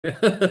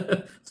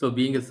So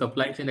being a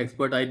supply chain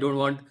expert, I don't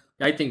want,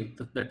 I think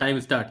the time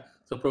start.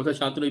 So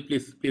Professor Shantanu,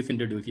 please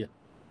introduce. Yeah.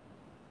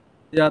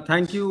 Yeah,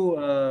 thank you.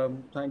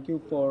 Thank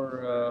you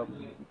for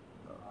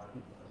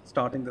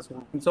starting this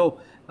whole thing. So,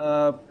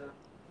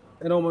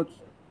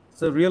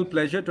 it's a real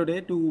pleasure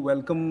today to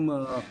welcome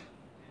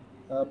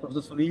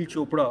Professor Sunil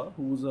Chopra,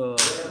 who's a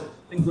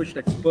distinguished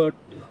expert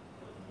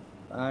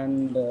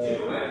and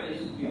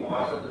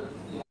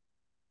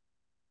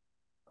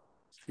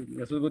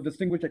so a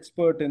distinguished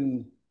expert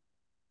in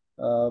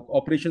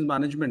operations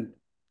management.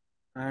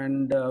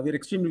 And we're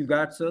extremely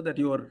glad, sir, that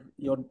you're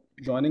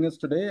joining us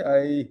today.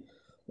 I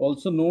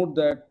also note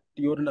that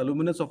you're an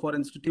alumnus of our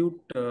institute.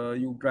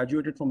 You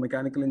graduated from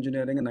mechanical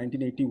engineering in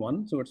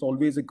 1981. So it's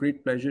always a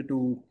great pleasure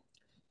to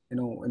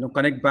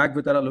connect back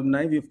with our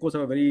alumni. We of course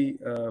have a very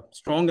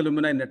strong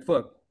alumni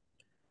network,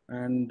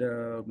 and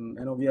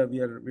we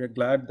are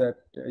glad that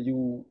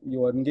you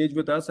are engaged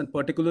with us, and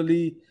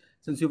particularly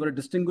since you have a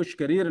distinguished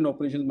career in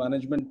operations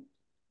management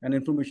and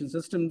information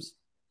systems.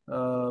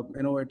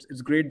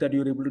 It's great that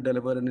you're able to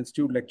deliver an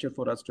institute lecture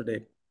for us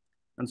today,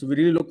 and so we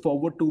really look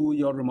forward to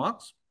your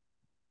remarks,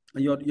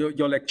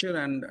 your lecture.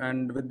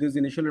 And with these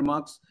initial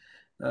remarks,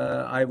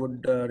 I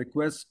would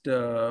request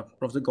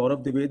Professor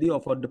Gaurav Dwivedi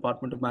of our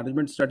Department of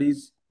Management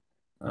Studies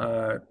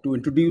to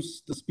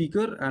introduce the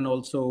speaker and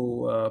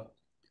also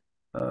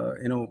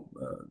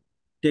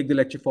take the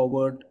lecture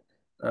forward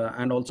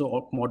and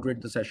also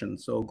moderate the session.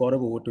 So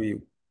Gaurav, over to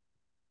you.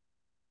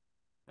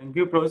 Thank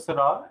you, Professor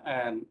R.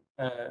 And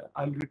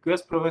I'll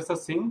request Professor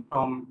Singh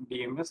from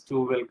DMS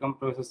to welcome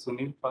Professor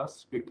Sunil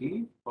first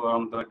quickly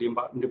from the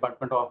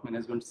Department of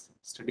Management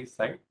Studies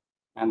side,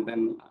 and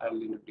then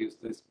I'll introduce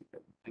the speaker.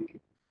 Thank you.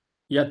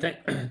 Yeah,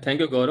 thank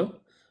you, Gaurav.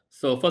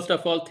 So first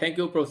of all, thank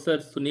you, Professor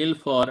Sunil,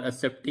 for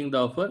accepting the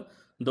offer.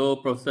 Though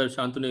Professor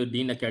Shantanu,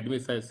 Dean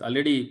Academics, has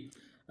already,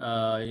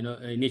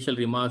 initial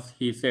remarks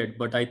he said,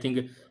 but I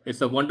think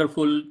it's a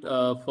wonderful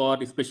for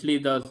especially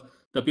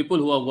the people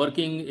who are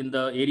working in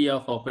the area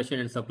of operation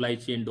and supply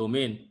chain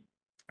domain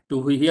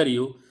to hear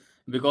you,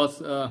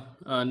 because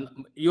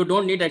you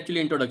don't need actually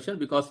introduction,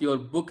 because your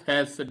book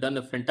has done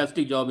a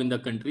fantastic job in the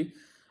country.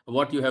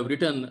 What you have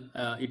written,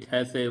 it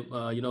has a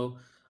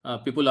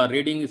people are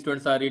reading,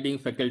 students are reading,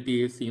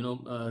 faculty is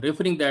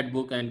referring that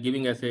book and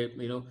giving as a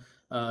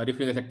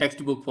referring as a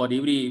textbook for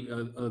every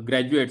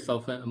graduates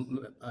of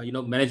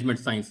management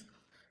science.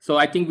 So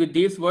I think with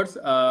these words,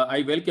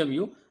 I welcome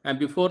you. And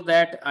before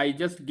that, I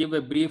just give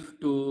a brief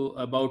to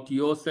about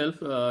yourself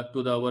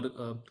to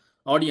our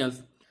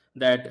audience,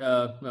 that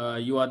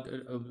you are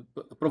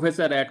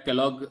professor at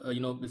Kellogg,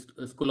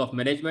 School of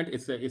Management.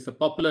 It's a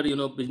popular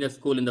business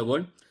school in the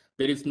world.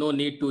 There is no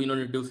need to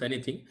introduce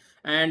anything.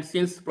 And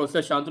since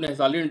Professor Shantanu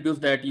has already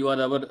introduced that you are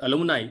our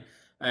alumni,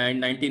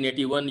 and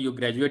 1981 you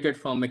graduated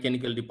from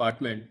mechanical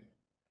department,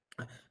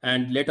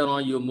 and later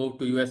on you moved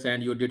to US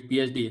and you did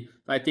PhD.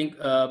 I think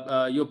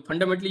you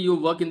fundamentally you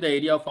work in the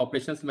area of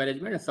operations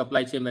management and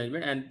supply chain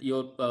management, and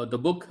your the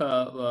book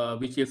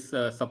which is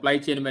supply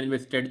chain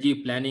management strategy,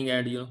 planning,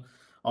 and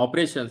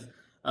operations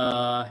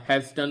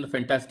has done a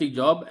fantastic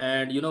job,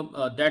 and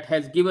that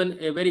has given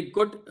a very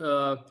good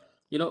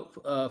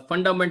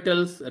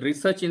fundamentals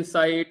research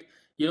insight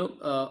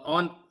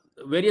on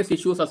various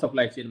issues of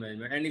supply chain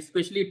management. And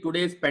especially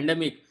today's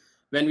pandemic,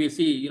 when we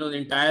see the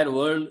entire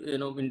world,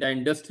 in the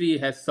industry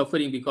has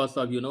suffering because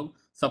of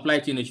supply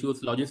chain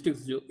issues,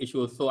 logistics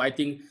issues. So I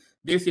think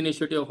this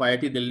initiative of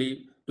IIT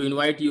Delhi to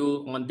invite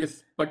you on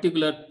this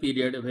particular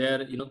period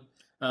where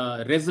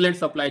resilient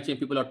supply chain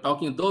people are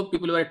talking, though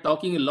people were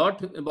talking a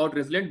lot about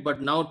resilient,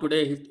 but now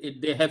today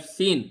they have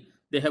seen,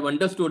 they have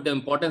understood the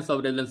importance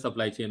of resilient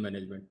supply chain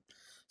management.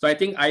 So I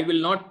think I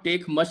will not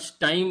take much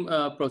time,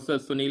 Professor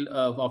Sunil,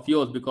 of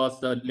yours, because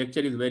the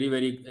lecture is very,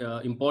 very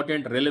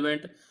important,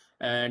 relevant,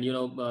 and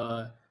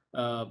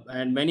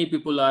and many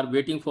people are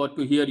waiting for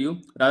to hear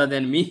you rather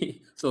than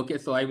me. So okay,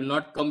 so I will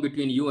not come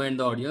between you and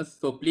the audience.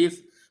 So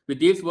please, with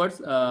these words,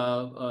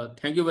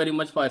 thank you very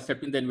much for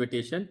accepting the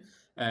invitation,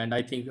 and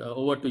I think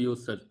over to you,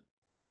 sir.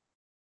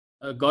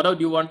 Gaurav,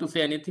 do you want to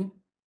say anything?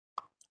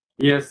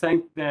 Yes,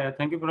 thank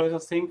you, Professor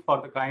Singh,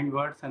 for the kind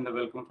words and the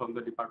welcome from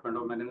the Department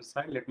of Management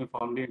side. Let me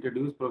formally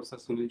introduce Professor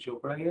Sunil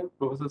Chopra here.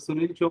 Professor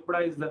Sunil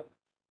Chopra is the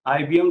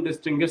IBM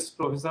Distinguished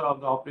Professor of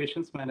the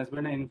Operations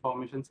Management and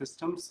Information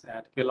Systems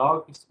at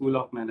Kellogg School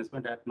of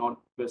Management at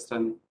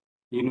Northwestern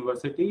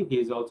University. He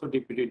is also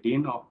Deputy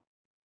Dean of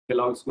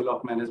Kellogg School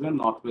of Management,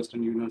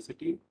 Northwestern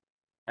University.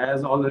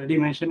 As already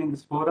mentioned in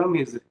this forum,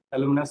 he is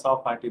alumnus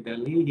of IIT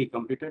Delhi. He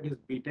completed his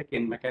BTech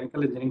in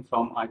Mechanical Engineering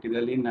from IIT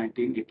Delhi in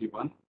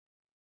 1981.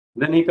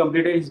 Then he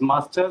completed his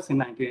master's in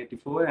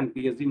 1984 and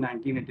PhD in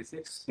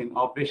 1986 in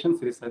operations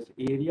research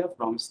area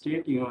from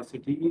State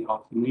University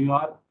of New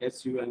York,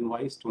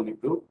 SUNY Stony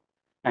Brook,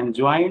 and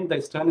joined the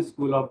Stern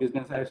School of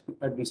Business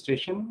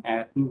Administration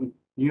at New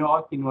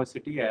York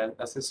University as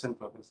assistant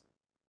professor.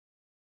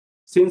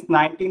 Since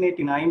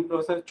 1989,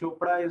 Professor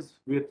Chopra is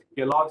with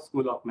Kellogg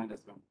School of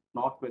Management,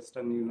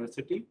 Northwestern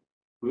University,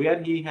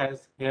 where he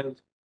has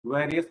held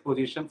various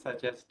positions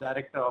such as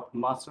Director of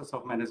Masters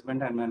of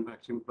Management and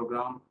Manufacturing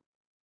Program,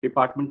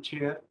 Department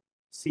Chair,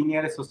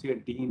 Senior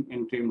Associate Dean,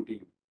 Interim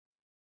Dean.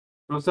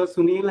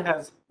 Professor Sunil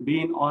has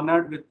been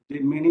honored with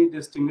many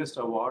distinguished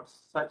awards,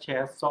 such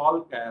as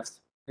Solcast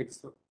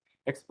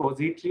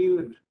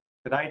Expository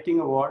Writing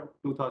Award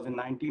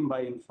 2019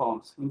 by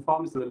Informs.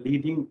 Informs is the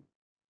leading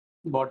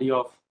body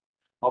of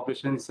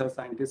operations research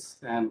scientists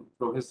and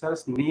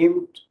professors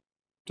named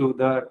to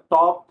the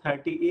top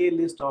 30A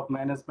list of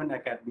management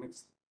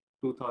academics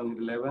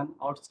 2011,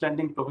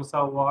 Outstanding Professor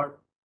Award,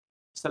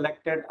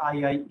 selected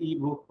IIE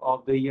Book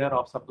of the Year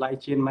of Supply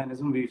Chain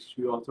Management, which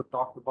we also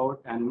talked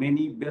about, and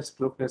many Best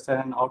Professor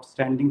and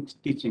Outstanding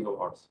Teaching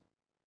Awards.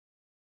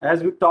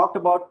 As we talked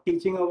about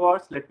teaching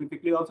awards, let me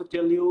quickly also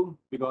tell you,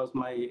 because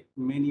my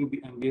many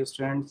MBA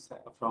students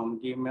from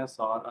DMS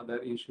or other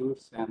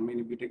institutes and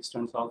many BTech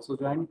students also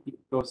joined.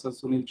 Professor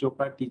Sunil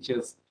Chopra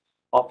teaches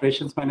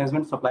operations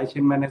management, supply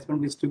chain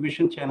management,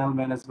 distribution channel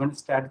management,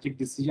 strategic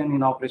decision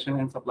in operation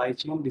and supply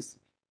chain,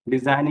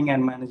 designing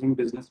and managing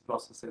business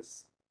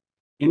processes.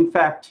 In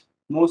fact,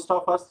 most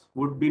of us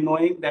would be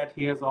knowing that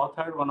he has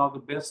authored one of the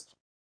best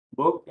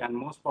book and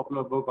most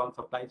popular book on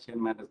supply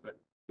chain management,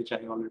 which I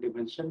already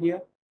mentioned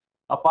here.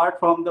 Apart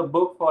from the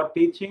book for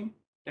teaching,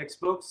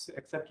 textbooks,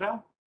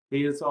 etc.,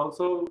 he is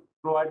also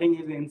providing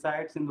his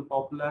insights in the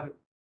popular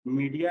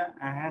media,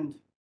 and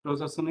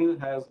Professor Sunil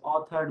has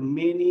authored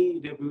many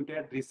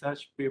reputed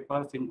research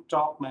papers in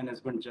top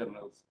management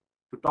journals.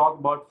 To talk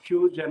about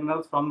few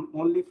journals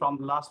only from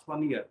the last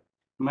 1 year: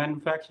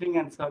 Manufacturing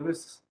and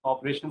Service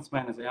Operations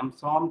Manager,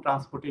 AMSOM,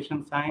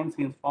 Transportation Science,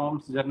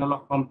 Informs Journal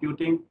of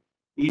Computing,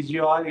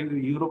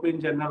 EGR,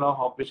 European Journal of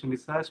Operation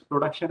Research,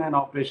 Production and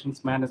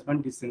Operations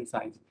Management, Design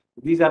Science.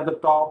 These are the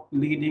top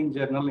leading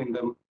journal in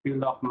the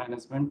field of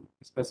management,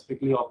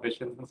 specifically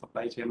operations and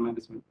supply chain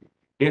management.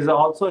 He has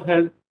also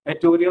held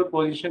editorial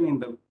position in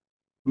the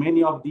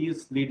many of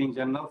these leading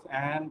journals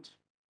and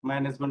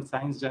Management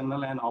Science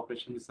Journal and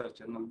Operation Research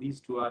Journal.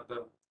 These two are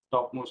the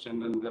topmost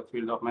journals in the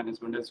field of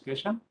management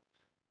education.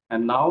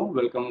 And now,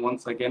 welcome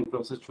once again,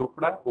 Professor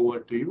Chopra.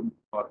 Over to you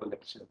for the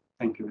lecture.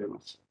 Thank you very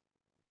much.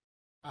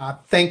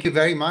 Thank you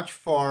very much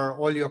for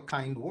all your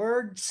kind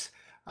words.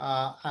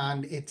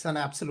 And it's an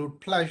absolute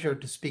pleasure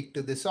to speak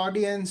to this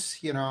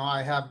audience. You know,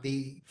 I have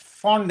the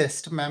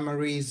fondest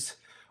memories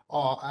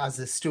as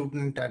a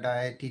student at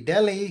IIT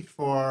Delhi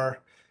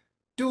for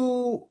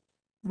two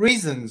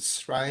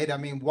reasons, right? I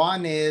mean,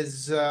 one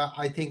is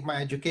I think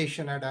my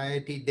education at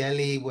IIT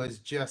Delhi was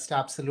just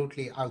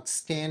absolutely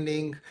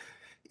outstanding.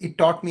 It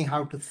taught me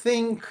how to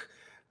think.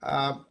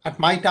 At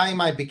my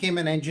time, I became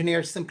an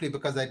engineer simply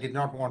because I did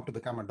not want to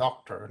become a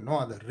doctor. No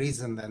other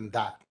reason than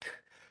that.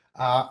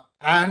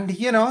 And,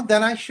 you know,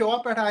 then I show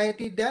up at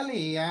IIT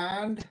Delhi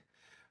and,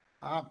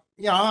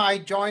 you know, I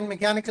joined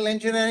mechanical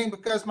engineering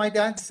because my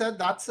dad said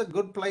that's a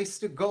good place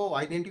to go.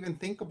 I didn't even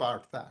think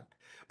about that.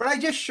 But I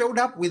just showed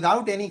up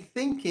without any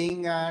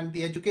thinking, and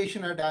the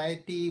education at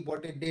IIT,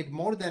 what it did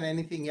more than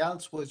anything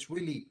else was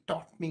really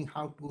taught me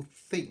how to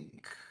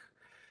think.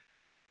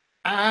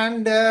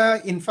 And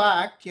in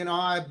fact, you know,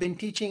 I've been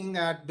teaching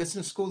at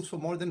business schools for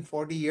more than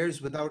 40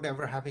 years without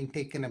ever having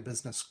taken a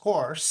business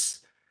course,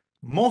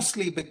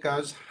 mostly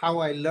because how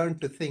I learned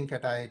to think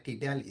at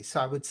IIT Delhi.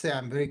 So I would say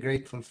I'm very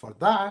grateful for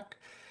that.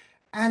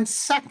 And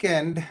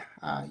second,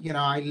 you know,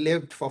 I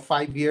lived for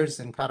 5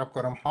 years in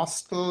Karakoram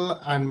Hostel,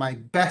 and my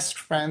best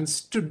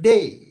friends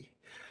today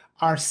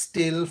are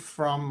still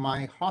from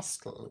my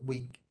hostel.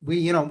 We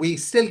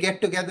still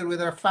get together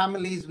with our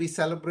families. We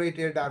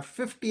celebrated our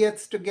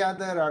 50th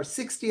together, our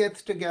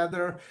 60th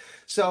together.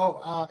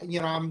 So, you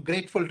know, I'm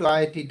grateful to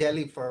IIT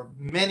Delhi for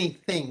many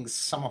things,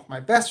 some of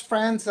my best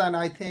friends, and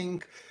I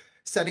think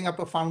setting up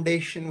a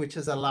foundation which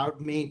has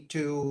allowed me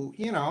to,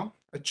 you know,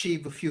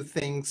 achieve a few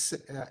things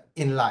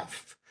in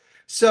life.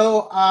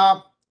 So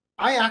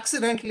I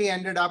accidentally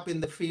ended up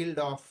in the field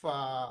of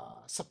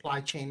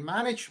supply chain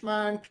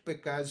management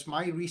because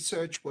my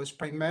research was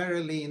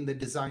primarily in the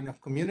design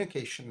of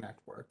communication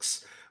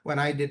networks. When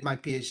I did my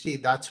PhD,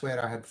 that's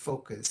where I had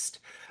focused.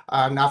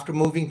 And after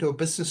moving to a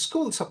business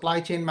school,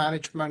 supply chain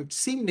management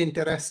seemed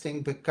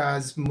interesting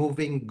because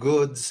moving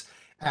goods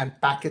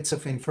and packets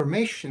of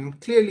information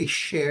clearly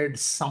shared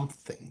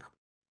something.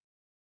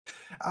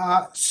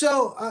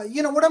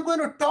 You know, what I'm going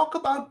to talk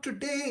about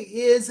today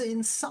is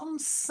in some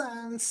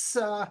sense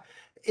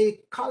a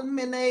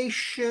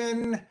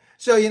culmination.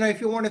 So, you know, if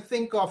you want to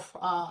think of,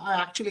 I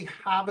actually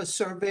have a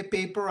survey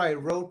paper I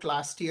wrote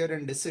last year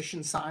in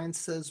Decision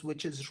Sciences,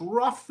 which is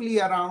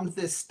roughly around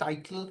this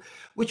title,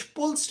 which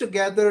pulls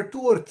together 2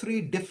 or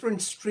 3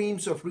 different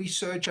streams of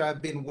research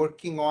I've been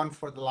working on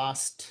for the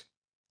last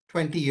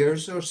 20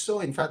 years or so.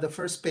 In fact, the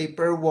first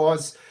paper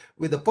was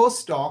with a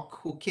postdoc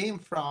who came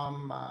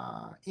from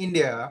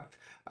India,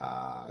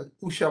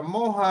 Usha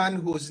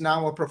Mohan, who's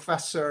now a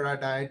professor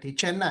at IIT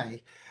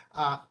Chennai.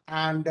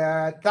 And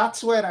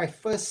that's where I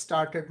first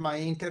started my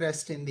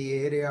interest in the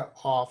area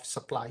of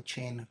supply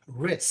chain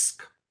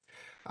risk.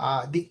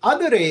 The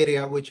other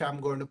area which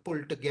I'm going to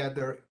pull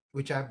together,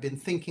 which I've been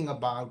thinking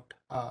about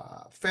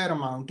fair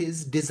amount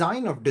is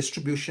design of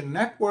distribution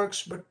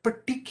networks, but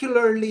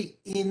particularly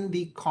in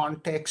the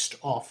context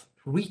of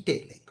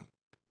retailing.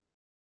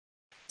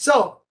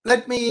 So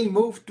let me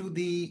move to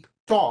the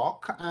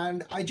talk,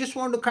 and I just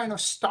want to kind of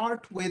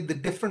start with the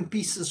different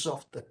pieces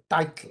of the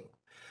title.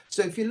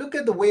 So if you look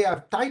at the way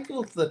I've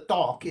titled the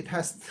talk, it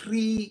has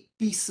three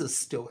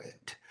pieces to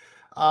it.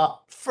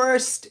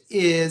 First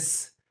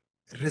is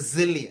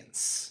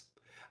resilience.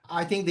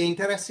 I think the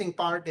interesting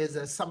part is,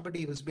 as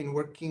somebody who's been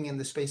working in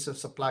the space of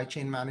supply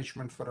chain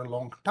management for a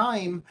long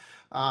time,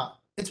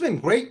 it's been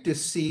great to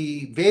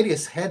see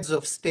various heads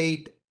of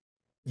state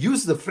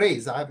use the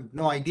phrase. I have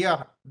no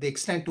idea the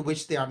extent to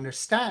which they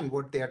understand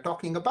what they are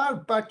talking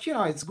about, but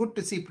it's good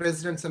to see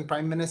presidents and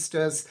prime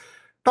ministers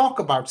talk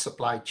about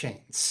supply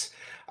chains.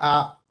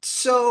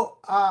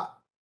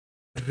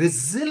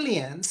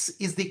 Resilience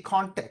is the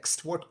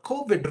context. What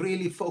COVID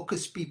really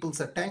focused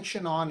people's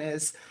attention on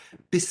is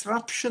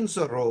disruptions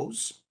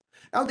arose.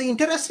 Now, the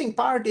interesting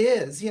part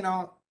is,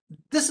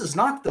 this is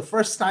not the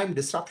first time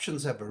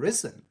disruptions have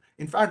arisen.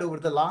 In fact, over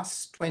the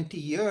last 20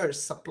 years,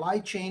 supply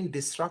chain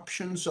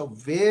disruptions of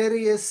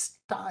various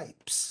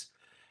types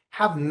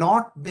have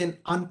not been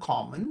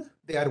uncommon.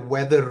 They are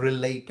weather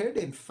related.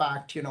 In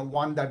fact,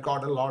 one that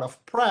got a lot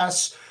of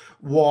press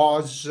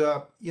was,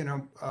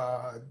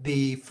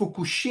 the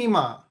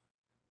Fukushima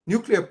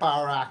nuclear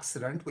power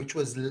accident, which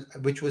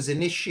was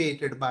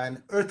initiated by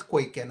an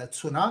earthquake and a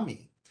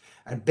tsunami.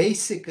 And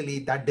basically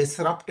that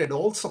disrupted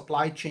all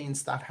supply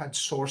chains that had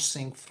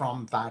sourcing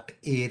from that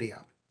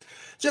area.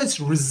 So it's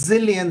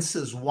resilience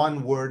is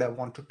one word I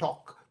want to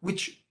talk,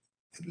 which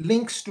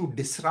links to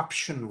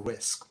disruption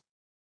risk.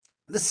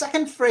 The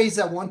second phrase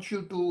I want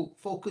you to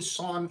focus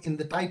on in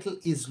the title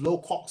is low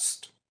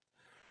cost.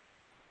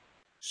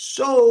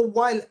 So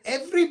while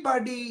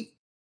everybody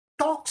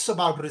talks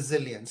about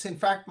resilience, in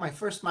fact, my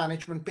first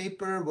management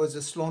paper was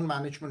a Sloan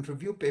Management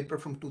Review paper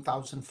from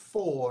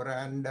 2004.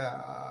 And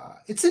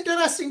it's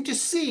interesting to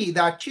see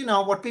that,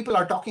 what people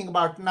are talking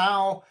about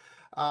now,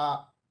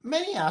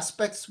 many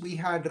aspects we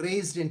had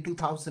raised in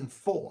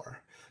 2004.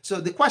 So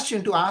the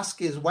question to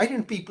ask is, why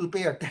didn't people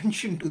pay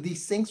attention to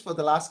these things for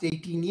the last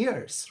 18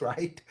 years,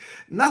 right?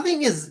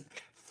 Nothing is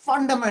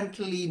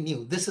fundamentally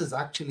new. This is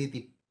actually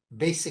the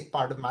basic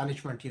part of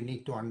management you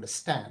need to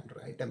understand,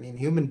 right? I mean,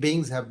 human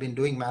beings have been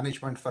doing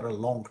management for a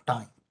long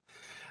time.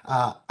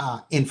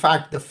 In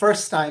fact, the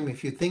first time,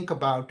 if you think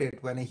about it,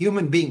 when a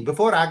human being,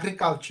 before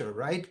agriculture,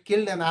 right,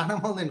 killed an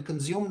animal and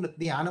consumed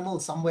the animal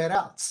somewhere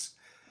else,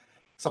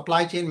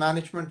 supply chain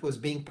management was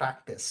being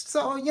practiced.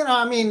 So,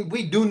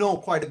 we do know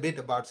quite a bit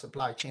about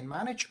supply chain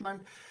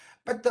management,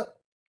 but the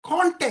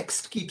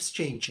context keeps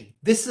changing.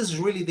 This is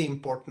really the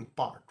important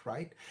part,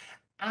 right?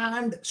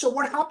 And so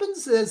what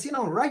happens is,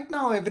 right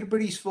now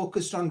everybody's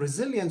focused on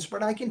resilience,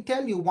 but I can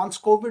tell you once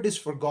COVID is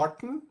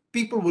forgotten,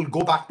 people will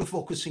go back to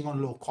focusing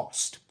on low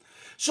cost.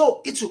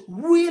 So it's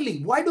really,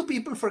 why do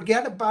people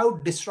forget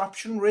about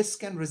disruption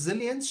risk and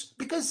resilience?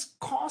 Because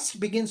cost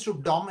begins to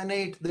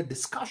dominate the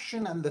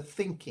discussion and the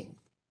thinking.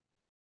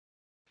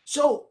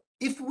 So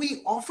if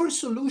we offer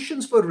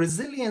solutions for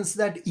resilience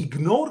that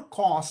ignore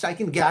cost, I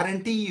can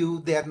guarantee you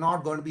they're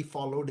not going to be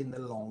followed in the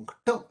long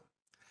term.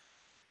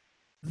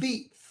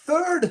 The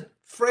third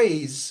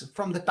phrase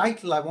from the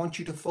title I want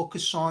you to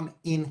focus on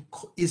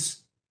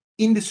is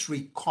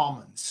industry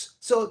commons.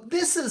 So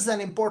this is an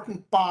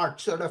important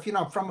part, sort of,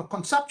 from a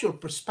conceptual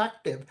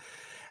perspective.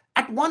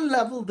 At one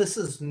level, this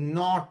is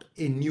not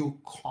a new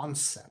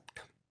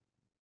concept.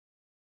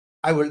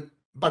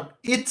 But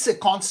it's a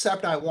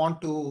concept I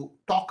want to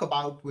talk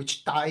about,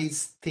 which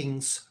ties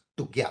things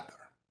together,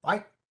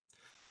 right?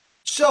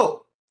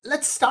 So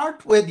let's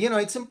start with,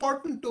 it's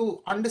important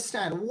to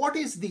understand what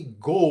is the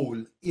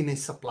goal in a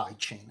supply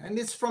chain. And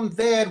it's from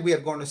there we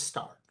are going to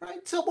start,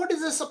 right? So what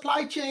is a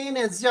supply chain?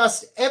 It's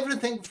just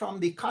everything from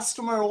the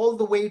customer all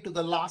the way to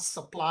the last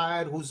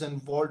supplier who's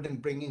involved in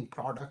bringing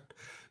product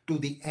to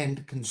the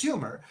end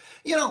consumer.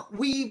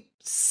 We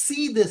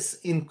see this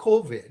in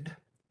COVID.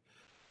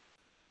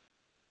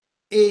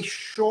 A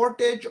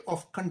shortage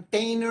of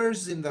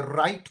containers in the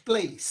right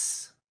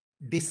place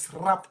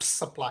disrupts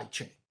supply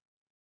chain.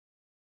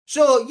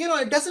 So,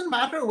 it doesn't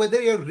matter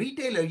whether you're a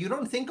retailer, you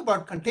don't think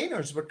about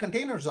containers, but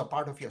containers are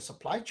part of your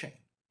supply chain.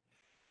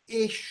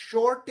 A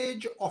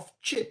shortage of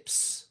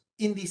chips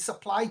in the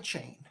supply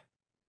chain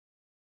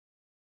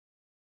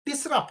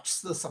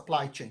disrupts the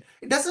supply chain.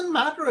 It doesn't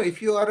matter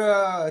if you are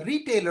a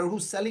retailer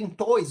who's selling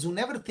toys, who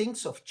never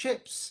thinks of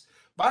chips,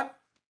 but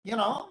you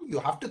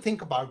have to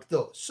think about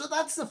those. So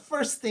that's the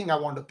first thing I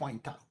want to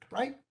point out,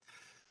 right?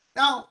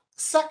 Now,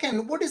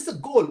 second, what is the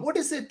goal? What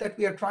is it that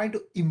we are trying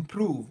to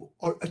improve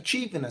or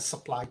achieve in a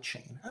supply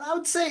chain? And I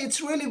would say it's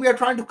really, we are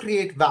trying to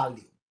create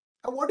value.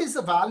 And what is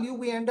the value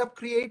we end up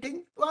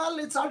creating? Well,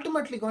 it's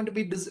ultimately going to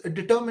be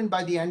determined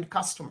by the end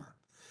customer.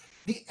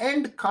 The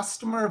end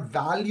customer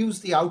values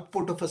the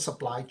output of a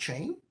supply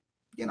chain.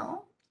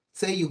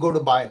 Say you go to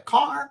buy a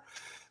car,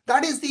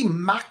 that is the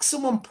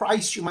maximum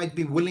price you might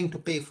be willing to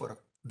pay for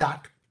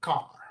that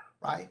car,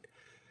 right?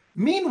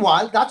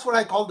 Meanwhile, that's what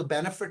I call the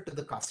benefit to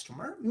the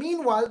customer.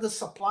 Meanwhile, the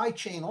supply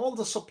chain, all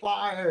the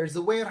suppliers,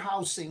 the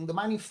warehousing, the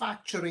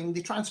manufacturing,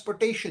 the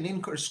transportation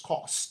incurs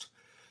cost.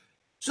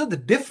 So the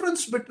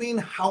difference between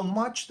how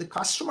much the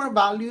customer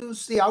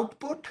values the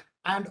output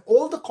and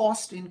all the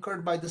cost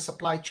incurred by the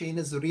supply chain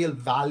is the real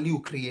value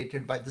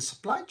created by the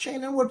supply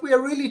chain. And what we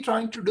are really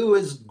trying to do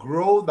is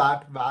grow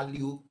that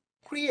value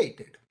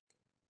created.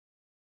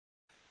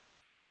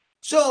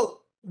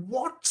 So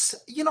what's,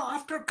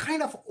 after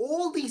kind of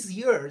all these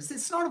years,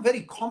 it's not a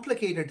very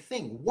complicated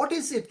thing. What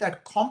is it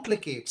that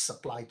complicates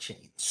supply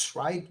chains,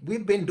 right?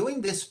 We've been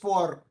doing this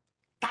for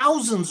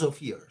thousands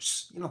of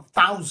years,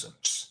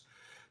 thousands.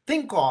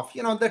 Think of,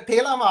 the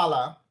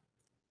telawala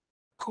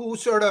who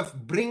sort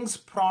of brings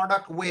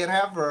product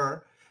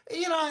wherever,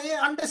 he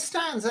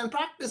understands and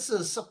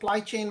practices supply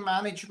chain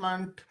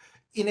management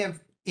in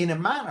a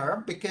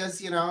manner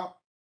because,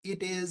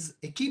 it is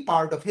a key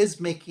part of his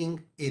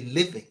making a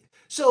living.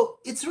 So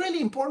it's really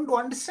important to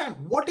understand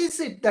what is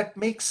it that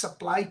makes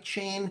supply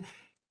chain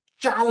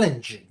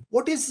challenging?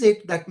 What is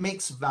it that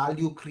makes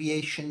value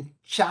creation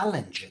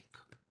challenging?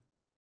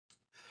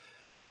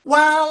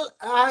 Well,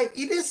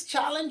 it is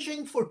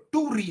challenging for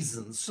two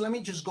reasons. Let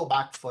me just go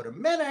back for a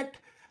minute.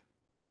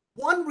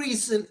 One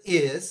reason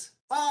is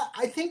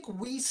I think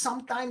we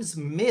sometimes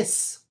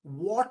miss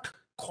what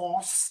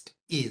cost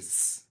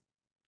is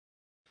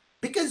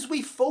because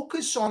we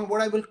focus on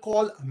what I will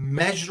call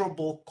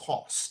measurable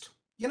cost.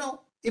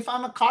 If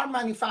I'm a car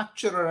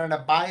manufacturer and I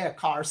buy a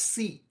car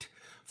seat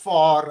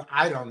for,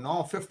 I don't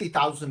know,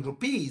 50,000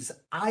 rupees,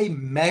 I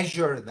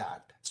measure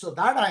that. So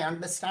that I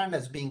understand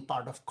as being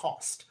part of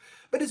cost.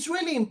 But it's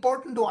really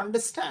important to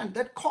understand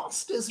that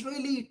cost is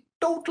really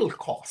total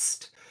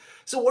cost.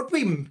 So what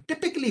we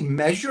typically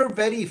measure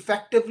very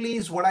effectively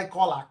is what I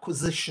call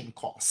acquisition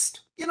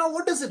cost.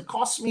 What does it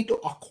cost me to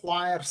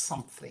acquire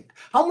something?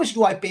 How much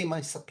do I pay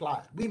my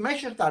supplier? We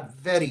measure that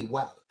very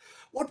well.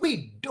 What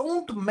we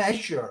don't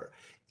measure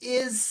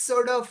is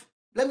sort of,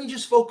 let me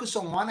just focus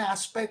on one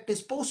aspect,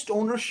 is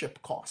post-ownership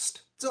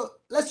cost. So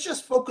let's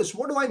just focus.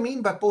 What do I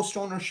mean by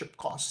post-ownership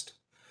cost?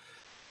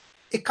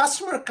 A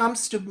customer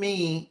comes to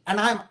me and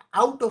I'm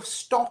out of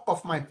stock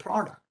of my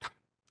product.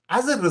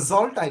 As a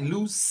result, I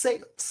lose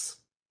sales.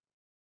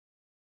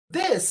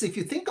 This, if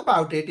you think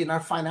about it, in our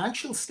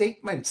financial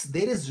statements,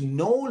 there is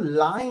no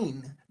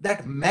line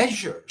that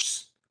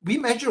measures. We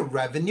measure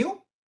revenue,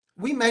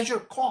 we measure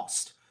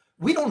cost.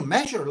 We don't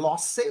measure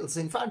lost sales.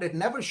 In fact, it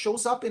never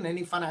shows up in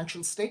any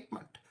financial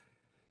statement.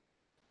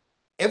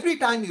 Every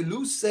time you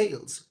lose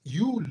sales,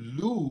 you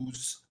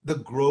lose the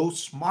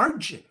gross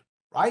margin,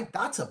 right?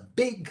 That's a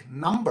big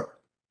number.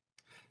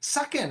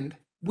 Second,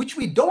 which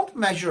we don't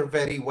measure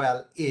very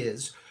well,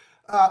 is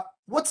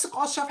what's the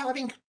cost of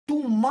having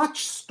too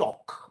much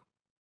stock?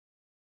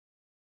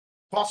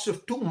 Cost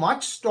of too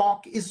much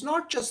stock is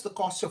not just the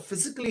cost of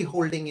physically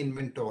holding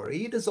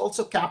inventory, it is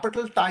also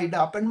capital tied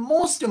up. And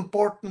most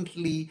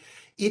importantly,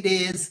 it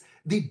is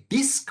the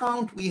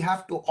discount we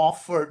have to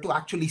offer to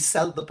actually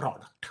sell the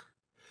product.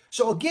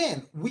 So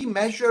again, we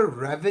measure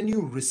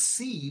revenue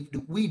received.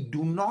 We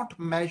do not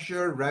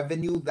measure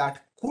revenue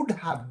that could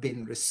have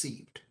been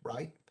received,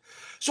 right?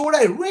 So what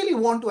I really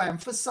want to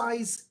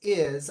emphasize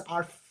is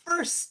our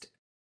first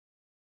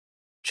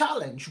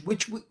challenge,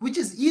 which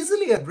is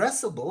easily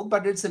addressable,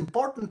 but it's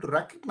important to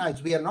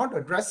recognize we are not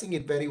addressing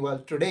it very well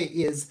today,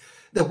 is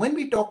that when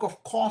we talk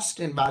of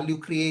cost and value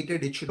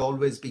created, it should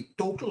always be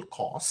total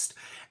cost.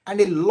 And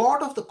a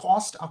lot of the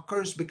cost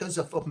occurs because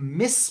of a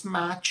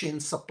mismatch in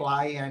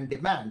supply and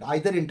demand,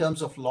 either in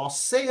terms of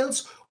lost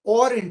sales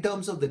or in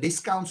terms of the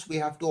discounts we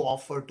have to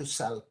offer to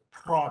sell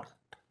product.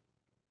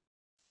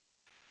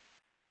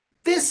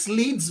 This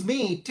leads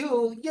me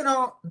to,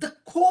 the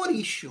core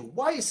issue.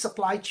 Why is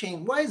supply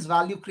chain, why is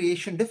value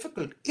creation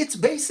difficult? It's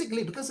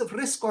basically because of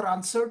risk or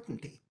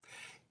uncertainty.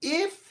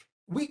 If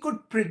we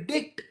could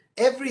predict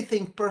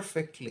everything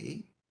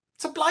perfectly,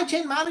 supply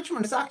chain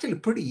management is actually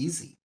pretty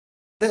easy.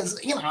 There's,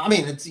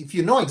 if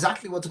you know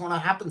exactly what's going to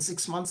happen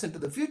 6 months into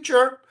the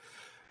future,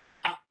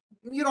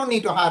 you don't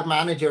need to hire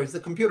managers. The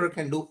computer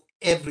can do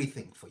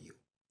everything for you,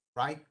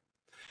 right?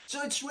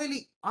 So it's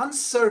really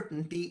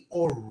uncertainty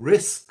or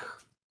risk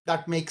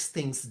that makes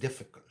things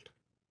difficult.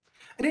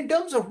 And in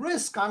terms of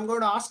risk, I'm going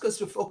to ask us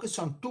to focus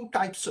on two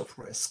types of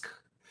risk.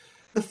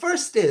 The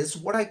first is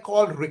what I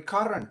call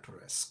recurrent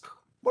risk.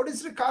 What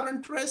is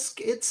recurrent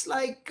risk? It's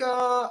like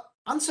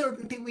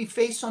uncertainty we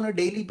face on a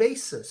daily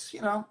basis.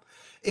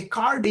 A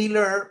car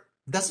dealer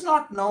does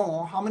not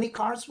know how many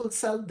cars will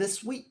sell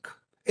this week.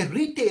 A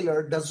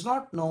retailer does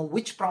not know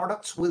which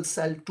products will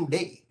sell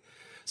today.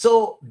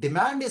 So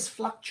demand is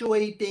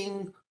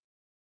fluctuating.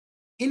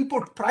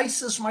 Input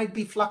prices might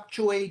be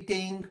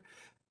fluctuating.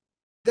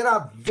 There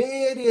are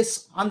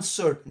various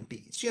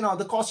uncertainties.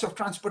 The cost of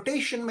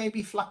transportation may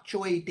be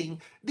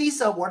fluctuating.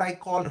 These are what I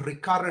call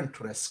recurrent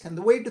risk. And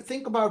the way to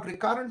think about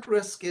recurrent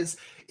risk is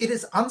it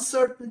is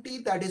uncertainty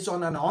that is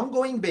on an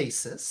ongoing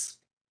basis.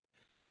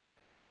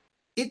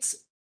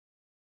 Its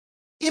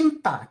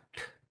impact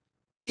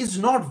is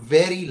not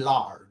very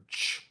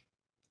large.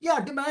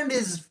 Yeah, demand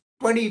is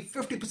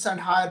 50%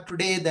 higher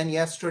today than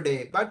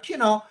yesterday. But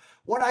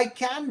what I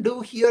can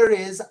do here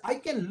is I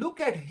can look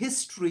at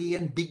history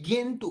and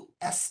begin to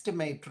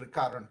estimate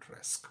recurrent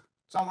risk.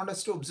 So I want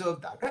us to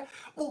observe that, right?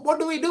 Well, what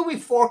do? We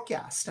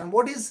forecast. And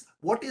what is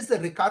the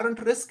recurrent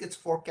risk? It's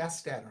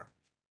forecast error.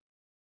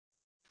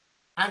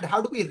 And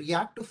how do we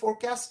react to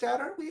forecast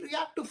error? We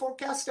react to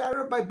forecast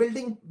error by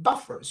building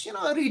buffers.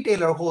 A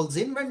retailer holds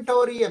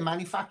inventory, a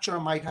manufacturer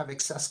might have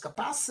excess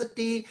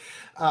capacity,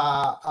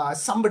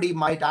 somebody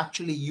might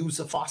actually use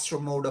a faster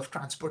mode of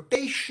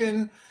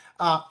transportation,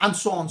 and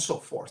so on and so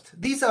forth.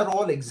 These are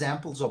all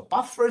examples of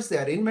buffers. They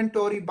are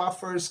inventory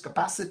buffers,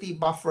 capacity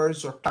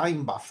buffers, or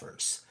time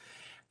buffers.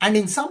 And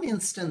in some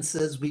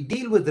instances, we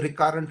deal with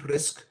recurrent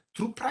risk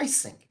through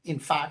pricing. In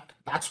fact,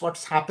 that's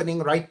what's happening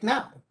right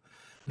now.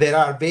 There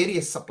are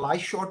various supply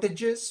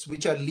shortages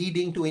which are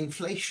leading to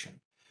inflation.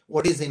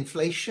 What is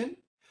inflation?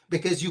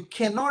 Because you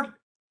cannot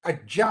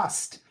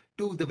adjust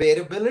to the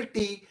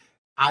variability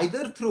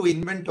either through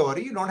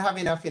inventory, you don't have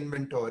enough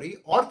inventory,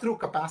 or through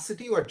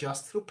capacity, or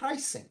just through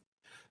pricing.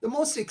 The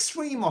most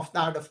extreme of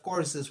that, of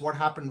course, is what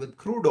happened with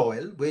crude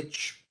oil,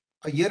 which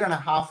a year and a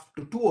half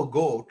to two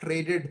ago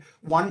traded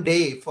one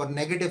day for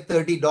negative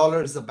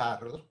 $30 a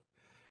barrel.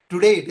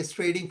 Today, it is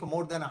trading for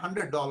more than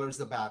 $100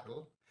 a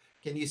barrel.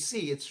 Can you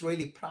see it's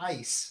really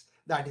price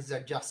that is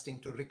adjusting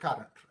to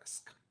recurrent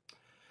risk?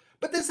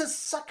 But there's a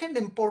second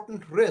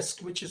important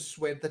risk, which is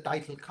where the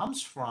title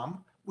comes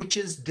from, which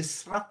is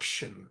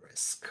disruption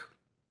risk.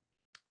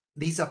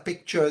 These are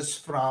pictures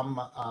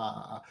from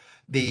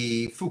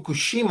the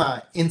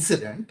Fukushima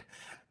incident.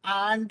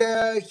 And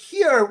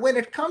here, when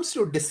it comes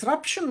to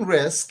disruption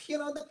risk,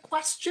 the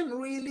question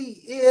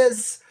really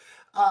is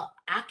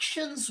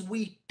actions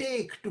we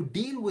take to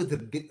deal with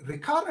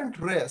recurrent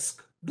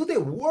risk, do they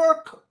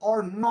work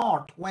or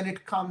not when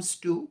it comes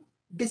to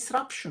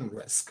disruption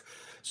risk?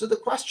 So the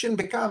question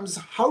becomes,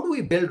 how do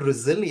we build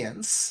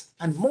resilience?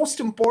 And most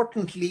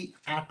importantly,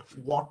 at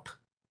what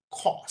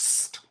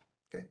cost?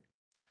 Okay.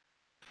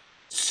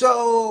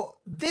 So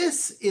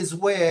this is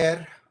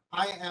where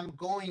I am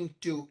going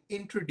to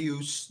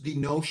introduce the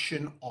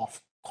notion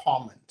of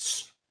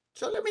commons.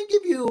 So let me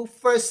give you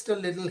first a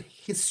little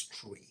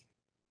history.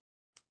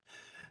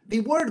 The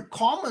word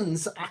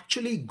commons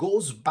actually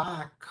goes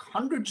back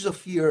hundreds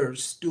of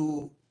years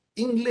to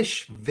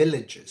English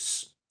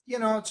villages.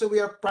 So we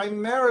are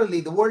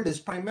primarily, the world is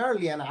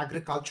primarily an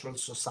agricultural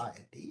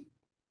society.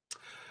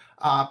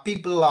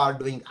 People are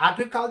doing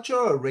agriculture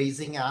or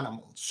raising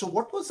animals. So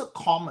what was a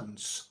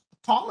commons?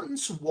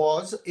 Commons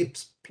was a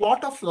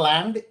plot of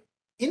land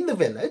in the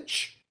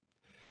village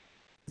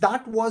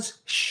that was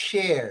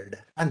shared.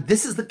 And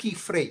this is the key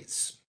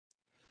phrase.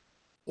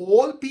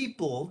 All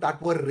people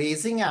that were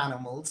raising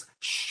animals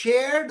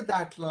shared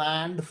that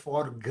land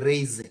for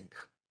grazing.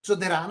 So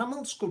their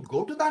animals could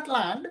go to that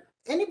land,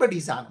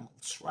 anybody's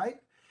animals, right?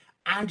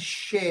 And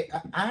share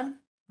and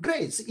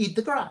graze, eat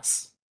the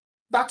grass.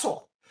 That's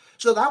all.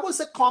 So that was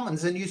the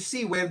commons. And you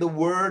see where the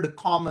word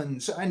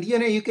commons, and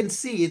you can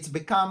see it's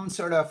become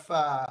sort of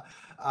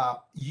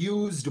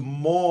used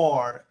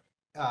more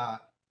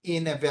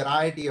in a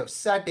variety of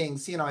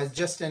settings. It's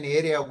just an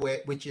area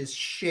which is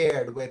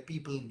shared, where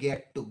people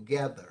get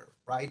together,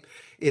 right?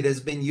 It has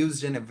been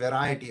used in a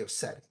variety of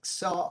settings.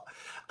 So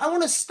I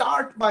want to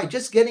start by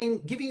just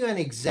giving you an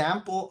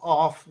example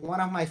of one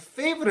of my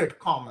favorite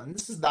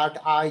commons that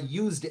I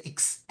used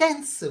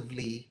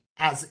extensively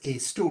as a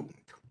student.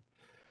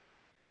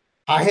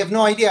 I have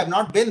no idea. I've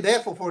not been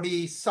there for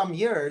 40 some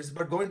years,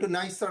 but going to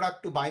Nai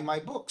Sadak to buy my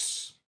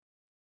books.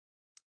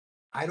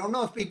 I don't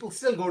know if people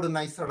still go to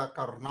Nai Sadak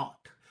or not.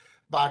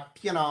 But,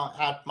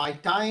 at my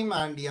time,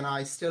 and,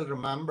 I still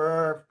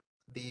remember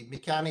the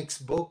mechanics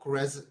book,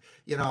 and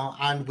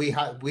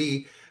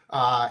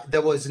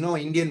there was no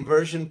Indian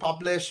version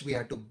published. We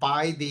had to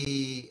buy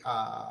the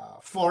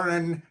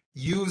foreign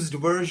used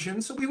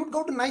version. So we would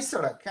go to Nai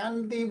Sadak,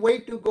 and the way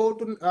to go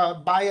to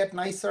buy at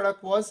Nai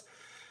Sadak was,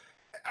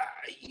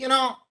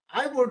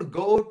 I would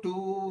go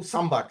to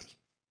somebody,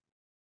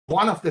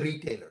 one of the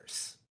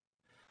retailers,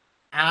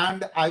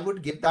 and I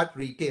would give that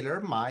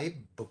retailer my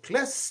book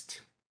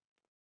list.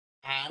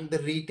 And the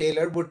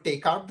retailer would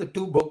take out the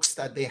 2 books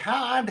that they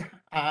had.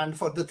 And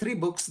for the 3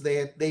 books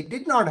they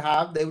did not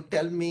have, they would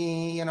tell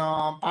me,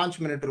 5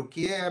 minutes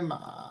rukiye, main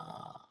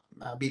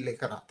abhi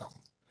lekar aata hu.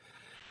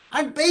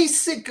 And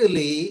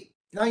basically,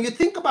 now you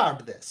think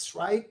about this,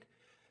 right?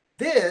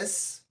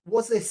 This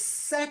was a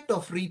set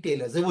of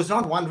retailers. It was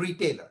not one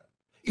retailer.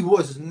 It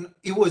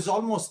was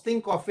almost,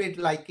 think of it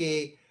like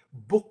a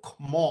book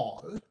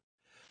mall.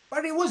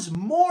 But it was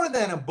more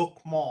than a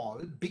book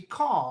mall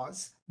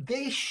because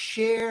they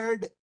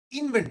shared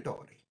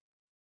inventory,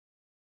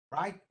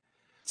 right?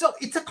 So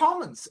it's a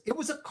commons. It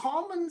was a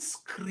commons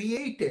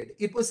created.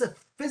 It was a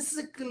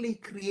physically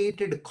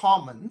created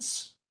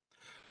commons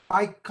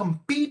by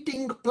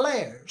competing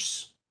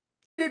players.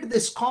 Did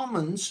this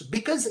commons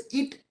because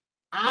it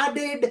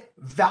added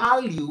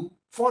value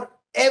for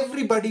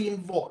everybody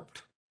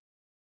involved.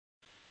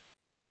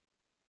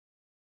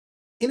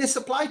 In a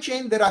supply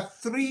chain, there are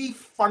three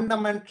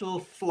fundamental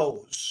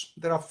flows.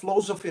 There are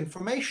flows of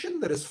information,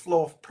 there is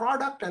flow of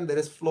product, and there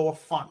is flow of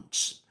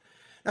funds.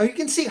 Now you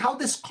can see how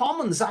this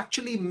commons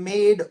actually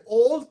made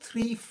all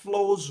three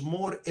flows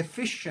more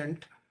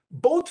efficient,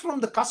 both from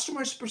the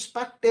customer's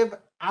perspective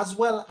as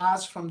well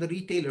as from the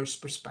retailer's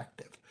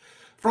perspective.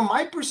 From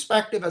my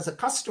perspective as a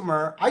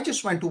customer, I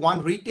just went to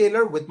one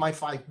retailer with my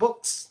 5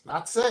 books.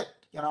 That's it.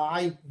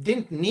 I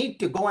didn't need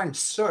to go and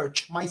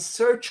search. My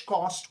search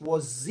cost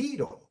was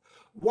 0.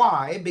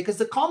 Why? Because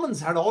the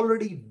commons had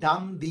already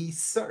done the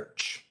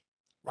search,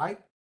 right?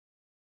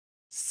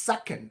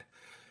 Second,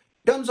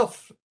 in terms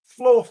of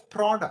flow of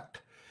product,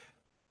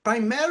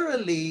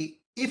 primarily,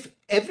 if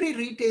every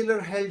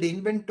retailer held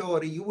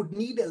inventory, you would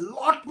need a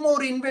lot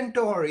more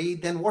inventory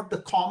than what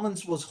the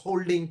commons was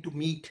holding to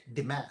meet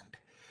demand.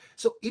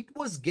 So it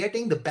was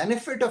getting the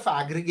benefit of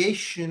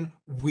aggregation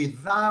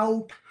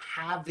without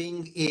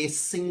having a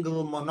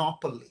single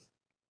monopoly.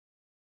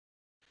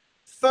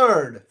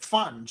 Third,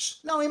 funds.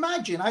 Now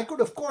imagine, I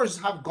could of course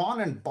have gone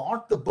and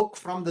bought the book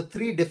from the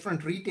 3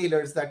 different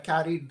retailers that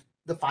carried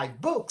the 5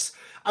 books.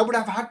 I would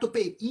have had to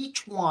pay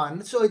each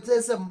one. So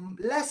there's a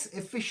less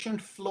efficient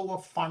flow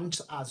of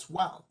funds as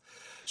well.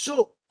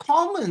 So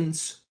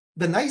commons,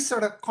 the nice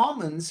sort of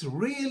commons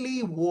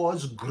really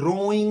was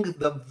growing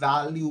the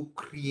value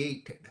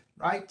created,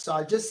 right? So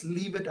I'll just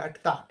leave it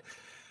at that.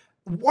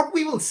 What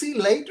we will see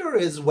later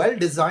is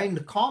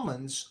well-designed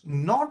commons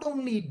not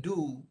only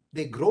do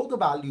they grow the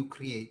value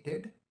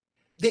created,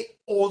 they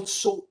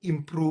also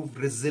improve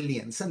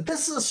resilience. And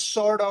this is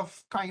sort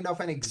of kind of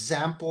an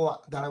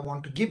example that I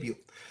want to give you.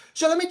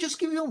 So let me just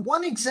give you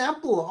one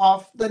example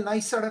of the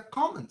nice set of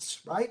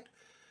commons, right?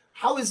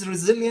 How is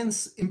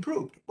resilience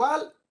improved?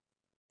 Well,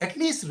 at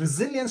least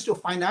resilience to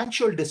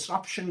financial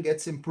disruption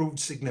gets improved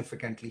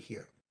significantly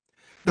here.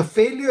 The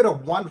failure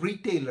of one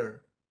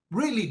retailer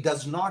really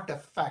does not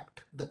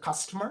affect the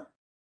customer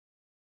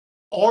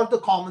or the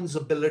commons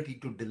ability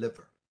to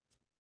deliver,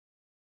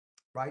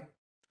 right?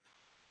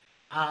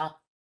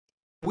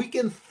 We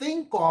can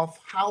think of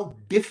how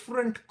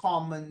different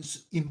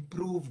commons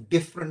improve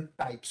different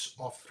types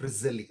of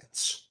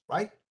resilience,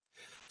 right?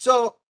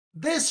 So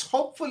this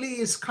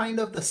hopefully is kind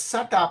of the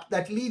setup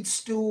that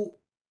leads to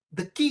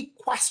the key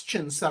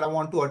questions that I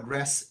want to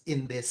address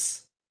in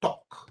this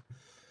talk.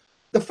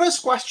 The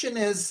first question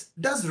is,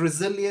 does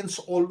resilience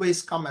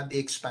always come at the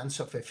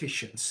expense of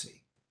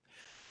efficiency?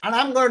 And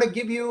I'm going to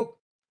give you,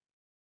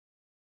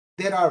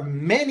 there are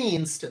many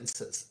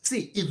instances.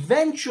 See,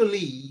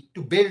 eventually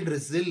to build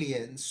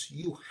resilience,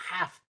 you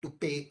have to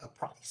pay a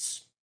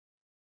price,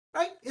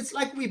 right? It's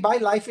like we buy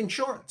life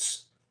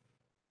insurance.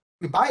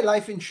 We buy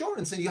life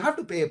insurance and you have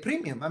to pay a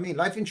premium. I mean,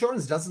 life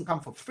insurance doesn't come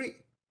for free,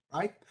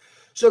 right?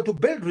 So to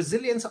build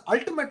resilience,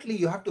 ultimately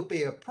you have to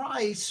pay a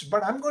price,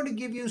 but I'm going to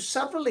give you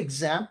several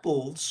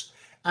examples,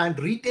 and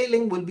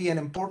retailing will be an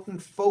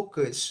important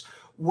focus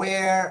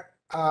where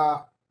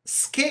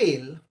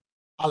scale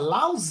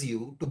allows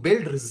you to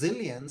build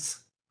resilience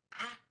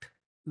at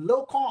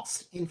low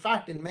cost. In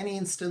fact, in many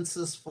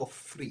instances for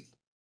free.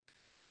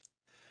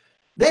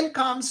 Then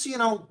comes,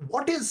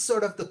 what is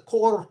sort of the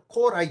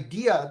core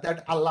idea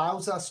that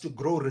allows us to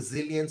grow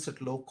resilience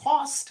at low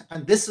cost?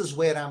 And this is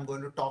where I'm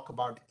going to talk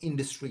about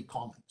industry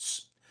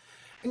commons.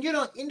 And,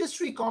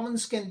 industry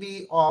commons can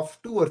be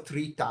of 2 or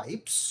 3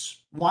 types.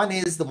 One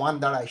is the one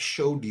that I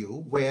showed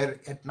you, where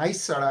at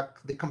Naisarak,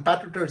 the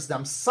competitors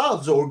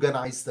themselves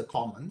organize the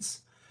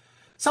commons.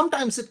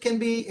 Sometimes it can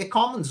be a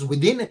commons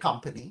within a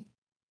company.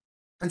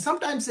 And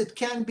sometimes it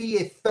can be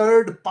a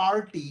third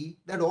party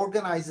that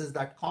organizes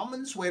that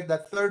commons, where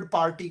that third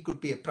party could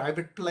be a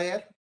private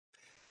player.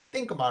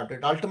 Think about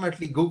it.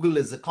 Ultimately, Google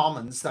is a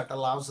commons that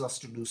allows us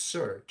to do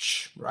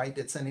search, right?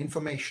 It's an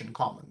information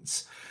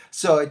commons.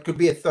 So it could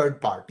be a third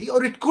party,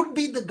 or it could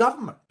be the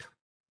government.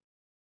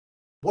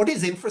 What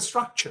is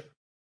infrastructure?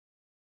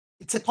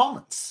 It's a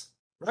commons,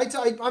 right?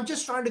 So I'm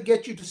just trying to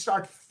get you to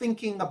start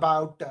thinking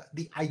about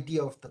the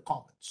idea of the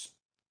commons,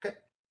 okay?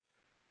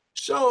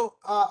 So,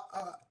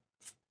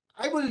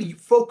 I will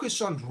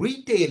focus on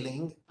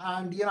retailing,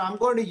 and I'm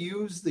going to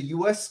use the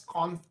US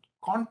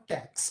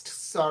context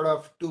sort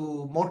of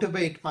to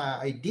motivate my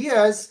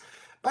ideas.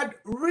 But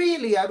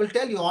really, I will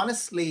tell you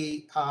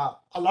honestly,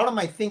 a lot of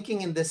my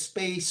thinking in this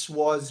space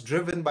was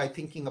driven by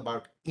thinking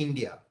about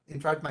India. In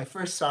fact, my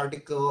first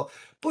article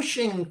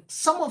pushing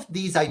some of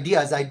these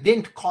ideas, I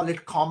didn't call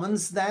it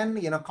commons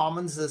then.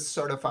 Commons is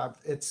sort of,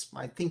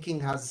 my thinking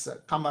has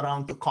come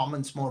around to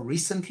commons more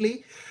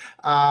recently.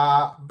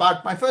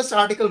 But my first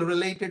article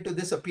related to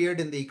this appeared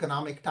in the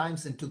Economic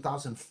Times in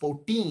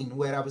 2014,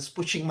 where I was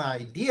pushing my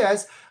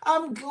ideas.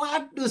 I'm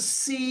glad to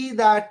see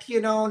that,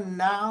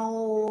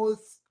 now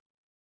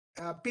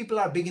people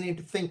are beginning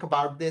to think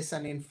about this.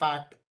 And in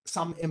fact,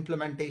 some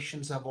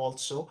implementations have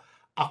also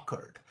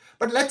occurred.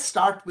 But let's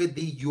start with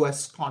the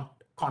US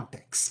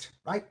context,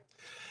 right?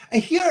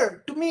 And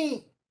here, to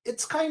me,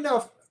 it's kind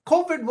of,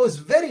 COVID was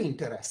very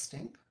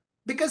interesting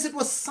because it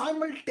was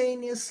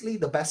simultaneously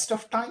the best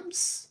of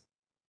times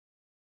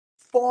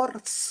for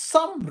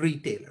some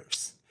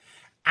retailers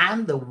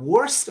and the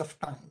worst of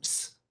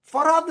times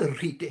for other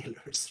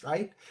retailers,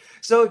 right?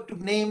 So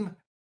to name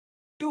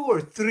 2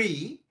 or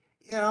 3,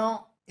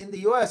 in the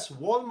US,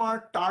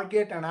 Walmart,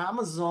 Target, and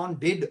Amazon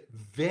did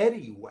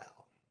very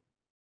well.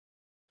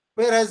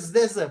 Whereas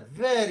there's a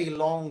very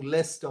long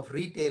list of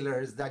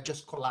retailers that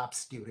just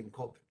collapsed during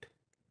COVID.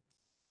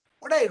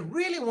 What I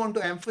really want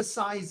to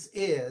emphasize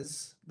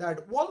is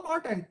that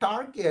Walmart and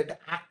Target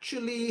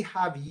actually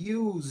have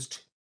used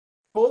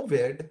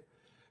COVID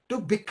to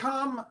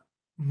become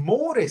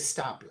more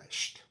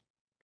established,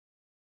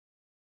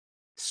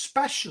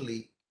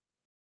 especially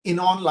in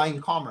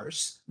online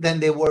commerce, than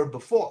they were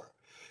before.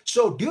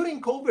 So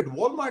during COVID,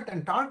 Walmart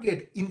and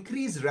Target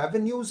increased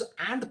revenues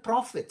and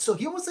profits. So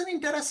here was an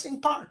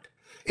interesting part.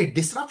 A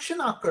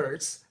disruption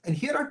occurs, and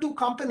here are 2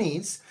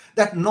 companies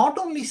that not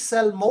only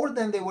sell more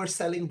than they were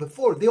selling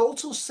before, they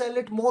also sell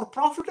it more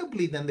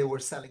profitably than they were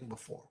selling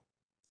before.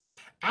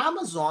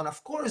 Amazon,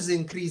 of course,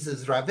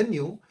 increases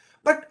revenue,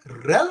 but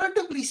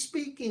relatively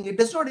speaking, it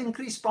does not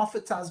increase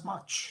profits as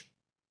much,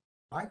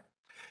 right?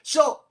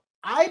 So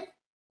I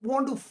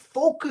want to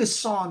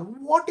focus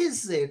on what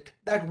is it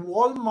that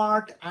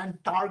Walmart and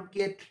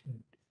Target,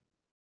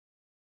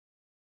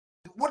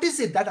 what is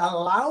it that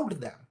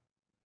allowed them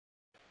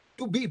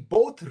to be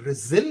both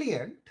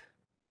resilient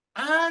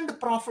and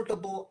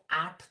profitable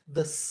at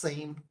the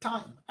same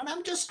time. And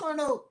I'm just going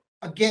to,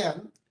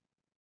 again,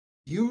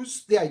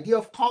 use the idea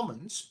of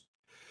commons.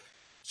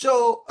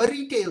 So a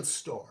retail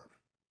store.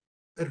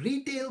 A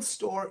retail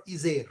store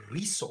is a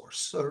resource.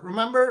 So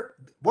remember,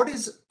 what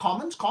is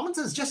commons? Commons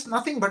is just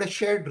nothing but a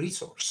shared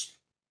resource.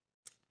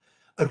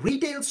 A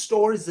retail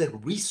store is a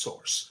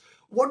resource.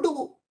 What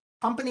do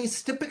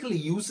companies typically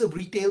use a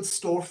retail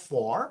store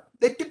for?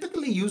 They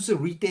typically use a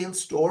retail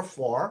store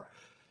for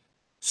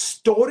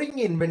storing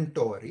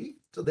inventory.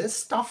 So there's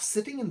stuff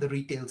sitting in the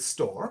retail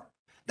store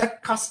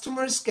that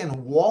customers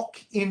can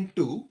walk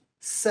into,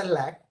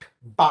 select,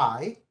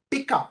 buy,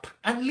 pick up,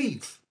 and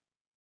leave.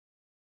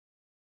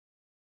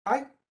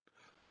 Right?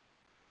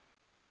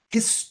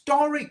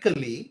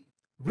 Historically,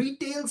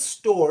 retail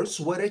stores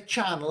were a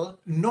channel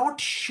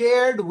not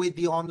shared with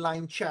the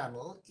online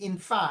channel. In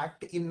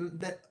fact, in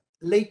the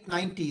late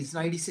 90s,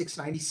 96,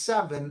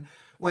 97,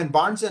 when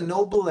Barnes &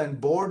 Noble and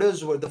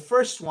Borders were the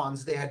first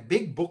ones, they had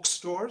big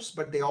bookstores,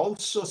 but they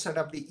also set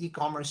up the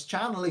e-commerce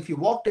channel. If you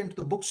walked into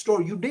the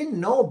bookstore, you didn't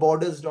know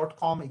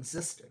borders.com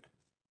existed.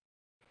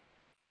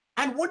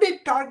 And what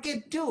did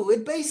Target do?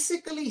 It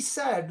basically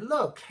said,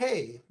 look,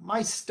 hey,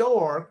 my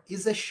store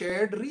is a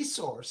shared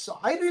resource. So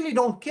I really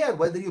don't care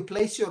whether you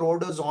place your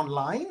orders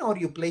online or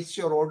you place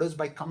your orders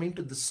by coming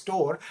to the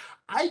store.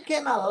 I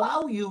can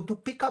allow you to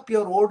pick up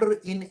your order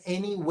in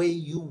any way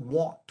you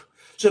want.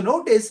 So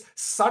notice,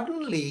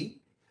 suddenly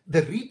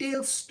the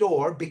retail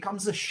store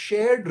becomes a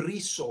shared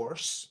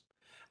resource,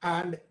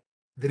 and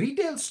the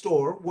retail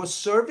store was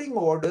serving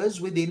orders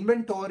with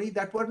inventory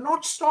that were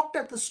not stocked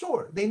at the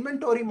store. The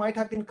inventory might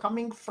have been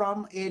coming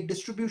from a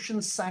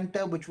distribution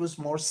center which was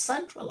more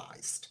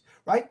centralized,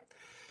 right?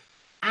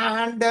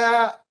 And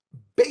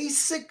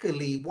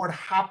basically what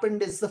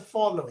happened is the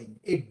following.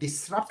 A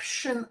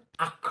disruption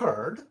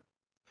occurred,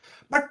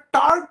 but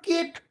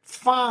Target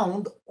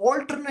found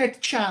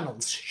alternate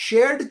channels,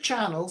 shared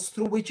channels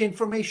through which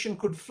information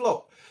could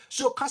flow.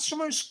 So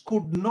customers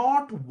could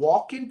not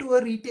walk into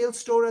a retail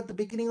store at the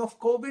beginning of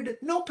COVID.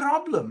 No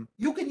problem.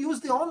 You can use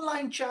the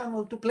online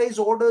channel to place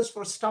orders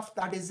for stuff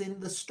that is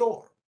in the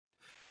store.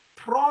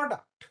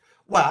 Product.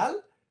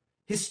 Well,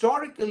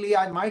 historically,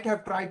 I might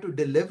have tried to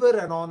deliver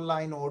an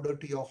online order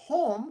to your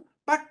home,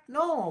 but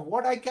no,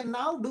 what I can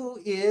now do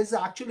is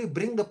actually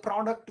bring the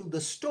product to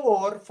the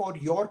store for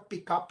your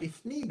pickup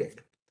if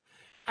needed.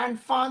 And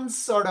funds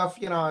sort of,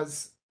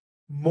 is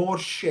more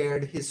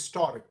shared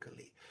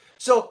historically.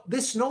 So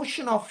this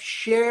notion of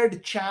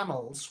shared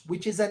channels,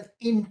 which is an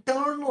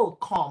internal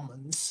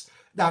commons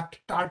that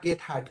Target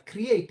had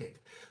created.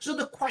 So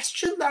the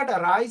question that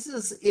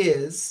arises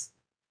is,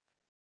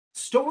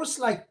 stores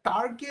like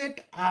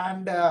Target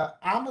and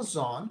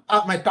Amazon,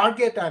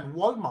 Target and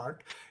Walmart,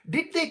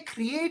 did they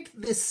create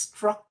this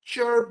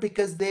structure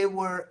because they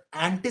were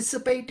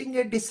anticipating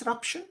a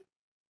disruption?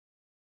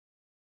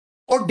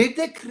 Or did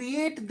they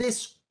create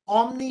this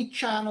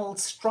omni-channel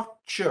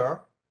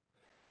structure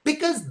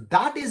because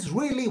that is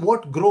really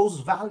what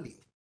grows value?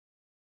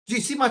 Do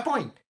you see my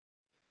point?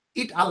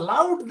 It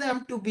allowed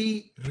them to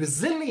be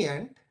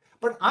resilient,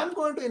 but I'm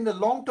going to, in the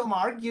long term,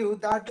 argue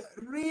that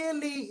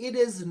really it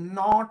is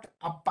not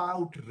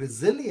about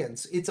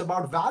resilience. It's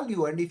about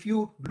value. And if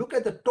you look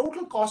at the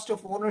total cost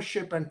of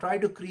ownership and try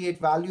to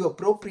create value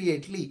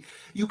appropriately,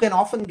 you can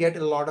often get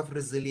a lot of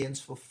resilience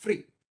for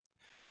free.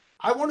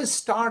 I want to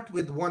start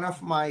with one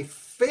of my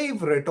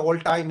favorite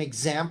all-time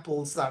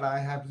examples that I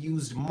have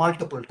used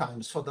multiple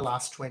times for the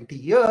last 20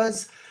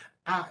 years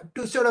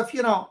to sort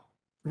of,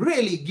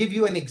 really give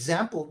you an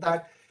example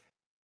that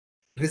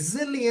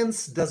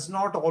resilience does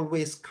not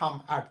always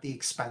come at the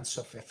expense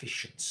of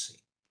efficiency.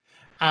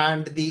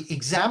 And the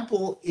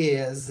example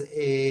is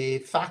a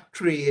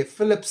factory, a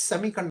Philips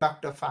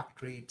semiconductor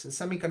factory. It's a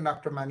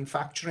semiconductor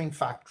manufacturing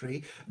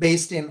factory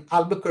based in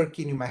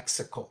Albuquerque, New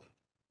Mexico.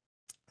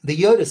 The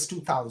year is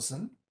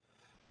 2000.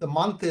 The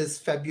month is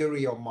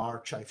February or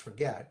March, I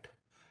forget.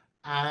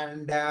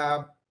 And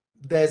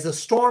there's a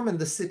storm in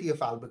the city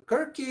of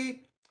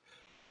Albuquerque.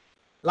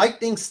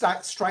 Lightning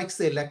strikes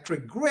the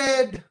electric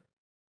grid.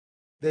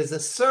 There's a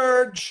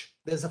surge.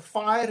 There's a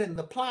fire in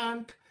the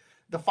plant.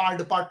 The fire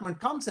department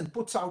comes and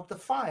puts out the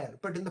fire.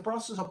 But in the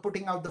process of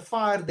putting out the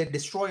fire, they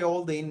destroy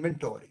all the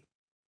inventory.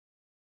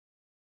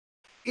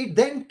 It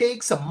then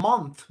takes a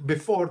month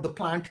before the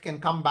plant can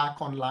come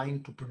back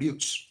online to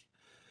produce.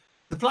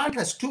 The plant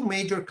has two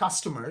major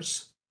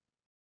customers.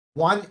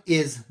 One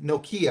is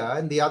Nokia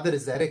and the other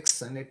is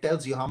Ericsson. It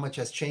tells you how much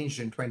has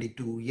changed in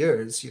 22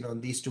 years. You know,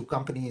 these two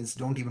companies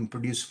don't even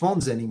produce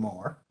phones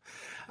anymore.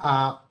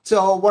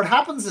 So what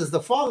happens is the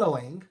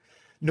following.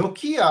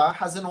 Nokia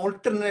has an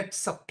alternate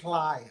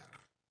supplier.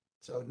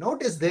 So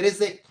notice there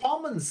is a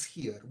commons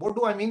here. What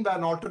do I mean by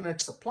an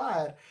alternate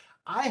supplier?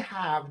 I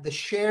have the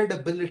shared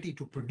ability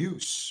to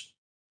produce.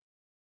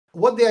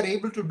 What they are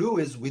able to do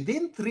is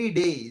within 3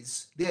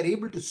 days, they are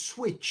able to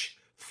switch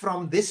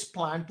from this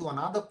plant to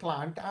another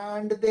plant,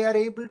 and they are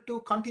able to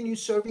continue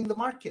serving the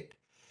market.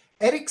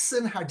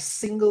 Ericsson had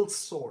single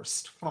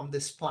sourced from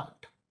this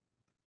plant.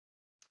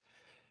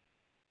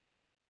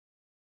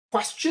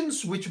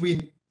 Questions which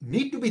we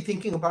need to be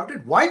thinking about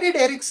it. Why did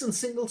Ericsson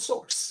single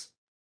source?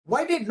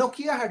 Why did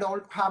Nokia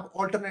have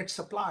alternate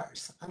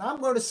suppliers? And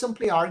I'm going to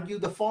simply argue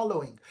the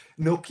following.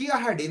 Nokia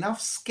had enough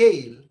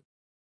scale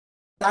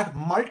that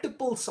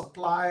multiple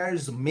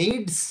suppliers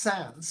made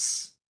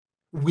sense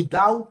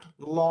without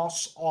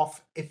loss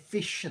of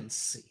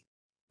efficiency.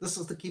 This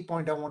is the key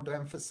point I want to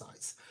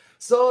emphasize.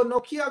 So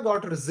Nokia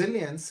got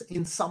resilience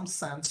in some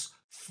sense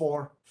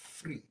for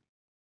free.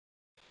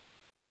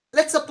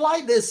 Let's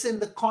apply this in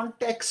the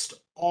context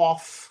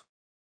of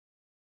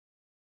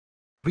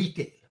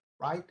retail,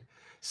 right?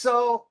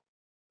 So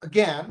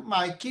again,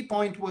 my key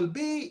point will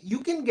be you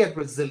can get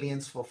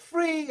resilience for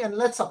free, and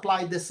let's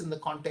apply this in the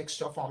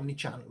context of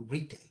omnichannel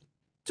retail.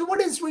 So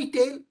what is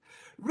retail?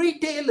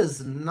 Retail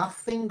is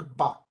nothing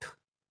but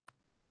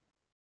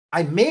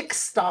I make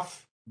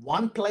stuff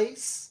one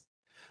place,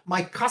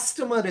 my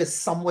customer is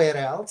somewhere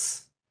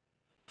else.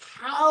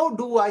 How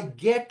do I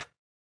get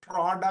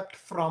product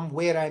from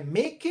where I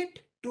make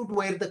it to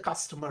where the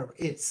customer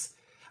is?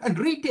 And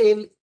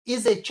retail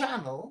is a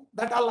channel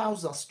that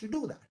allows us to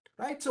do that,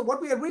 right? So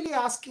what we are really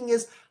asking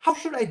is, how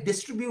should I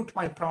distribute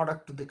my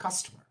product to the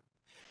customer?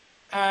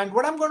 And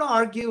what I'm going to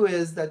argue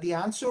is that the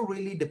answer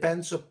really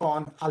depends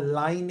upon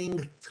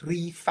aligning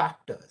 3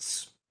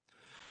 factors.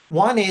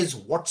 One is,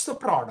 what's the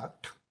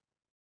product?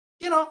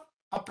 You know,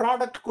 a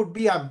product could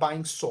be I'm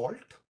buying salt.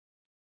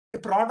 A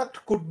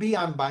product could be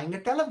I'm buying a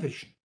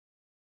television.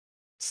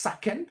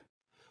 Second,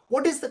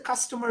 what is the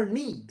customer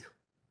need?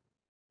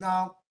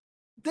 Now,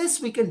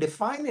 this we can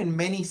define in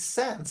many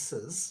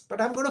senses, but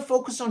I'm going to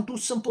focus on 2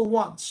 simple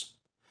ones.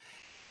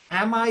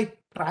 Am I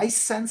price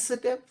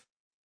sensitive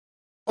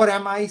or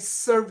am I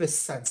service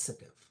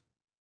sensitive?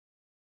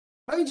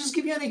 Let me just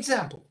give you an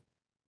example.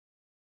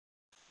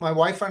 My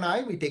wife and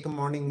I, we take a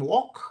morning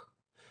walk.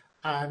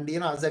 And, you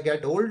know, as I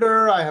get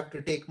older, I have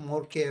to take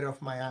more care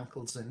of my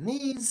ankles and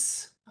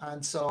knees.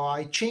 And so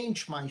I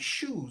change my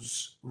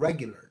shoes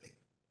regularly.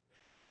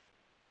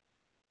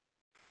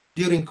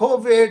 During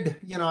COVID,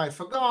 you know, I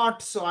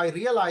forgot. So I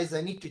realized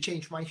I need to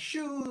change my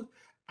shoe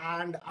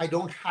and I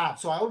don't have.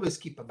 So I always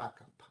keep a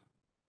backup.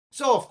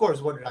 So, of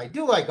course, what did I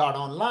do? I got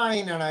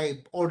online and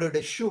I ordered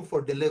a shoe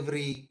for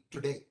delivery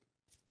today.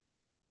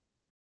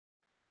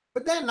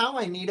 But then now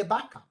I need a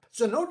backup.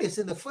 So notice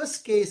in the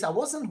first case, I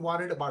wasn't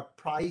worried about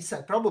price.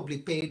 I probably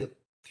paid a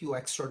few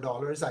extra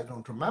dollars. I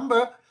don't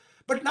remember.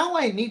 But now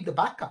I need the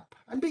backup.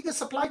 And being a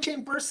supply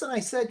chain person, I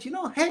said, you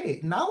know,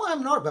 hey, now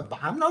I'm not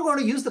going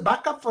to use the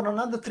backup for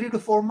another 3 to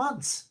 4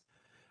 months.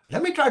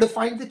 Let me try to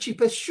find the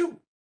cheapest shoe.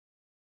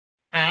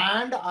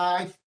 And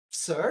I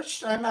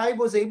searched and I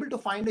was able to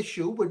find a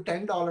shoe with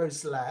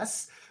 $10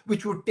 less,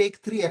 which would take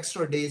 3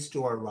 extra days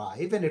to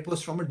arrive. And it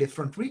was from a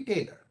different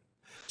retailer.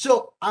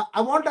 So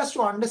I want us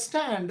to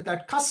understand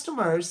that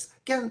customers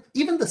can,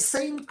 even the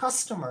same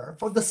customer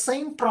for the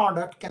same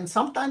product can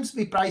sometimes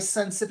be price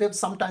sensitive,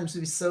 sometimes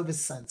be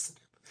service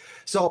sensitive.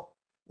 So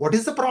what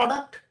is the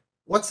product?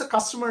 What's the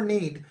customer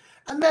need?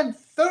 And then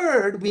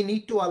third, we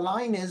need to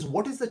align is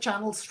what is the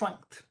channel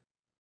strength?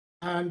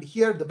 And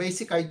here the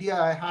basic idea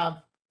I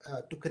have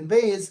to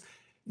convey is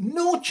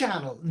no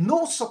channel,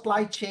 no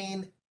supply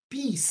chain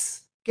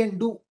piece can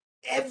do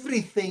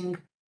everything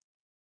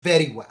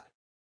very well.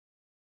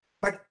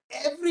 But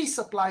every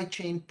supply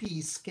chain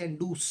piece can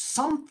do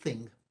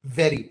something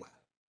very well.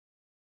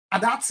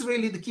 And that's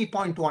really the key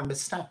point to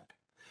understand.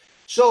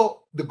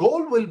 So the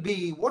goal will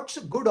be, what's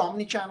a good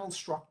omnichannel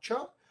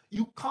structure?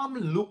 You come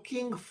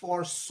looking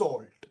for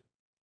salt.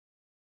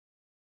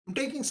 I'm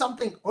taking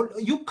something, or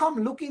you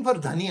come looking for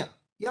dhania.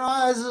 You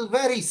know, it's a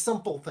very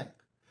simple thing.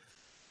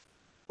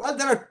 Well,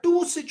 there are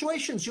 2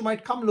 situations you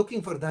might come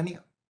looking for dhania.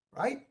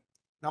 right?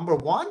 Number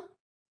one,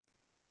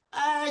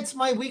 it's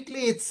my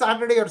weekly, it's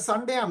Saturday or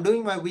Sunday, I'm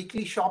doing my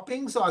weekly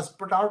shopping. So as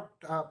part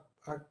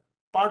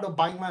of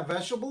buying my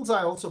vegetables,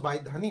 I also buy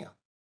dhania.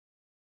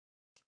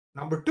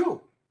 Number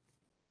two,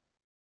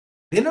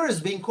 dinner is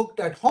being cooked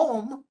at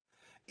home.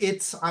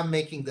 I'm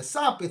making this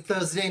up, it's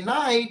Thursday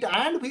night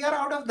and we are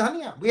out of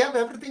dhania. We have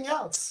everything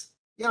else.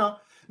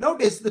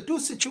 Notice the two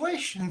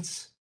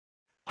situations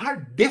are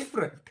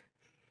different.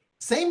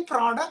 Same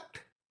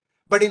product,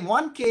 but in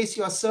one case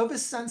you're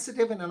service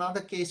sensitive, in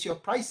another case you're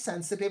price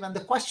sensitive. And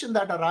the question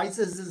that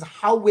arises is,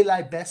 how will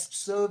I best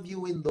serve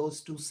you in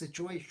those two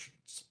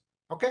situations?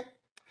 Okay,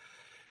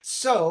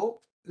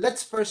 so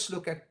let's first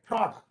look at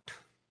product.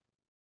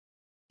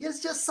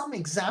 Here's just some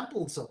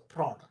examples of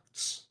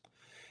products.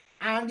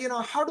 And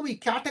how do we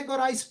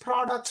categorize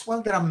products?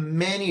 Well, there are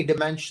many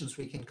dimensions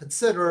we can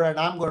consider, and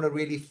I'm going to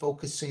really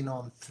focus in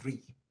on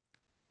three.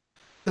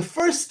 The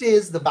first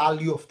is the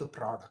value of the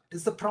product.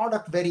 Is the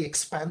product very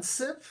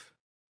expensive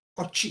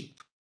or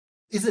cheap?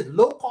 Is it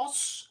low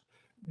cost?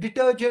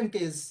 Detergent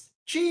is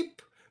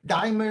cheap.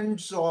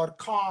 Diamonds or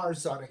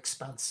cars are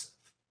expensive.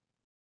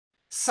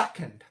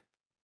 Second,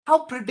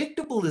 how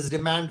predictable is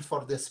demand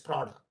for this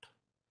product?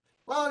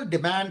 Well,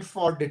 demand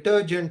for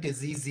detergent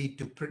is easy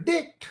to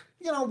predict.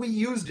 We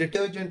use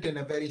detergent in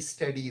a very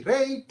steady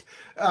rate.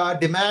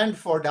 Demand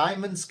for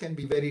diamonds can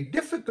be very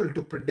difficult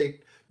to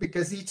predict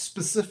because each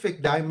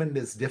specific diamond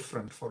is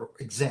different, for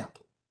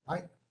example,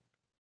 right?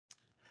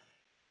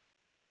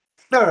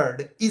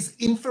 Third is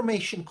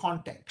information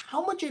content.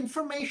 How much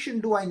information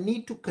do I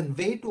need to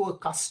convey to a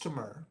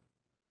customer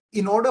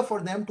in order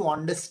for them to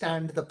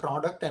understand the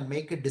product and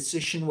make a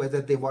decision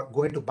whether they were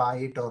going to buy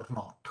it or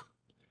not?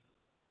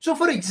 So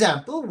for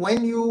example,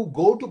 when you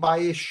go to buy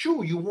a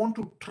shoe, you want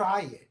to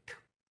try it.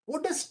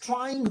 What does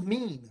trying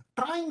mean?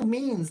 Trying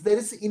means there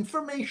is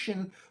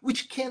information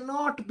which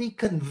cannot be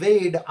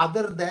conveyed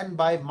other than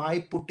by my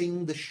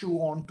putting the shoe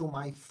onto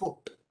my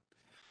foot.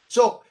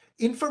 So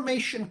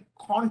information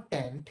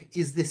content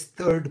is this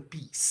third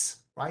piece,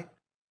 right?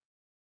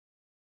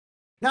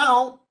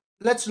 Now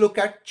let's look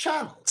at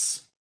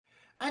channels.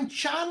 And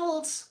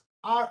channels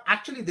are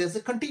actually, there's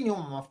a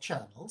continuum of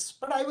channels,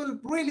 but I will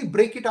really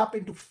break it up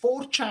into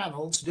 4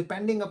 channels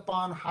depending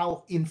upon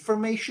how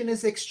information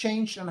is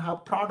exchanged and how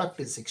product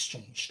is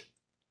exchanged.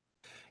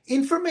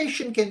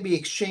 Information can be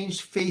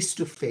exchanged face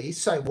to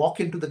face. So I walk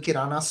into the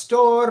Kirana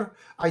store,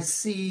 I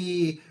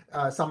see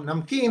some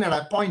namkeen and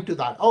I point to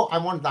that. Oh, I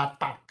want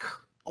that pack.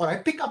 Or I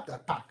pick up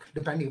that pack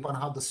depending upon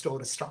how the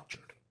store is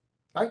structured,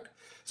 right?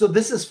 So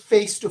this is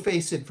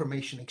face-to-face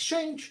information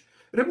exchange.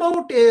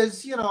 Remote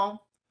is,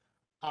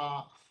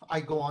 I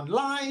go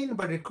online,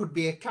 but it could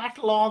be a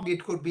catalog,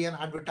 it could be an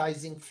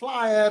advertising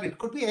flyer, it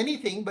could be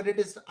anything, but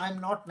I'm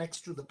not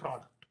next to the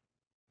product.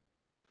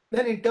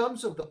 Then in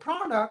terms of the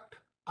product,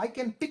 I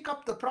can pick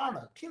up the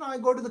product. I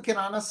go to the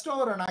Kirana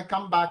store and I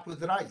come back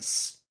with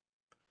rice.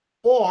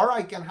 Or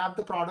I can have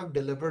the product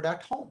delivered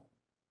at home.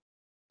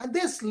 And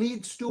this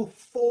leads to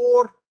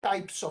 4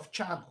 types of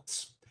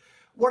channels.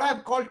 What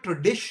I've called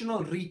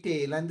traditional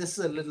retail, and this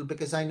is a little,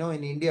 because I know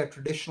in India,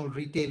 traditional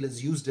retail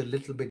is used a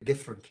little bit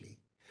differently.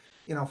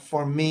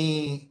 For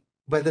me,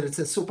 whether it's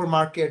a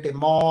supermarket, a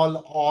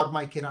mall, or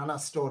my Kirana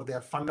store, they're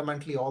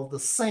fundamentally all the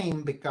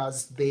same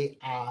because they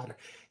are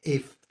a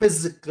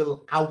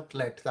physical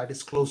outlet that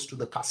is close to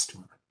the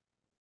customer.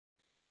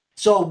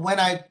 So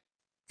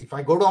if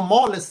I go to a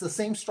mall, it's the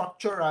same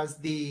structure as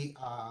the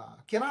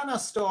Kirana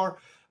store.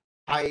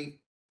 I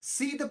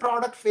see the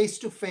product face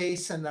to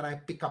face and then I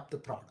pick up the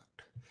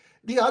product.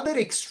 The other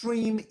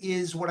extreme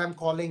is what I'm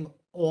calling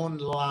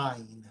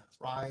online,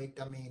 right?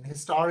 I mean,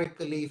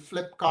 historically,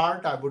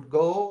 Flipkart, I would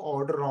go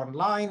order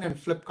online and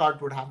Flipkart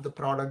would have the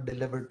product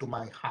delivered to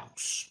my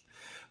house.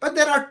 But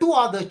there are 2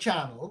 other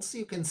channels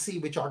you can see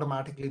which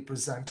automatically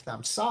present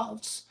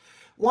themselves.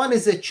 One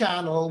is a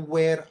channel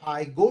where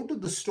I go to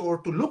the store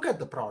to look at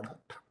the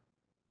product,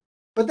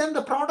 but then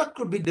the product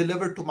could be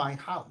delivered to my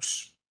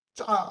house.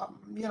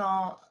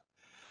 So,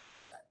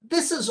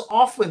 this is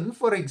often,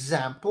 for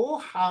example,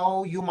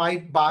 how you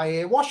might buy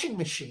a washing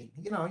machine.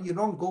 You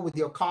don't go with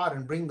your car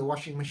and bring the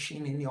washing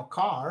machine in your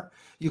car.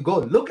 You go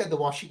look at the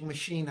washing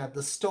machine at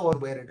the store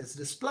where it is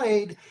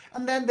displayed,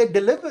 and then they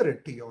deliver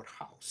it to your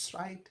house,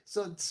 right?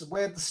 So it's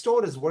where the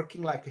store is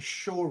working like a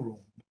showroom.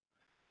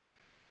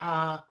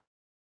 The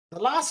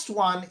last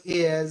one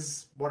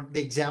is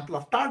the example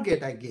of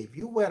Target I gave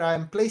you, where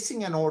I'm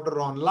placing an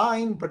order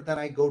online, but then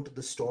I go to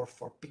the store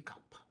for pickup.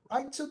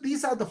 Right? So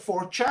these are the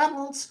 4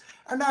 channels.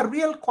 And our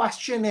real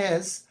question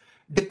is,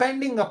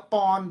 depending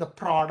upon the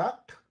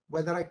product,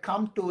 whether I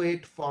come to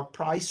it for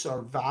price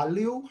or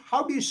value,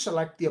 how do you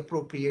select the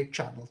appropriate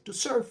channel to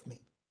serve me?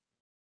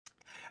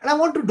 And I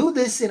want to do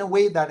this in a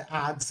way that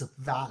adds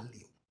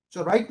value.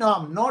 So right now,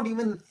 I'm not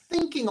even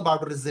thinking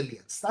about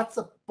resilience. That's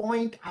the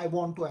point I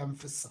want to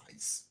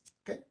emphasize.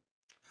 Okay.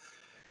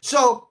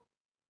 So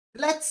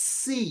let's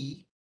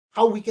see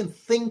how we can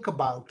think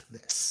about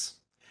this.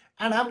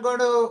 And I'm going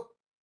to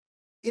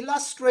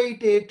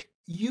illustrate it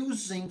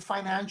using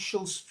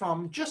financials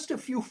from just a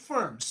few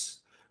firms.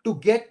 to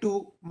get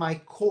to my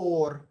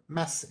core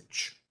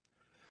message.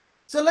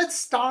 So let's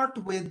start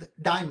with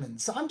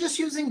diamonds. I'm just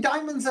using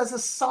diamonds as a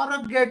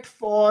surrogate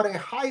for a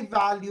high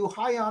value,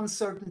 high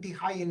uncertainty,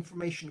 high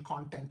information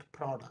content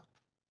product.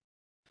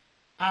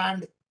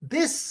 And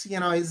this,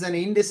 is an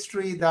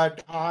industry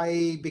that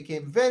I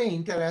became very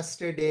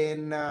interested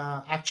in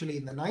actually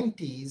in the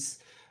 90s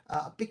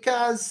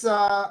because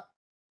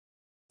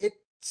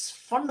it's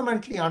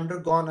fundamentally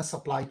undergone a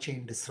supply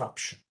chain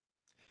disruption.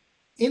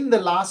 In the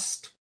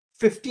last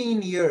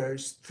 15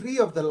 years, 3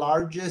 of the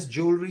largest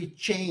jewelry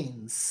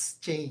chains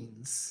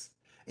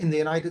in the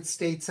United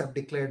States have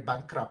declared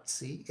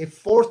bankruptcy. A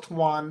 4th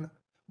one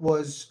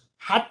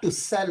had to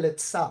sell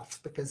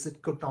itself because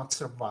it could not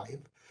survive.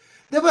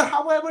 There were,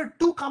 however,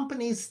 2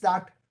 companies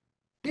that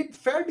did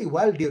fairly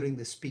well during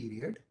this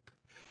period.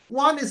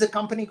 One is a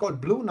company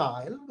called Blue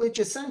Nile, which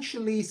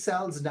essentially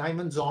sells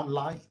diamonds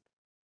online.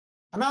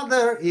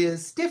 Another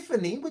is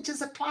Tiffany, which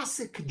is a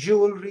classic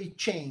jewelry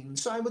chain.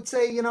 So I would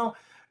say,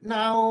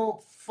 now,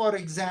 for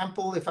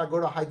example, if I go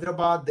to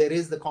Hyderabad, there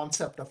is the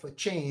concept of a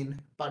chain.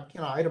 But,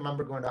 I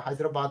remember going to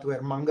Hyderabad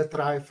where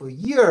Mangatrai for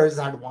years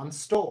had 1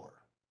 store.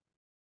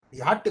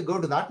 You had to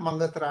go to that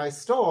Mangatrai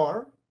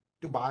store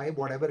to buy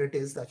whatever it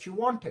is that you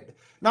wanted.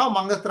 Now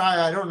Mangatrai,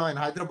 I don't know, in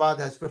Hyderabad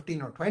has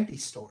 15 or 20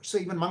 stores. So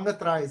even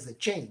Mangatrai is a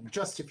chain,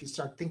 just if you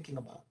start thinking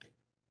about it.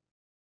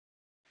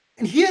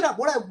 And here,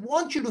 what I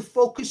want you to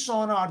focus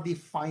on are the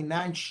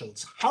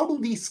financials. How do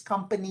these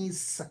companies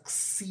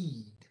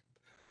succeed,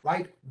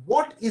 right?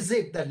 What is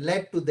it that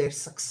led to their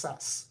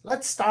success?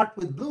 Let's start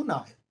with Blue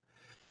Nile.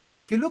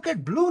 If you look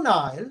at Blue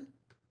Nile,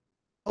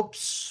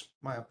 oops,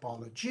 my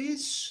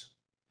apologies.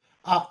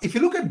 If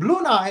you look at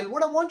Blue Nile,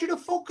 what I want you to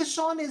focus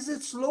on is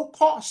its low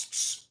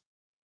costs.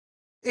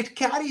 It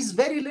carries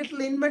very little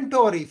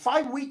inventory,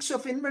 5 weeks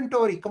of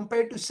inventory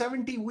compared to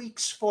 70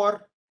 weeks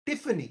for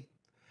Tiffany.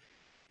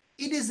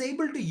 It is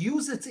able to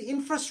use its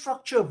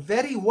infrastructure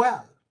very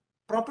well.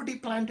 Property,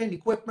 plant, and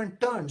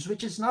equipment turns,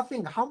 which is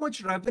nothing. How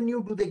much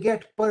revenue do they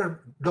get per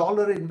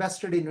dollar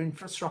invested in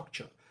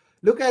infrastructure?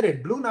 Look at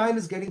it. Blue Nile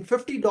is getting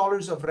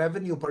 $50 of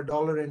revenue per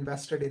dollar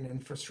invested in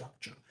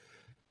infrastructure.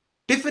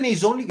 Tiffany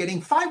is only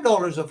getting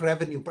 $5 of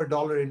revenue per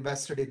dollar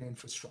invested in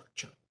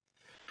infrastructure.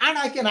 And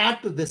I can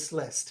add to this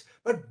list.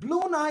 But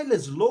Blue Nile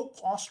is low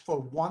cost for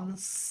one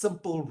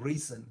simple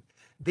reason.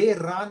 They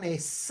run a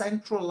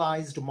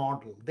centralized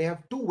model. They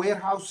have 2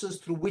 warehouses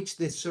through which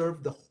they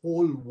serve the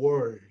whole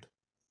world.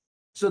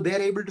 So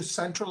they're able to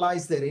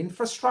centralize their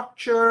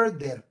infrastructure,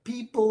 their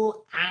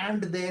people,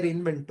 and their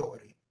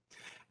inventory.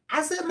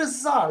 As a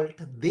result,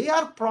 they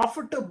are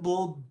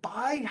profitable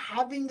by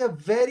having a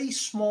very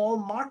small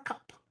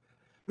markup,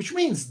 which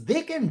means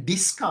they can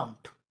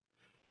discount.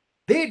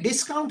 They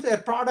discount their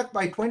product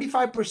by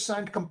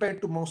 25%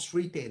 compared to most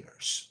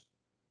retailers.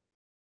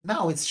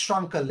 Now it's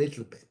shrunk a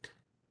little bit.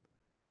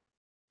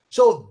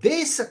 So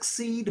they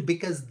succeed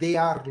because they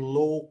are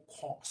low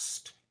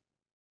cost.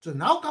 So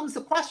now comes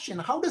the question,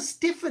 how does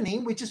Tiffany,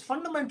 which is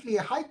fundamentally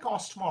a high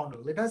cost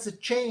model, it has a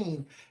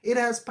chain, it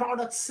has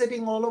products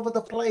sitting all over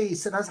the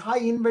place, it has high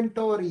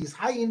inventories,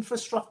 high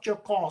infrastructure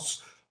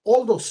costs,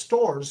 all those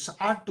stores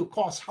add to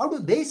cost. How do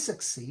they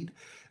succeed?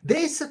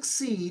 They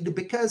succeed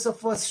because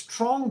of a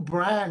strong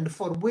brand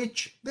for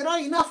which there are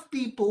enough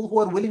people who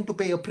are willing to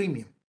pay a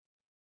premium.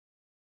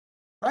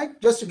 Right?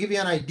 Just to give you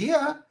an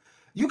idea,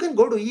 you can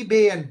go to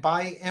eBay and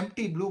buy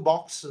empty blue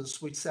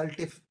boxes which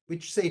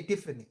say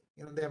Tiffany.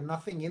 They have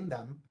nothing in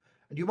them,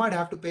 and you might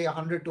have to pay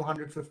 $100 to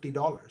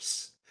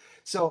 $150.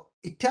 So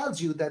it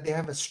tells you that they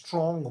have a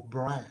strong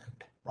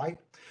brand, right?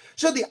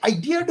 So the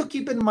idea to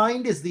keep in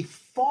mind is the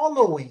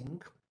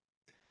following,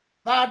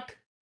 that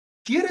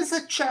here is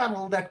a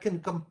channel that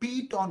can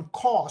compete on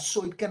cost,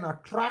 so it can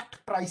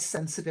attract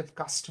price-sensitive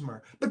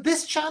customer. But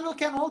this channel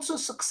can also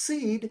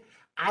succeed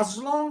as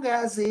long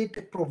as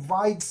it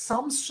provides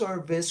some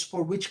service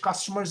for which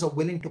customers are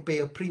willing to pay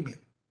a premium.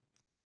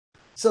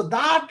 So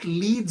that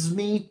leads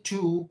me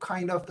to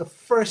kind of the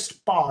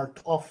first part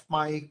of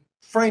my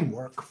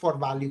framework for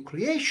value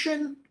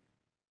creation.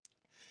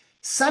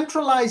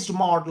 Centralized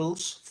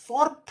models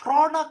for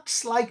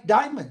products like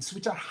diamonds,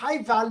 which are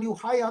high value,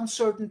 high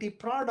uncertainty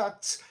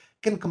products,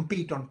 can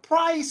compete on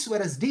price,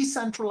 whereas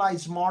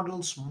decentralized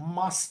models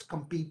must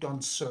compete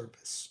on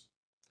service.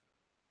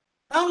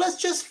 Now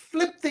let's just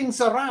flip things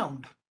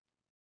around.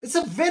 It's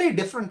a very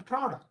different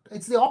product.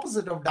 It's the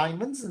opposite of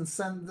diamonds in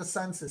the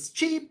sense it's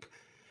cheap,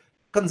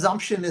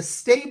 consumption is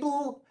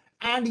stable,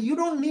 and you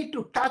don't need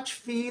to touch,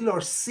 feel,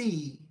 or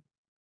see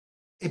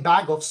a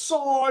bag of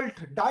salt,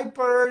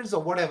 diapers,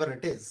 or whatever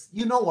it is.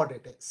 You know what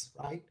it is,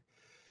 right?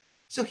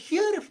 So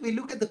here, if we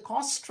look at the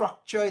cost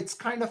structure, it's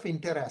kind of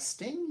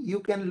interesting. You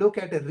can look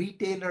at a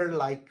retailer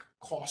like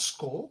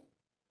Costco,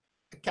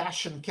 a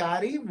cash and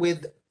carry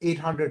with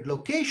 800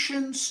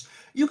 locations.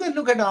 You can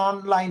look at an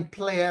online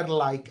player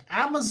like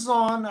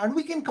Amazon, and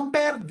we can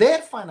compare their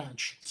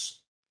financials.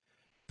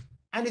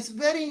 And it's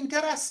very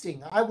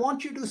interesting. I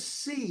want you to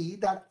see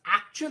that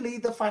actually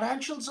the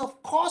financials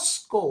of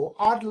Costco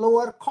are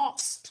lower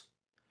cost.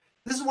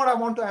 This is what I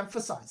want to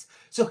emphasize.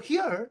 So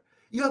here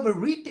You have a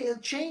retail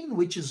chain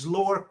which is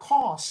lower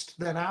cost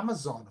than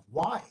Amazon.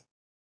 Why?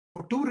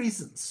 For two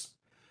reasons.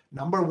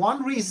 Number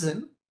one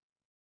reason,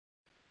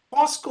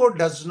 Costco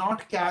does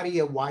not carry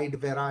a wide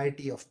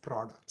variety of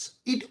products.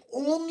 It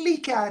only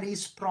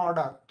carries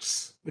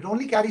products. It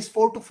only carries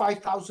 4,000 to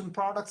 5,000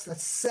 products that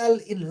sell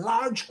in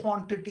large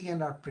quantity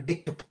and are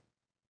predictable.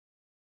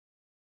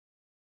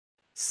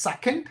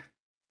 Second,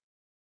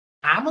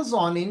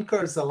 Amazon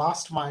incurs the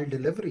last mile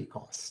delivery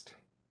cost.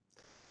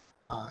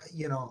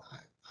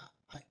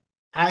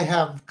 I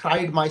have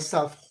cried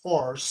myself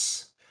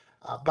hoarse,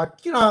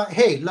 but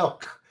hey,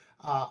 look,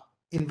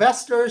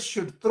 investors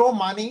should throw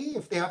money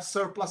if they have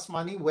surplus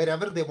money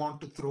wherever they want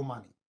to throw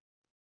money.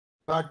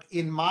 But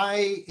in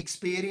my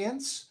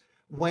experience,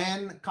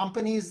 when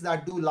companies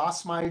that do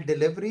last mile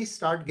delivery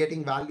start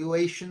getting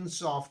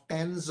valuations of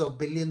tens of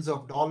billions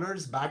of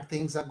dollars, bad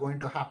things are going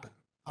to happen.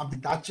 I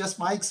mean, that's just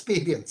my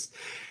experience.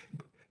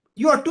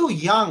 You are too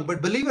young,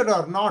 but believe it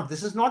or not,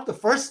 this is not the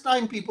first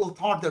time people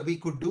thought that we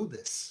could do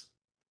this.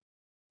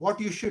 What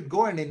you should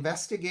go and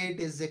investigate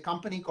is a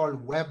company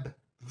called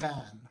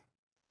Webvan.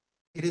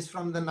 It is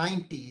from the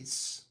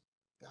 90s.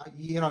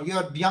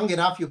 You're young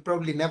enough, you've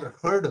probably never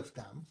heard of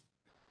them.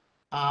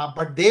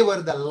 But they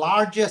were the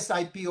largest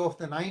IPO of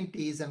the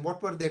 90s. And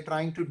what were they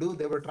trying to do?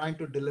 They were trying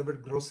to deliver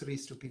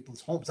groceries to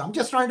people's homes. I'm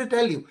just trying to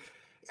tell you.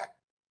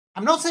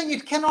 I'm not saying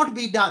it cannot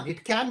be done.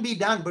 It can be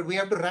done, but we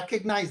have to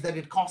recognize that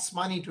it costs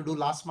money to do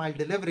last mile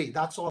delivery.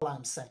 That's all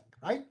I'm saying,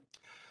 right?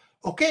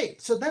 Okay,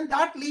 so then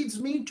that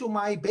leads me to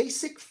my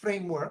basic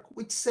framework,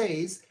 which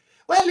says,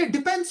 well, it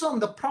depends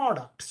on the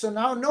product. So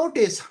now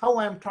notice how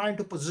I'm trying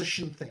to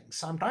position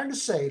things. I'm trying to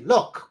say,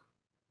 look,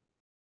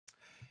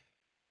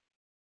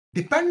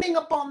 depending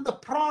upon the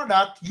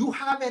product, you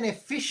have an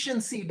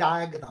efficiency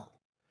diagonal.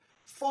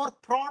 For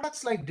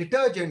products like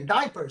detergent,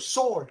 diapers,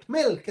 salt,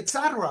 milk,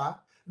 etc.,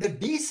 the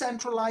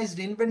decentralized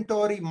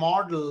inventory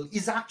model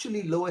is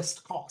actually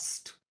lowest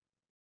cost.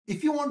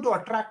 If you want to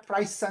attract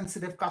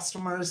price-sensitive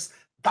customers,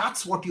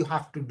 that's what you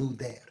have to do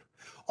there.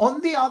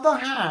 On the other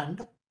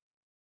hand,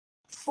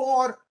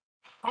 for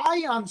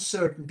high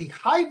uncertainty,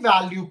 high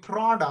value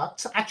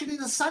products, actually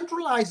the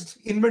centralized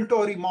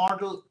inventory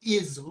model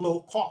is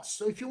low cost.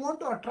 So if you want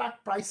to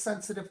attract price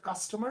sensitive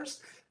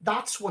customers,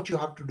 that's what you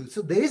have to do.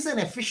 So there is an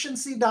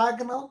efficiency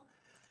diagonal,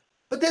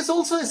 but there's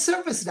also a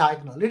service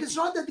diagonal. It is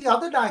not that the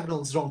other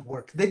diagonals don't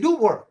work. They do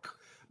work,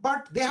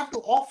 but they have to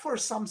offer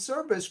some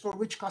service for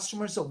which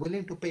customers are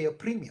willing to pay a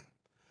premium.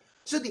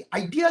 So the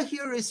idea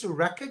here is to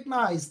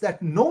recognize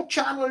that no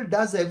channel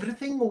does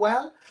everything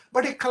well,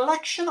 but a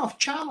collection of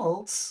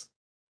channels,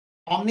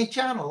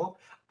 omni-channel,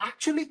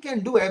 actually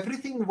can do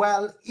everything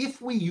well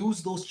if we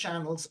use those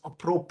channels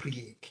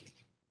appropriately,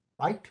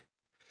 right?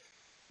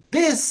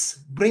 This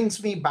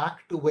brings me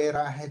back to where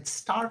I had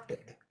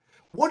started.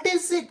 What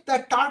is it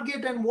that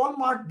Target and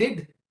Walmart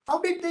did? How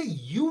did they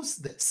use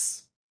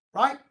this,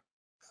 right?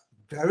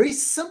 Very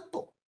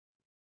simple.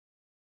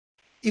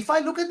 If I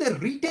look at their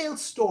retail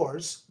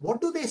stores,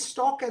 what do they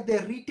stock at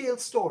their retail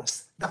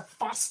stores? The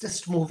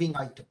fastest moving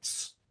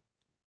items.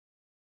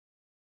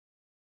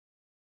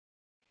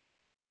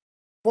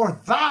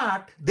 For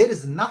that, there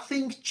is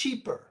nothing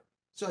cheaper.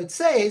 So it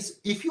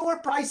says, if you are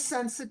price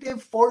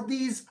sensitive for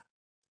these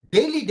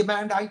daily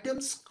demand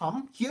items,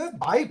 come here,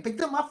 buy, pick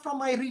them up from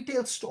my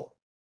retail store.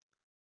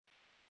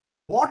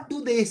 What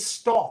do they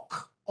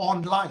stock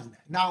online?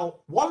 Now,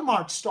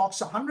 Walmart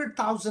stocks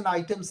 100,000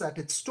 items at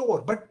its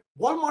store, but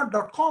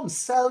Walmart.com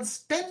sells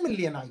 10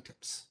 million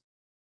items.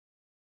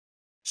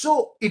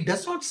 So it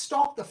does not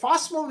stock the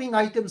fast-moving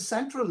items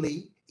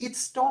centrally. It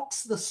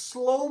stocks the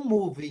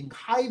slow-moving,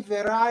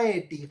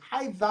 high-variety,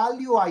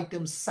 high-value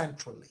items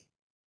centrally.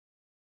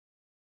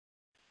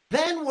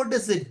 Then what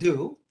does it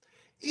do?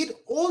 It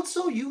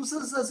also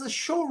uses as a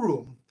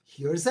showroom.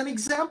 Here's an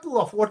example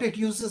of what it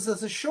uses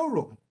as a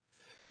showroom.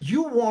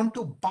 You want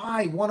to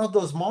buy one of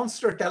those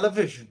monster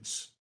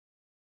televisions.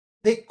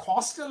 They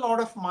cost a lot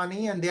of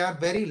money and they are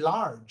very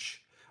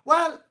large.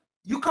 Well,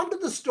 you come to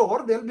the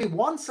store, there'll be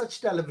one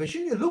such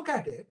television, you look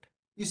at it,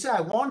 you say,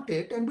 I want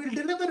it, and we'll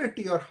deliver it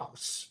to your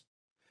house.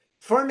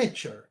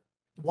 Furniture,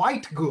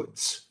 white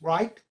goods,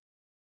 right?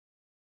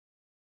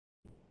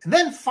 And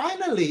then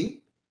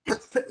finally,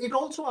 it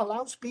also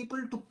allows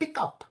people to pick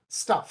up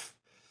stuff.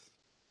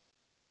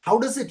 How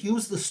does it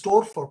use the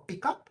store for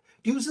pickup?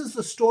 It uses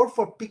the store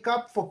for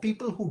pickup for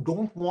people who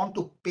don't want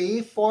to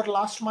pay for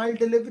last mile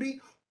delivery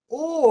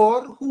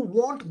or who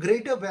want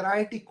greater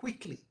variety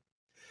quickly.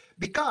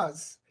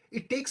 Because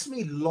it takes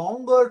me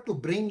longer to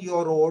bring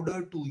your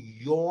order to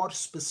your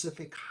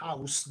specific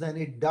house than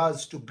it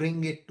does to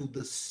bring it to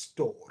the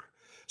store.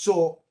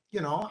 So,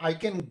 I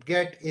can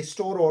get a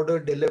store order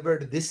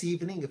delivered this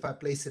evening if I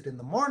place it in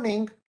the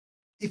morning.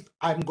 If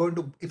I'm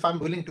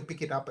willing to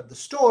pick it up at the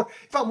store.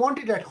 If I want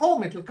it at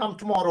home, it will come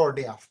tomorrow or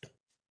day after.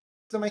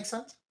 Does that make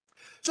sense?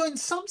 So in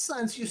some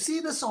sense, you see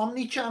this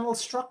omni-channel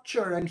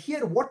structure, and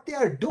here what they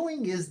are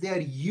doing is they are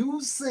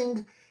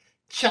using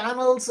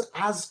channels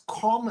as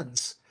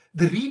commons.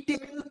 The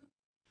retail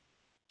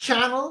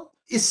channel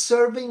is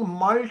serving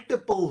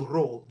multiple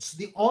roles.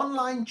 The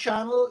online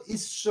channel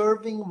is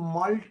serving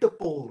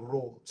multiple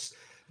roles.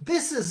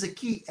 This is a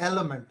key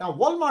element. Now,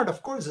 Walmart,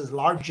 of course, is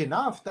large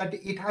enough that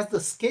it has the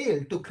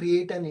scale to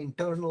create an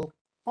internal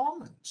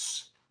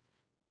commons.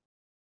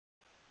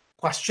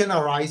 Question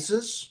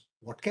arises,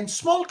 what can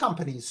small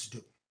companies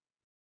do?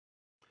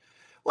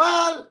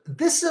 Well,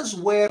 this is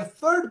where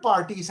third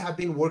parties have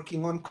been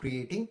working on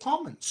creating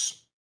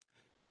commons.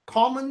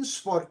 Commons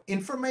for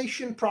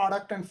information,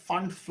 product, and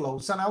fund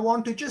flows. And I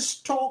want to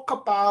just talk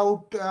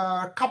about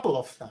a couple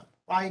of them,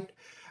 right?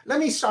 Let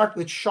me start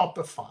with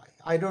Shopify.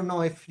 I don't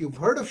know if you've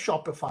heard of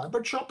Shopify,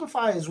 but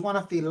Shopify is one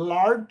of the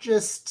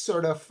largest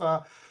sort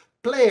of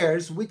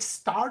players which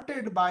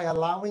started by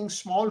allowing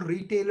small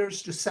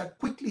retailers to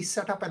quickly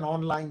set up an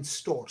online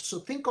store. So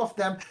think of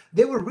them,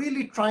 they were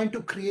really trying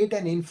to create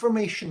an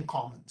information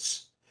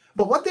commons.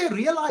 But what they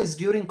realized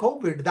during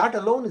COVID, that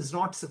alone is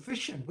not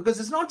sufficient, because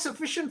it's not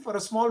sufficient for a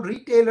small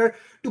retailer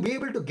to be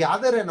able to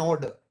gather an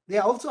order. They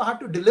also have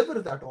to deliver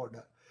that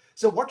order.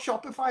 So what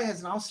Shopify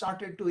has now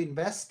started to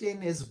invest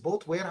in is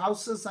both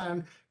warehouses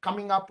and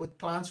coming up with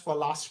plans for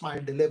last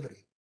mile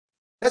delivery.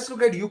 Let's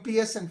look at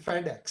UPS and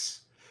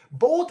FedEx.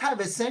 Both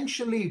have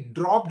essentially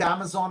dropped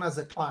Amazon as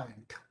a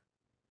client.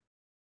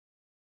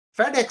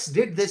 FedEx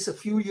did this a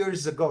few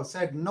years ago,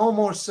 said no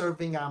more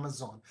serving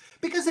Amazon,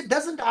 because it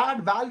doesn't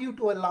add value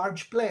to a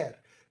large player.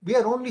 We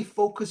are only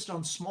focused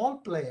on small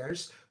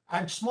players,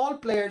 and small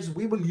players,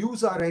 we will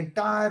use our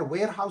entire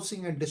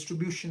warehousing and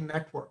distribution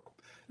network.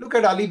 Look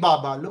at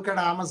Alibaba, look at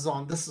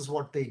Amazon, this is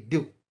what they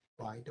do,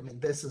 right? I mean,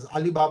 this is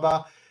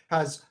Alibaba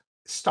has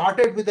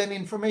started with an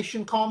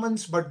information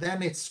commons, but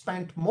then it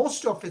spent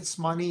most of its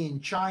money in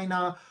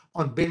China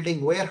on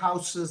building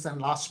warehouses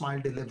and last mile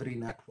delivery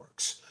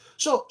networks.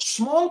 So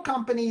small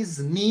companies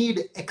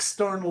need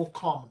external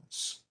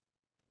commons.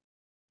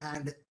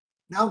 And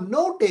now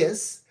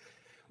notice,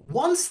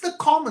 once the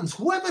commons,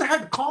 whoever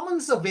had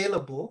commons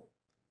available,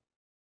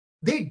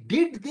 they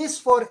did this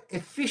for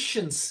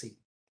efficiency.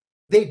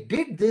 They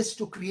did this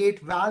to create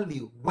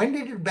value. When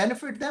did it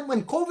benefit them?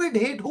 When COVID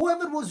hit,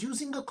 whoever was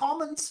using the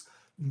commons,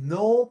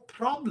 no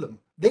problem.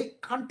 They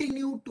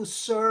continued to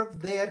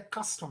serve their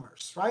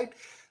customers, right?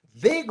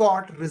 They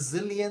got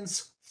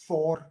resilience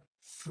for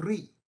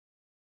free.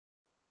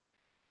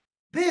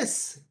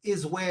 This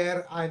is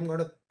where I'm going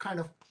to kind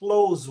of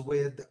close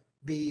with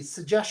the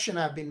suggestion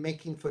I've been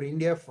making for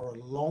India for a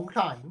long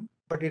time,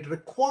 but it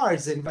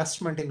requires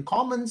investment in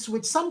commons,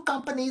 which some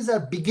companies are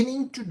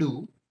beginning to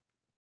do.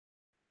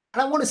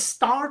 And I want to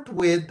start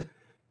with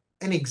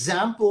an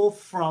example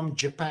from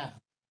Japan.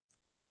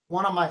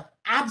 One of my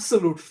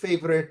absolute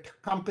favorite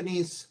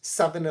companies,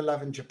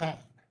 7-Eleven Japan.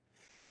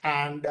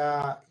 And,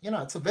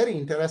 it's a very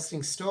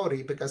interesting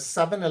story because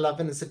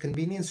 7-Eleven is a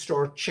convenience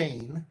store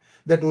chain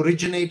that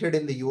originated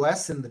in the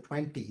US in the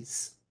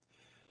 20s.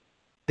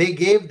 They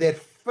gave their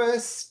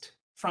first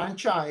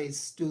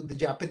franchise to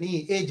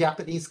a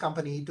Japanese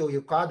company, Ito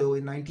Yokado,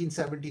 in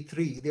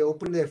 1973. They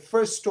opened their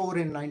first store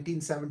in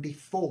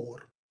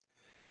 1974.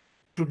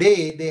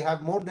 Today, they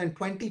have more than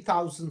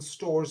 20,000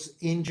 stores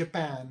in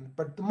Japan.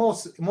 But the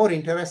more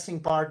interesting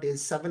part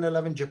is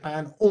 7-Eleven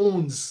Japan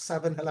owns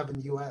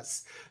 7-Eleven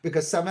US,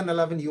 because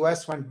 7-Eleven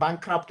US went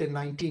bankrupt in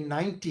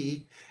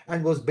 1990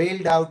 and was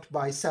bailed out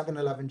by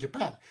 7-Eleven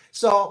Japan.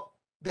 So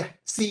the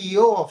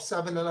CEO of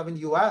 7-Eleven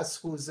US,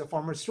 who's a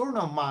former student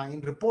of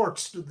mine,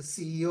 reports to the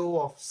CEO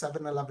of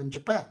 7-Eleven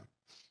Japan.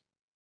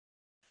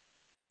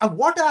 And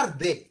what are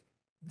they?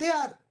 They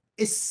are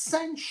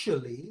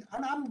essentially,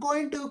 and I'm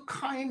going to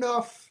kind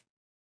of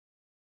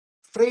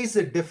phrase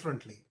it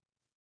differently.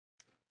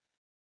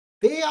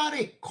 They are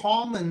a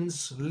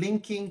commons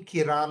linking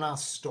Kirana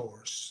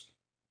stores.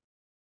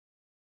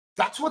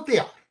 That's what they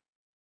are.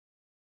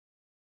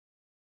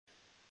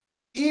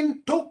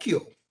 In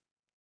Tokyo,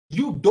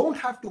 you don't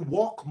have to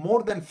walk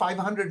more than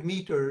 500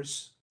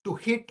 meters to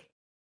hit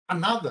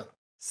another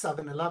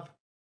 7-Eleven.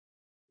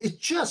 It's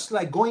just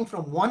like going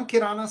from one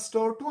Kirana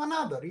store to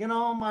another.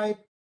 My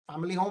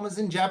family home is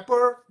in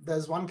Jaipur.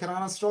 There's one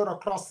Kirana store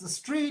across the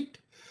street.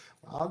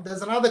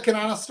 There's another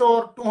Kirana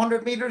store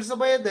 200 meters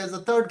away. There's a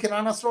third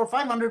Kirana store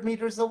 500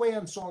 meters away,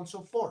 and so on and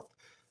so forth.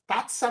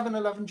 That's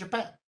 7-Eleven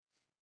Japan.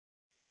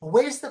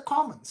 Where's the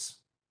commons?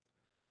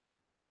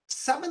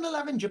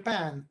 7-Eleven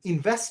Japan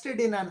invested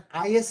in an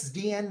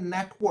ISDN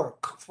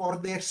network for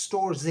their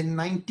stores in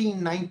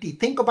 1990.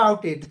 Think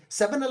about it.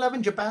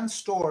 7-Eleven Japan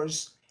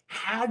stores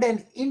had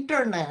an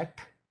internet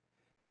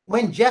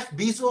when Jeff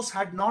Bezos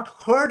had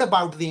not heard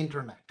about the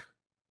internet.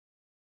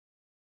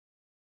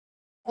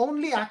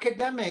 Only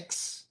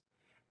academics,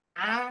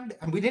 and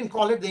we didn't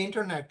call it the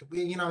internet.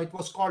 It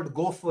was called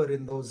Gopher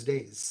in those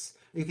days.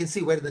 You can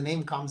see where the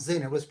name comes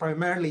in. It was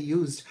primarily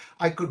used.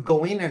 I could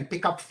go in and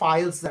pick up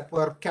files that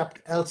were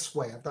kept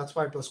elsewhere. That's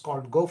why it was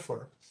called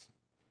Gopher.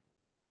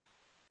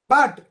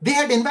 But they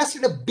had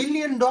invested $1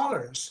 billion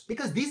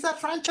because these are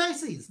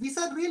franchisees. These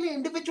are really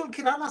individual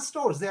Kirana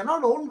stores. They are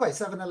not owned by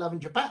 7-Eleven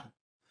Japan.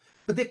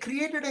 But they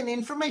created an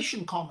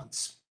information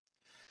commons.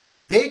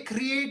 They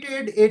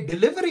created a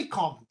delivery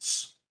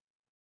commons.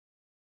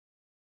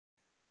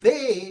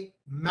 they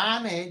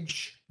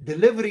manage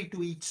delivery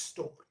to each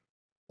store.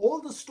 All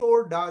the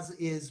store does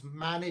is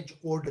manage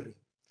ordering.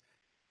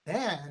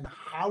 Then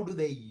how do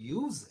they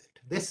use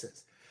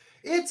it?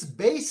 It's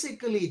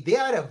basically, they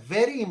are a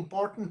very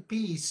important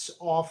piece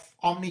of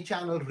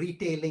omnichannel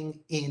retailing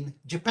in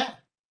Japan.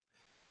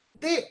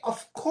 They,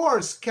 of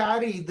course,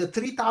 carry the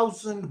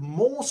 3,000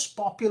 most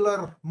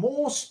popular,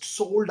 most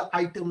sold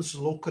items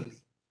locally.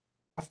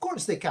 Of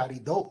course, they carry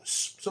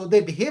those. So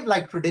they behave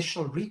like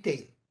traditional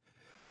retail.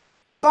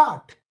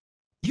 But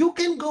you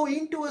can go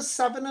into a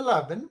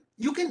 7-Eleven,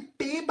 you can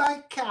pay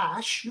by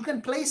cash, you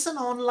can place an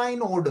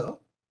online order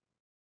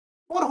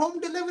or home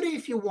delivery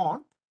if you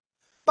want,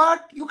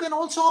 but you can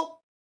also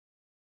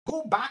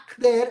go back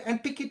there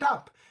and pick it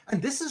up.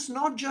 And this is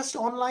not just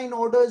online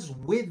orders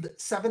with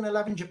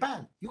 7-Eleven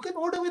Japan. You can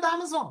order with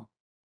Amazon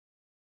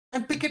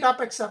and pick it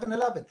up at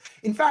 7-Eleven.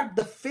 In fact,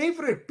 the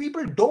favorite,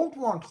 people don't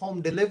want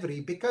home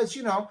delivery because,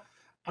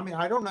 I mean,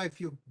 I don't know if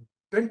you've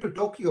been to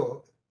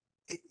Tokyo,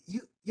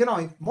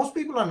 most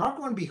people are not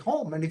going to be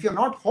home. And if you're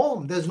not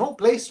home, there's no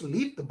place to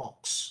leave the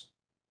box.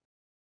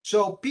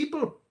 So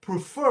people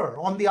prefer,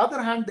 on the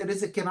other hand, there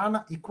is a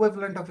Kirana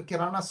equivalent of a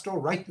Kirana store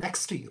right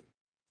next to you,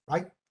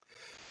 right?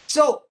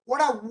 So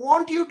what I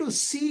want you to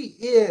see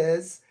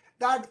is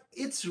that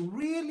it's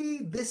really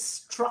this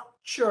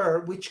structure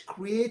which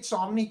creates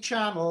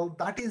omnichannel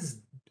that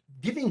is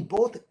giving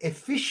both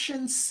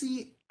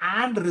efficiency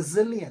and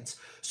resilience.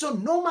 So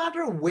no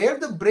matter where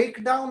the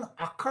breakdown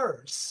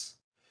occurs,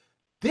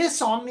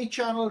 this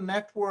omnichannel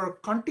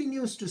network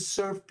continues to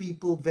serve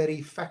people very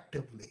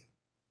effectively.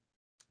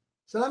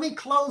 So let me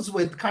close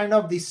with kind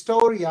of the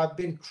story I've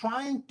been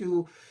trying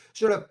to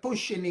sort of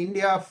push in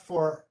India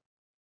for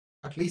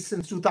at least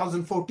since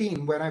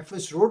 2014, when I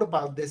first wrote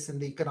about this in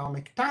the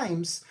Economic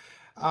Times,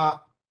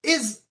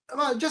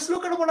 just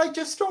look at what I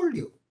just told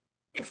you.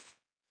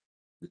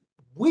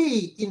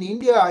 We in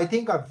India, I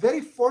think, are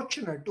very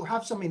fortunate to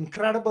have some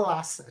incredible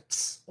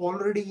assets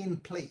already in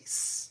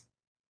place.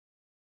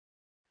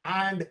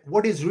 And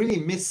what is really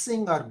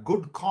missing are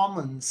good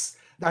commons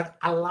that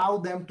allow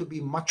them to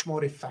be much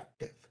more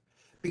effective.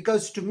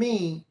 Because to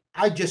me,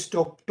 I just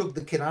took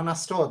the Kirana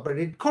store, but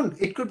it could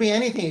be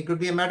anything. It could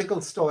be a medical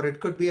store. It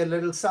could be a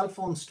little cell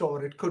phone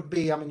store. It could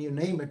be, I mean, you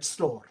name it,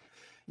 store,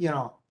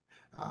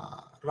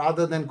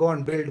 rather than go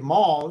and build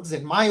malls,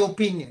 in my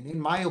opinion,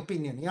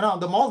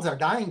 the malls are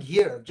dying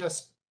here. I'm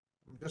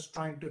just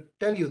trying to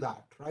tell you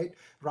that, right?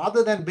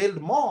 Rather than build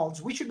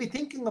malls, we should be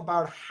thinking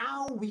about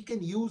how we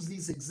can use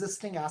these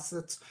existing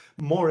assets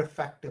more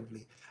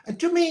effectively. And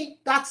to me,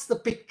 that's the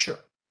picture,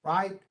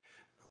 right?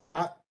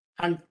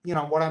 And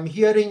what I'm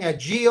hearing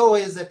at Geo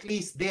is at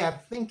least they are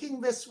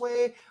thinking this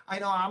way. I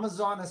know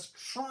Amazon is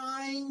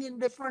trying in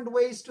different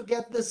ways to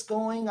get this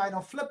going. I know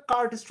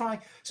Flipkart is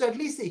trying. So at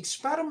least the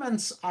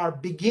experiments are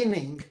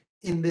beginning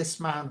in this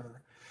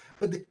manner.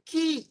 But the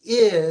key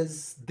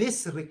is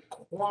this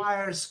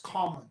requires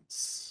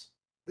commons.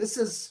 This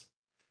is,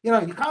 you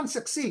can't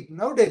succeed.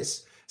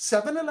 Notice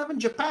 7-Eleven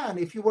Japan,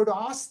 if you were to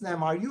ask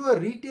them, are you a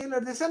retailer?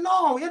 They say,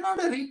 no, we're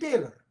not a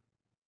retailer.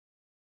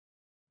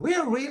 We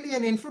are really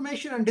an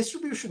information and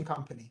distribution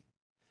company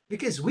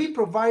because we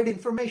provide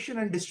information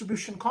and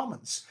distribution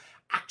commons.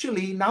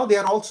 Actually, now they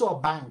are also a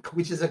bank,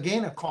 which is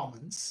again a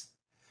commons,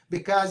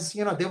 because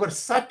they were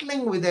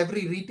settling with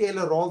every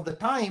retailer all the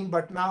time,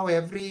 but now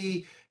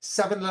every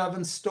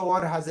 7-Eleven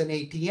store has an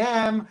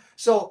ATM.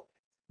 So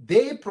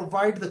they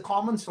provide the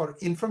commons for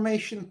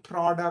information,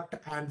 product,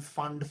 and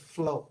fund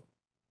flow.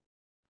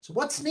 So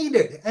what's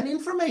needed? An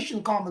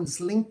information commons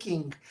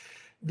linking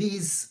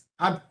these,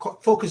 I'm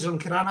focused on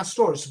Kirana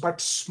stores,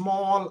 but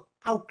small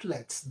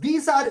outlets.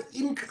 These are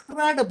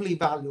incredibly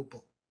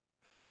valuable.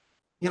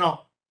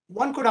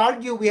 One could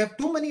argue we have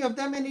too many of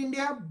them in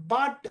India,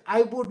 but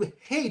I would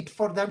hate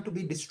for them to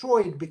be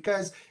destroyed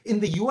because in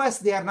the US,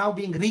 they are now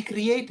being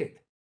recreated.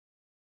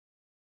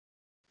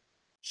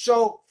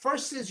 So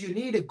first is you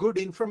need a good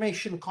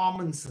information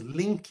commons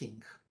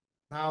linking.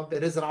 Now,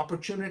 there is an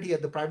opportunity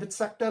at the private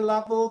sector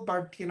level,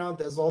 but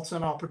there's also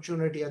an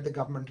opportunity at the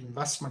government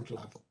investment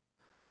level.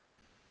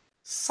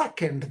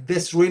 Second,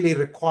 this really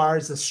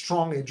requires a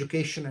strong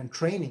education and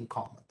training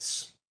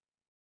commons.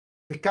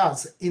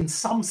 Because in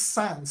some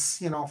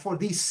sense, for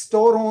these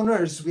store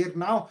owners, we're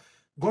now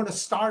going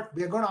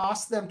to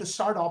ask them to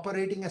start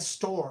operating as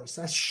stores,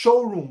 as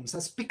showrooms,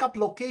 as pickup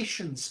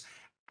locations,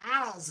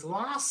 as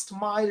last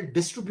mile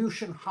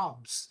distribution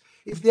hubs.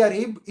 If they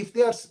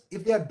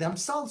are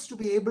themselves to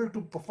be able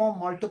to perform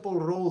multiple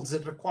roles,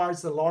 it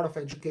requires a lot of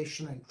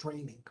education and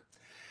training.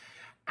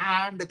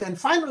 And then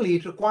finally,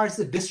 it requires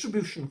the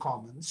distribution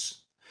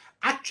commons.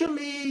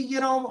 Actually,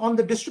 on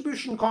the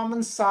distribution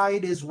commons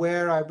side is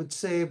where I would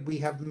say we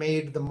have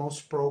made the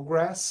most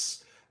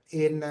progress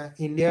in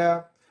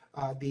India.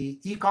 The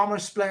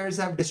e-commerce players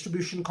have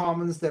distribution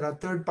commons. There are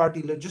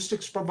third-party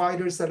logistics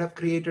providers that have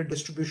created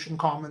distribution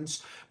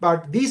commons.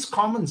 But these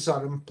commons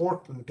are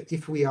important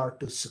if we are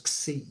to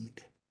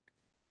succeed.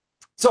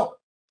 So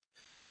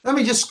let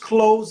me just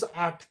close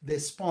at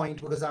this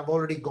point because I've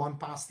already gone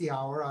past the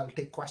hour. I'll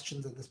take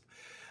questions at this point.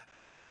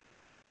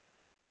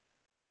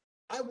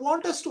 I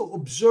want us to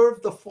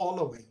observe the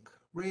following.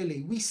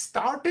 Really, we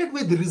started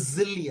with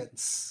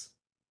resilience.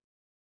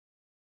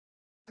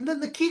 And then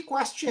the key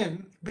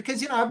question,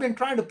 because I've been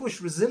trying to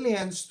push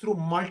resilience through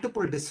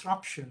multiple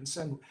disruptions,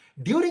 and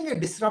during a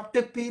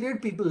disruptive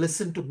period, people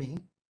listen to me.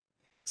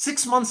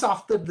 6 months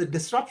after the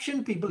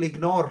disruption, people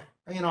ignore,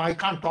 I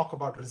can't talk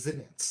about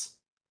resilience.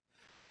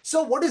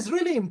 So what is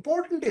really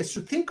important is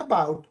to think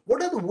about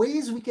what are the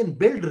ways we can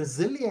build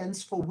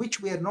resilience for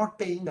which we are not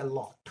paying a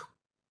lot.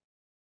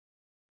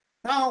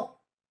 Now,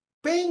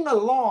 paying a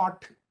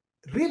lot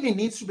really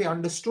needs to be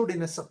understood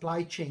in a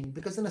supply chain,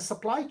 because in a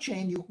supply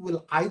chain, you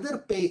will either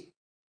pay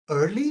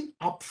early,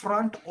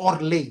 upfront, or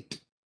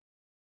late.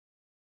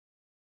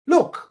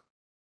 Look,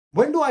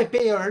 when do I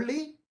pay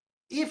early?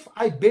 If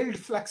I build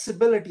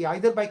flexibility,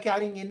 either by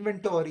carrying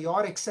inventory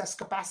or excess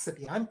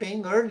capacity, I'm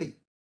paying early.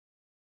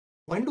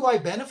 When do I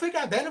benefit?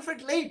 I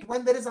benefit late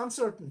when there is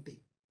uncertainty.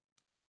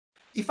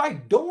 If I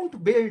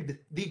don't build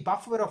the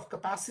buffer of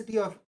capacity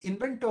of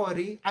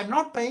inventory, I'm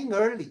not paying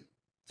early.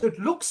 So it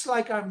looks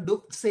like I'm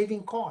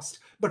saving cost.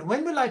 But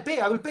when will I pay?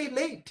 I will pay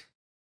late.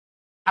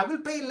 I will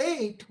pay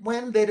late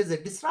when there is a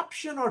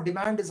disruption or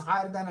demand is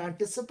higher than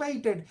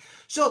anticipated.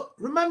 So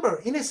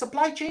remember, in a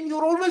supply chain,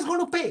 you're always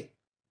going to pay.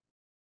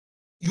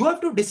 You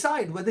have to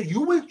decide whether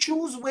you will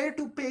choose where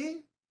to pay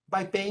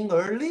by paying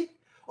early,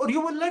 or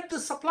you will let the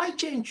supply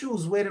chain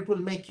choose where it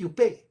will make you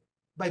pay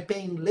by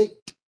paying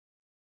late.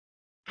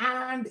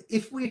 And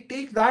if we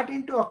take that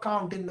into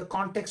account in the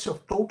context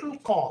of total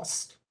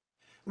cost,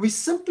 we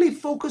simply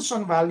focus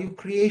on value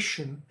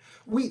creation,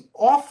 we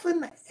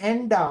often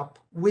end up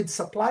with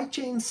supply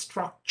chain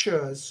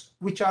structures,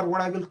 which are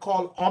what I will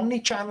call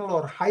omni-channel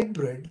or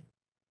hybrid,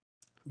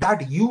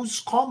 that use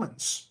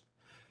commons,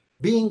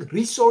 being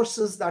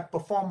resources that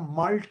perform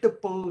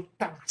multiple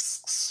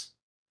tasks.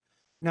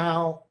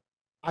 Now,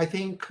 I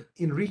think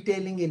in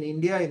retailing in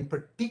India in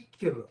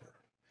particular,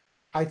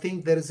 I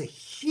think there is a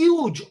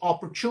huge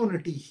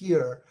opportunity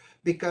here,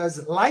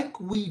 because like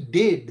we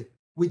did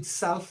with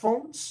cell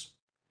phones,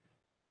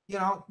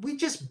 we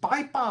just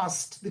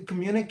bypassed the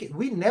communicate.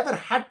 We never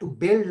had to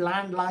build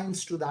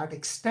landlines to that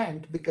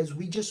extent because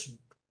we just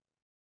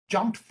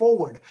jumped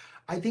forward.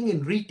 I think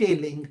in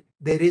retailing,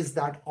 there is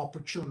that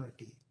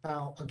opportunity.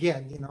 Now,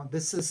 again,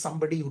 this is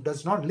somebody who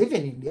does not live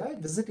in India. I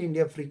visit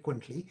India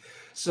frequently.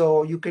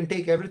 So you can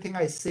take everything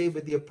I say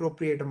with the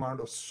appropriate amount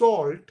of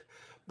salt.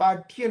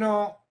 But,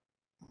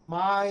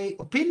 my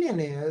opinion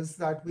is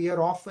that we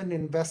are often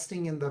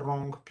investing in the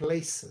wrong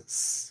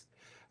places.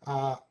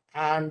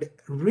 And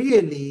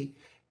really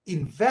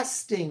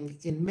investing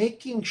in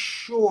making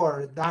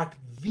sure that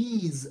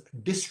these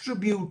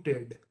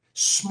distributed,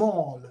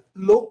 small,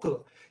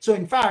 local. So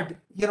in fact,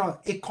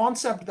 a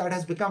concept that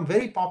has become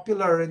very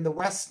popular in the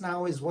West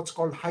now is what's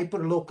called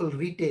hyperlocal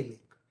retailing.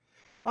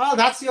 Oh,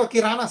 that's your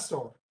Kirana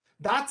store.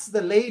 That's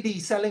the lady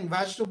selling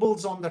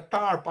vegetables on the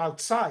tarp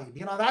outside.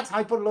 That's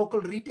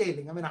hyperlocal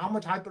retailing. I mean, how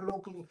much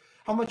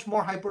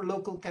more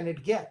hyperlocal can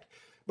it get?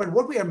 But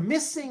what we are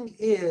missing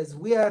is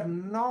we are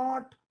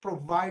not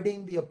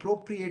providing the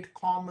appropriate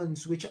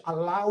commons which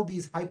allow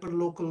these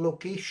hyperlocal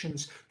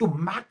locations to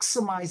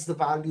maximize the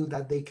value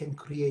that they can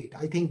create.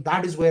 I think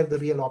that is where the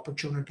real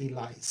opportunity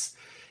lies.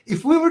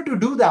 If we were to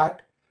do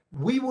that,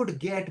 we would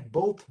get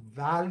both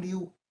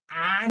value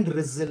and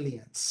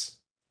resilience.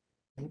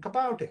 Think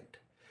about it.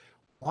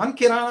 One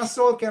Kirana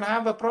store can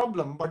have a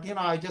problem, but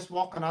I just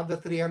walk another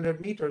 300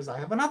 meters, I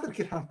have another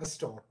Kirana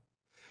store.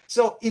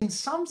 So in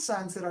some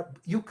sense,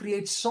 you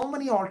create so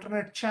many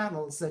alternate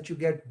channels that you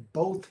get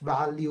both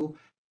value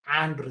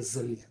and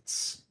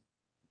resilience.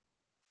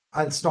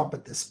 I'll stop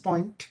at this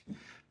point.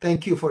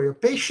 Thank you for your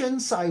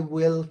patience. I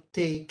will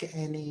take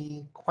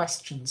any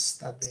questions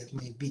that there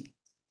may be.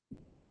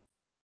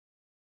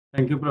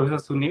 Thank you,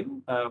 Professor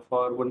Sunil,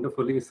 for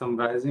wonderfully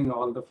summarizing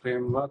all the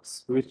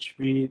frameworks which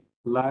we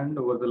learned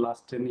over the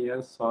last 10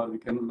 years, or we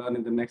can learn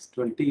in the next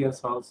 20 years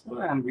also.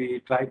 And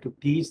we try to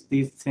teach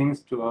these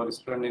things to our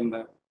students in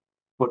the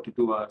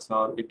 42 hours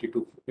or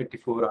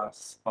 84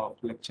 hours of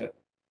lecture.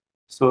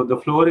 So the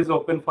floor is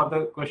open for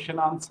the question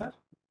answer.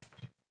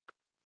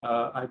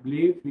 I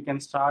believe we can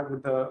start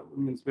with the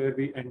where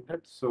we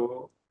entered.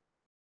 So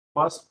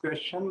first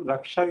question,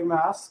 Raksha, you may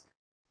ask,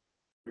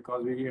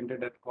 because we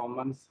entered at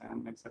commons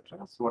and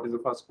etc. So what is the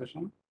first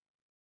question?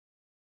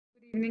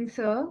 Good evening,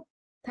 sir.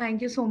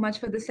 Thank you so much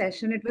for the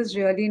session. It was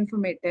really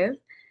informative.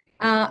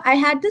 I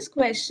had this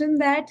question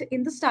that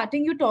in the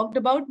starting you talked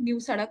about new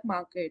Sadak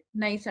market,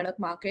 Nai Sadak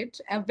market,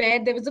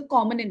 where there was a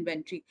common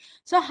inventory.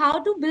 So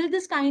how to build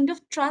this kind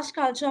of trust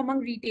culture among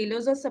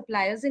retailers or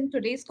suppliers in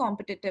today's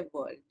competitive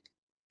world?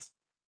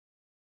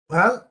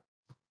 Well,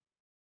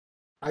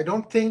 I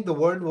don't think the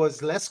world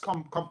was less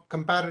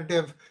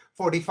competitive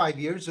 45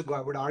 years ago. I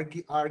would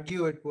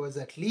argue it was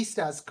at least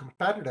as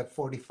competitive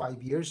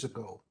 45 years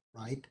ago,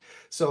 right?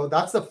 So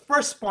that's the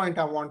first point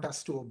I want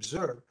us to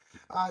observe.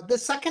 The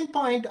second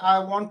point I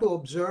want to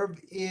observe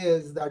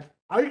is that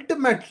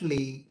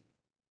ultimately,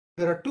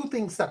 there are two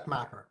things that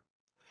matter.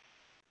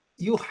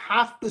 You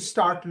have to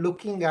start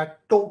looking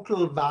at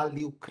total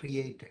value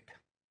created.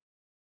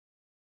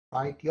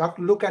 right? You have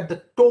to look at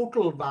the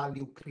total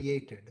value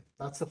created.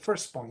 That's the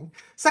first point.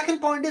 Second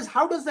point is,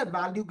 how does that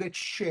value get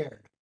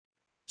shared?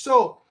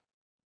 So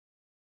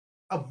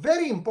a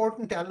very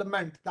important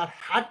element that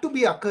had to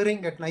be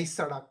occurring at Nai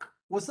Sadak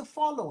was the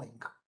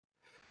following.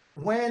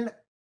 When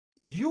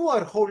you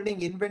are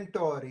holding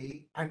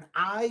inventory and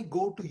I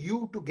go to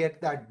you to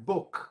get that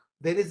book,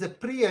 there is a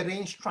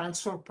pre-arranged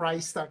transfer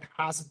price that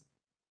has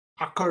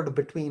occurred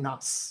between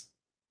us,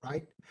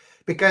 right?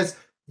 Because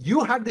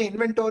you had the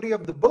inventory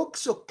of the book,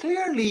 so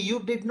clearly you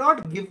did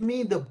not give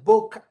me the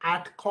book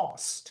at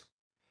cost.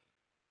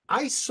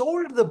 I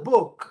sold the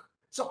book,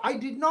 so I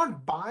did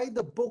not buy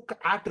the book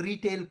at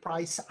retail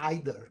price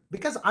either,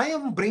 because I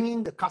am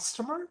bringing the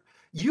customer,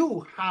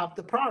 you have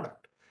the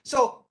product.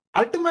 So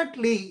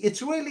ultimately,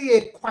 it's really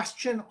a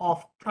question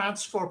of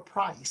transfer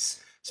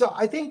price. So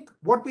I think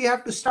what we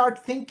have to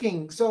start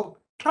thinking, so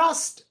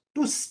trust,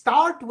 to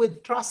start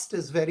with trust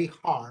is very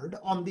hard.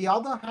 On the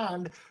other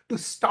hand, to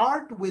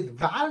start with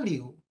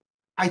value,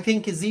 I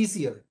think is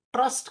easier.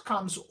 Trust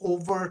comes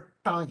over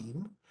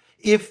time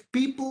if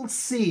people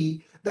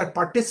see that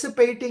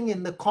participating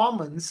in the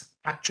commons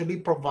actually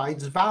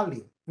provides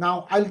value.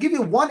 Now, I'll give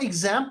you one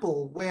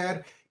example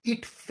where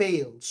it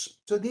fails.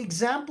 So the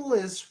example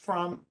is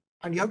from,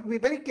 and you have to be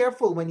very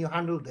careful when you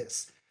handle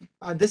this.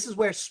 This is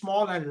where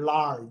small and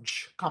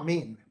large come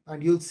in,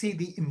 and you'll see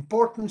the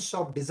importance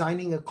of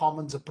designing a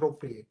commons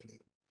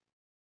appropriately.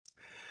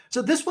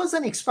 So this was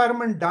an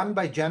experiment done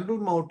by General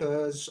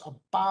Motors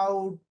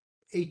about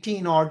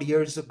 18 odd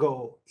years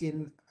ago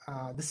in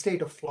the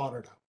state of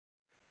Florida.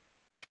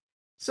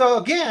 So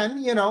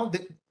again,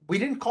 we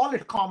didn't call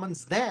it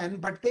commons then,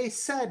 but they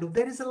said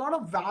there is a lot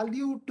of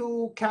value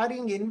to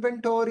carrying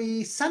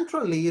inventory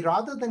centrally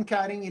rather than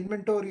carrying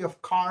inventory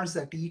of cars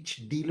at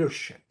each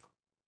dealership.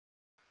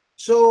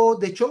 So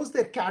they chose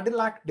their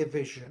Cadillac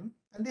division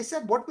and they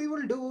said, what we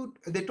will do,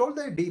 they told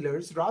their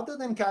dealers, rather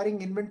than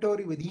carrying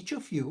inventory with each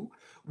of you,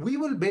 we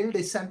will build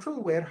a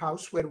central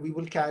warehouse where we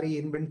will carry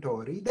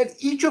inventory that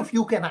each of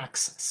you can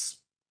access.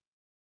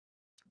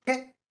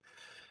 Okay.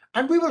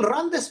 And we will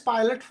run this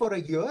pilot for a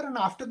year, and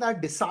after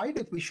that, decide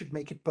if we should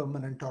make it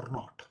permanent or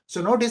not.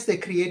 So notice they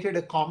created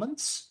a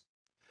commons.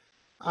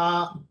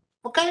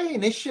 Okay,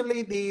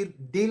 initially the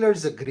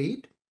dealers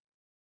agreed.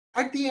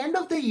 At the end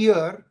of the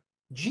year,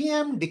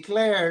 GM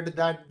declared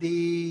that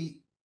the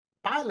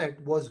pilot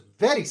was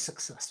very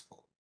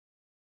successful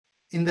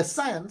in the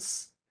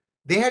sense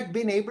they had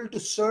been able to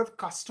serve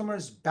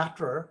customers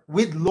better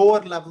with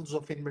lower levels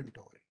of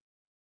inventory.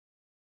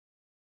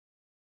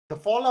 The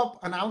follow-up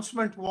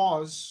announcement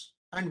was,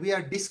 and we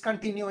are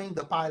discontinuing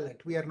the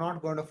pilot. We are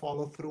not going to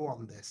follow through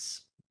on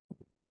this.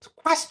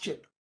 Question,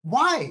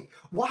 why?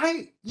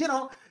 Why,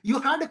 you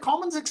had a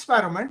commons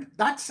experiment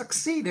that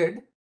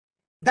succeeded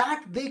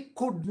that they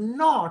could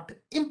not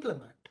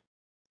implement.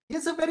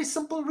 Here's a very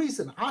simple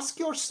reason. Ask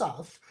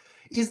yourself,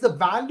 is the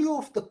value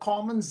of the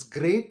commons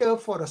greater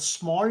for a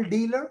small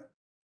dealer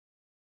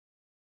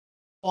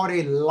or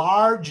a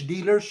large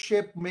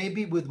dealership,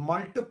 maybe with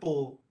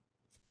multiple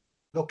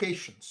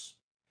locations?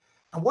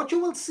 And what you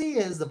will see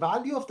is the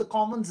value of the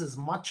commons is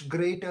much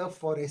greater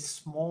for a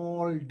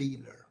small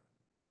dealer.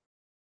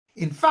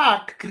 In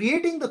fact,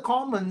 creating the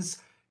commons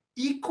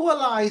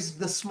equalized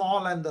the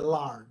small and the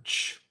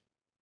large.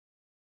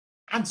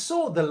 And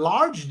so the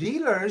large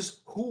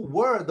dealers who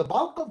were the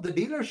bulk of the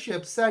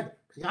dealership said,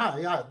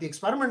 yeah, the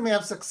experiment may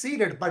have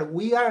succeeded, but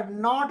we are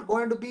not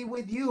going to be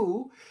with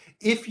you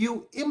if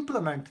you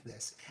implement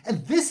this.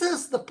 And this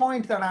is the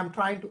point that I'm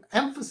trying to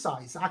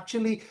emphasize.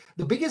 Actually,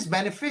 the biggest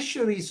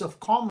beneficiaries of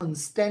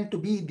commons tend to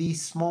be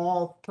these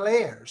small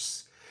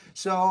players.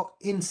 So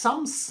in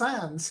some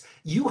sense,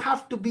 you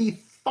have to be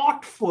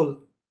thoughtful,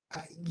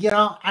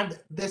 and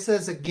this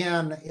is,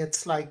 again,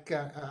 it's like,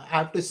 I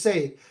have to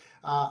say,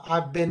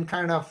 I've been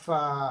kind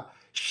of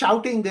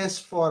shouting this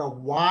for a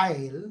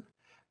while.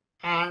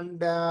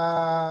 And,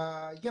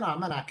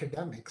 I'm an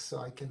academic, so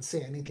I can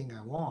say anything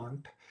I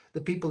want.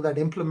 The people that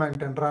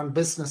implement and run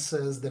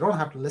businesses, they don't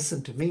have to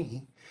listen to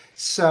me.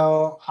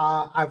 So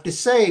I have to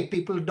say,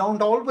 people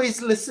don't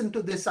always listen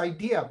to this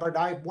idea. But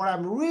what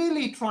I'm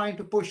really trying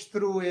to push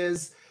through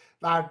is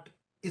that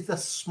it's the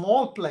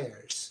small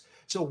players.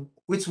 So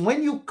it's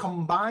when you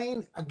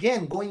combine,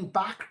 again, going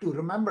back to,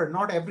 remember,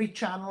 not every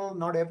channel,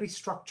 not every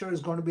structure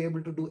is going to be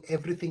able to do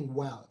everything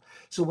well.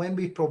 So when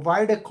we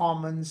provide a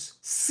commons,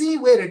 see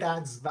where it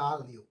adds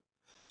value.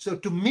 So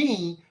to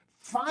me,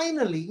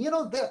 finally,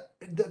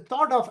 the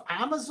thought of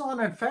Amazon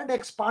and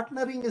FedEx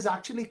partnering is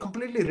actually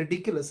completely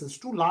ridiculous. It's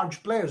two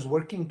large players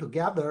working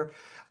together.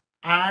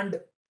 And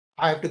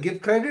I have to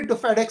give credit to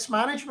FedEx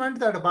management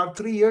that about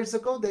 3 years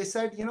ago, they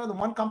said, the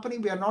one company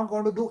we are not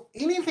going to do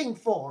anything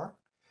for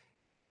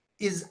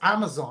is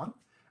Amazon.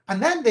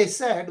 And then they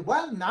said,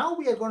 well, now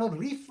we are going to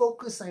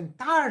refocus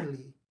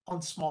entirely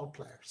on small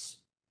players.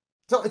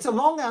 So it's a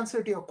long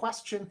answer to your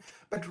question,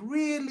 but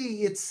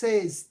really it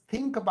says,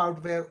 think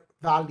about where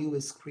value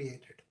is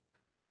created.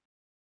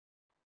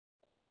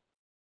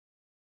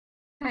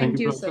 Thank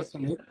you, Professor sir.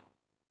 Sunil.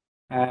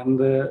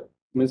 And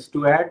Miss,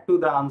 to add to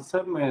the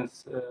answer,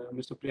 Miss,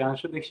 Mr.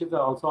 Priyanshu Dixit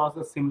also asked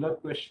a similar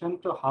question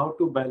to how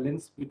to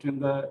balance between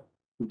the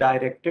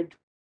directed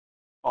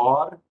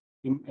or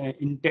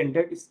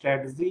intended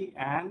strategy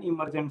and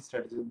emergent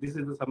strategy. This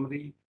is the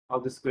summary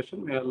of this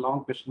question, where a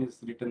long question is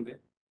written there.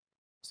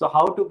 So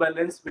how to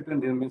balance between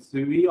them? Means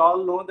we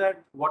all know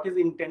that what is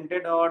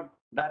intended or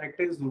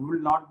directed will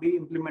not be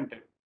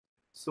implemented.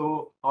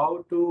 So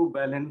how to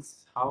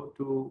balance, how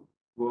to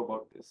go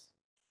about this?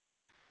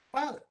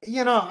 Well,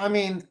 I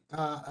mean,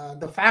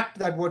 the fact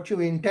that what you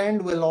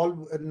intend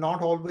will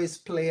not always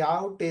play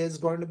out is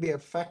going to be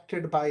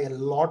affected by a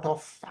lot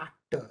of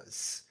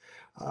factors.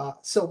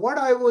 So what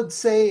I would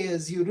say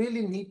is you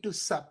really need to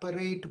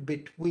separate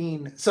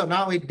between, so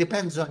now it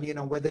depends on,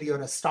 whether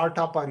you're a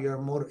startup or you're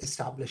a more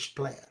established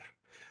player.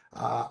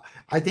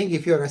 I think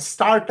if you're a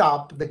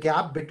startup, the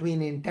gap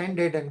between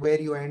intended and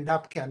where you end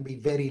up can be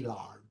very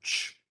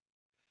large.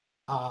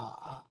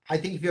 I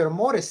think if you're a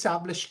more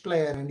established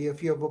player and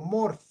if you have a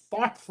more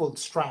thoughtful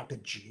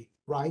strategy,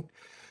 right?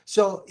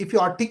 So if you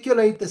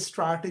articulate the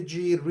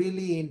strategy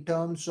really in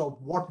terms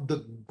of what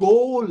the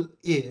goal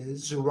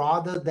is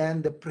rather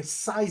than the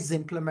precise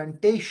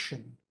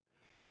implementation,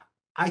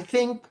 I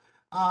think,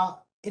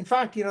 in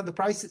fact,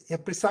 the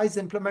precise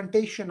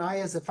implementation, I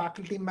as a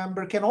faculty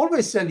member can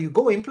always tell you,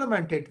 go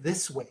implement it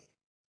this way.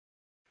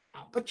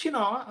 But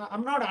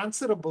I'm not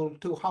answerable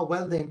to how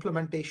well the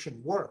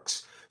implementation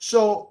works.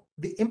 So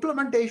the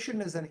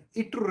implementation is an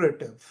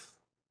iterative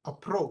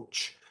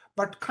approach,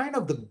 but kind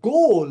of the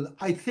goal,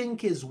 I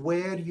think, is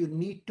where you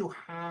need to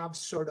have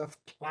sort of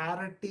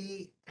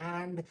clarity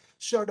and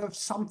sort of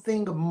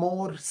something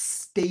more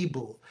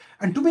stable.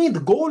 And to me, the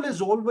goal is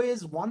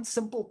always one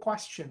simple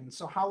question.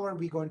 So how are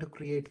we going to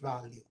create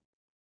value?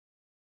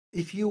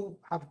 If you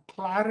have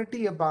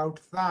clarity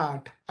about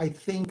that, I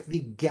think the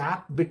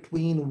gap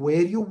between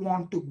where you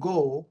want to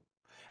go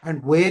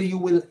and where you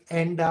will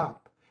end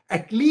up,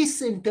 at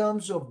least in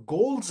terms of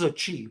goals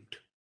achieved,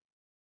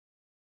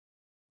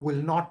 will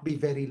not be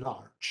very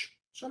large.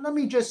 So let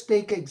me just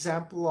take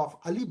example of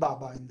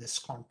Alibaba in this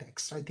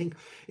context. I think,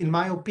 in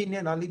my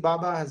opinion,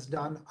 Alibaba has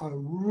done a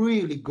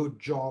really good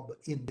job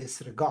in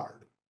this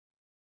regard.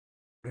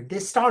 What did they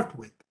start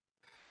with?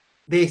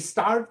 They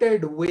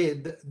started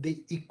with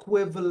the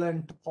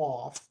equivalent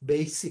of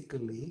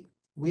basically,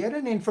 we are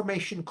an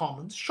information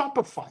commons,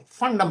 Shopify,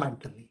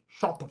 fundamentally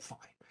Shopify.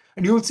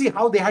 And you'll see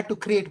how they had to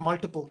create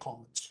multiple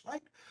commons,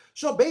 right?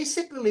 So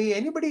basically,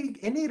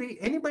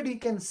 anybody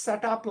can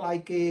set up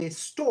like a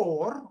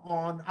store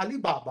on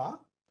Alibaba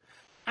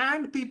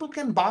and people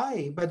can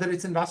buy, whether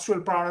it's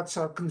industrial products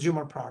or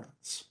consumer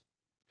products.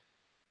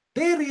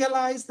 They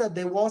realized that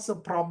there was a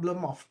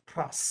problem of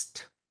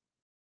trust.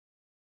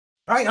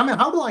 Right? I mean,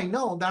 how do I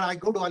know that I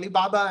go to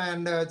Alibaba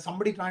and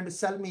somebody trying to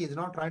sell me is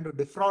not trying to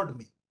defraud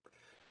me?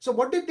 So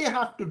what did they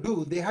have to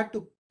do? They had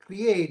to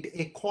create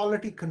a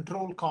quality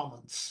control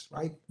commons,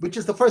 right? Which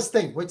is the first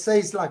thing, which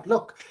says like,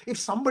 look, if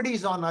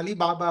somebody's on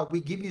Alibaba, we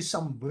give you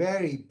some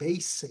very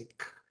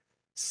basic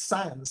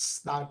sense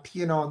that,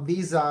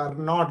 these are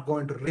not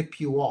going to rip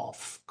you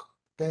off,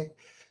 okay?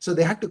 So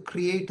they had to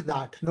create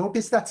that.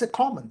 Notice that's a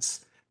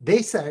commons.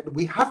 They said,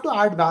 we have to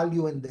add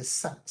value in this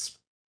sense.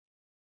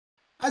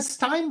 As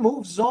time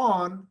moves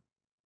on,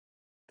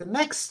 the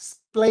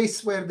next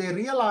place where they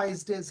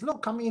realized is,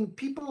 look, I mean,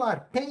 people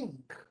are paying.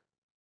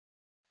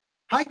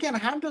 I can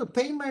handle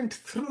payment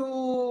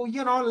through,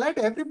 let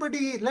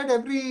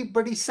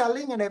everybody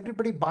selling and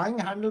everybody buying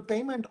handle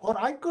payment, or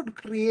I could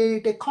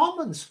create a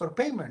commons for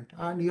payment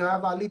and you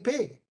have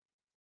Alipay,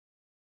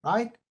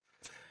 right?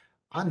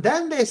 And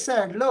then they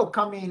said, look,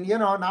 I mean,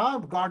 now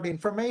I've got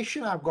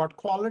information, I've got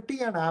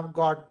quality, and I've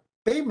got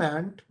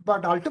payment,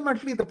 but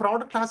ultimately the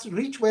product has to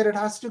reach where it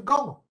has to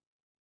go.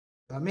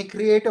 Let me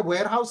create a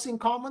warehousing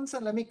commons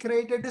and let me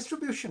create a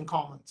distribution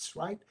commons,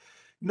 right?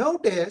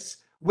 Notice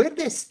where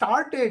they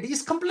started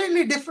is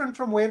completely different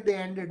from where they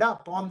ended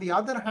up. On the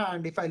other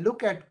hand, if I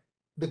look at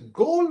the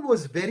goal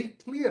was very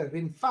clear.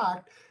 In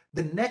fact,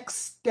 the next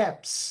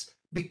steps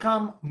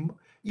become,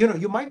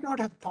 you might not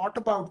have thought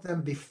about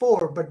them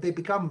before, but they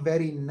become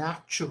very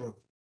natural.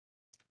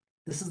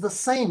 This is the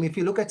same if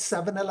you look at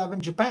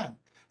 7-Eleven Japan.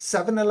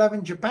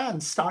 7-Eleven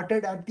Japan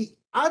started at the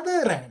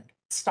other end,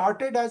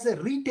 started as a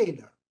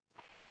retailer.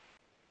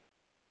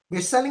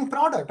 We're selling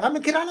product. I'm a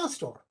Kirana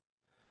store.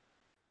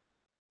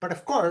 But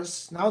of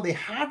course, now they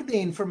had the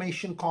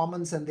information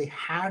commons and they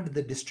had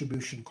the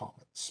distribution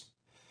commons.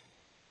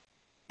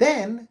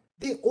 Then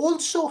they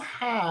also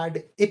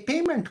had a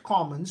payment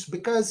commons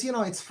because,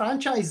 it's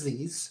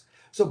franchisees.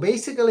 So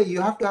basically,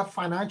 you have to have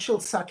financial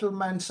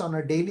settlements on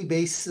a daily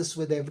basis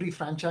with every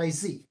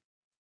franchisee.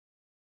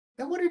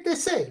 Then what did they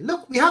say?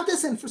 Look, we have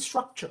this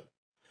infrastructure.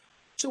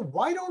 So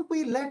why don't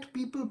we let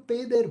people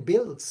pay their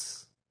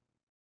bills?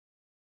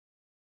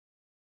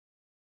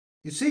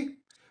 You see,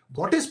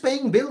 what is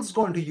paying bills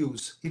going to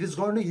use? It is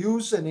going to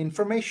use an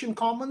information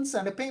commons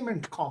and a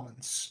payment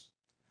commons.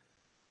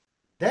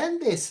 Then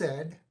they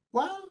said,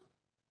 well,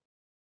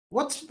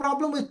 what's the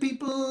problem with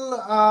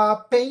people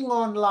paying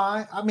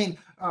online? I mean,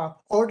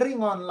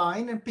 ordering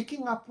online and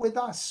picking up with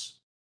us?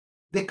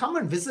 They come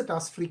and visit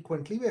us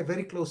frequently. We're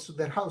very close to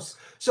their house.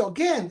 So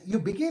again, you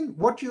begin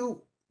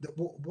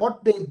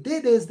what they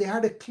did is they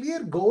had a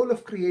clear goal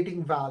of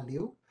creating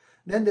value.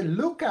 Then they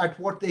look at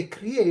what they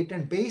create,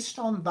 and based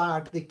on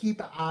that, they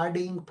keep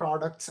adding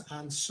products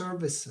and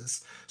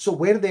services. So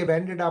where they've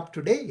ended up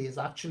today is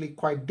actually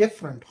quite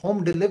different.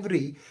 Home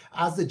delivery,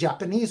 as the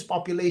Japanese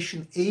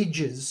population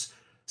ages,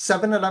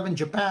 7-Eleven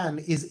Japan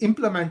is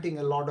implementing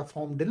a lot of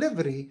home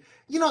delivery,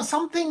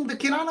 something the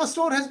Kirana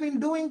store has been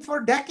doing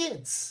for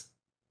decades.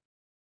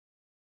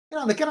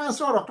 The Kirana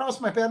store across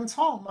my parents'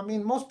 home. I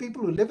mean, most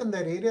people who live in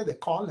that area, they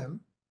call him.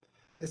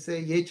 They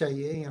say, ye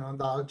chahiye,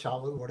 dal,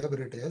 chawal, whatever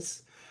it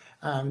is.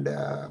 And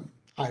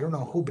I don't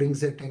know who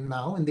brings it in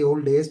now. In the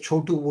old days,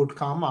 Chotu would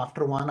come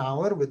after 1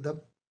 hour with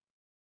the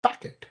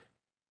packet,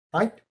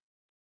 right?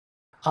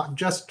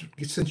 Just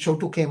since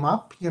Chotu came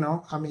up,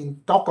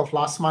 talk of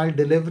last mile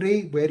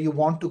delivery, where you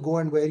want to go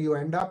and where you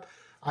end up.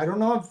 I don't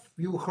know if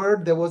you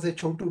heard there was a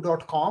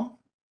Chotu.com.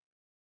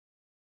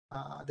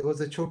 There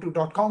was a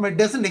Chotu.com. It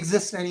doesn't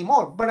exist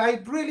anymore. But I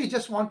really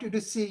just want you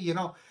to see,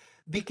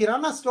 the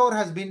Kirana store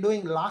has been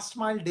doing last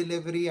mile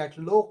delivery at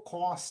low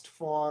cost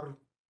for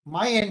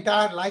my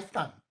entire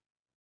lifetime.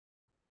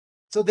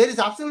 So there is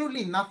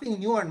absolutely nothing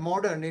new and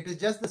modern. It is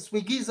just the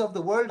Swiggies of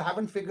the world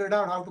haven't figured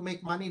out how to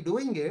make money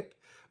doing it.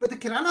 But the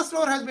Kirana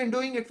store has been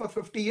doing it for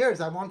 50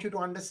 years. I want you to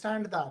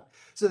understand that.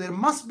 So there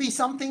must be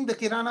something the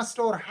Kirana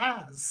store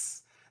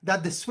has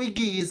that the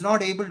Swiggy is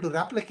not able to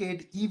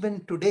replicate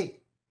even today.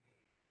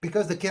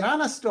 Because the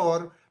Kirana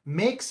store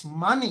makes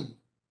money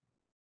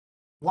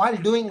while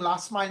doing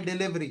last mile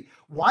delivery,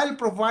 while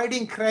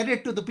providing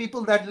credit to the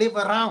people that live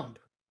around,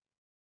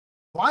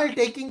 while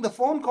taking the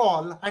phone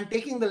call and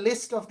taking the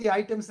list of the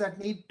items that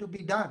need to be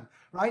done,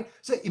 right?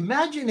 So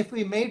imagine if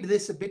we made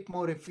this a bit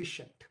more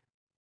efficient.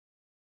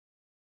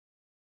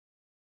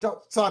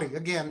 So sorry,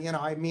 again,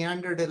 I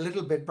meandered a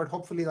little bit, but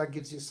hopefully that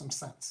gives you some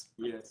sense.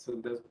 Yes,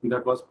 so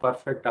that was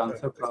perfect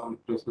answer from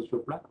Professor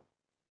Chopra.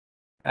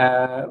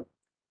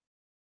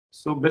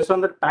 So based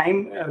on the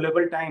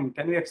available time,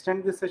 can we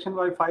extend this session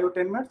by 5 or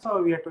 10 minutes,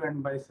 or we have to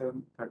end by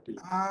 7:30?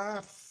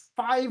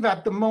 5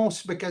 at the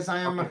most, because I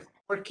am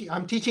working.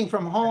 I'm teaching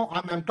from home.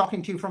 I'm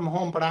talking to you from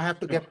home, but I have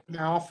to get to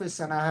my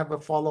office and I have a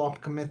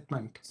follow-up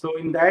commitment. So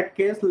in that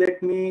case,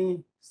 let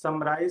me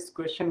summarize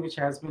question which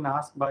has been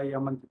asked by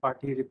Aman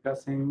Tripathi, Ripka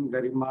Singh,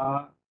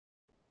 Garima,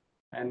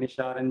 and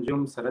Nishar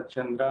Anjum, Sarat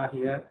Chandra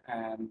here,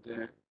 and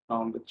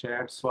from the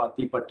chat,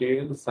 Swati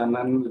Patel,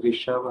 Sanan,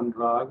 Rishabh,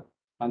 Anurag,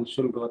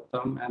 Anshul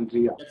Gautam, and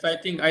Riya. Yes,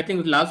 I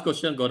think last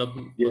question, Gaurav.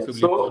 Yes.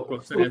 So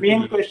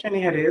main question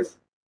here is,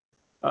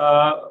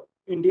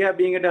 India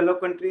being a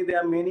developed country, there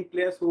are many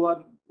players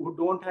who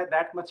don't have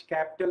that much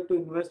capital to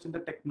invest in the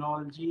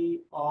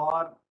technology,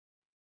 or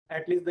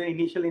at least the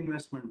initial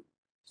investment.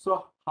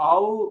 So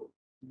how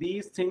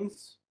these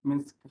things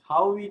means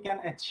how we can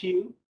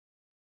achieve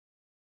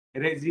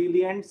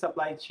resilient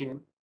supply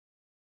chain,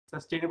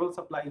 sustainable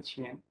supply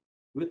chain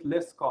with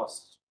less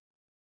cost.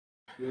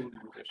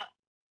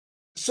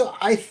 So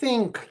I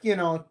think,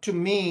 to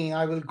me,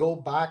 I will go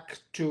back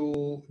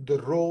to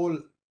the role.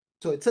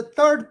 So it's a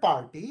third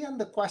party, and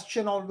the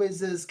question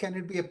always is, can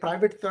it be a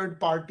private third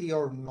party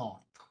or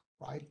not,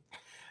 right?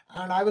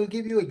 And I will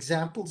give you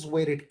examples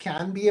where it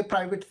can be a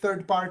private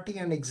third party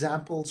and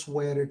examples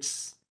where it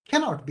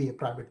cannot be a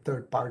private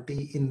third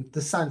party, in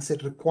the sense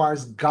it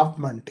requires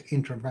government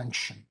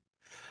intervention.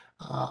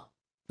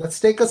 Let's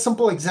take a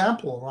simple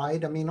example,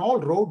 right? I mean, all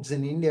roads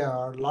in India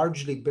are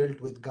largely built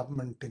with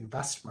government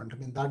investment. I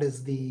mean, that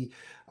is the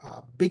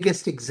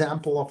biggest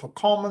example of a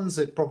commons.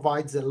 It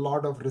provides a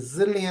lot of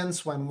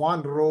resilience. When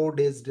one road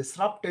is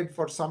disrupted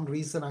for some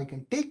reason, I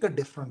can take a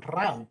different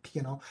route,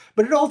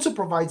 but it also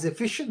provides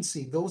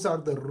efficiency. Those are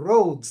the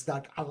roads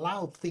that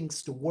allow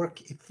things to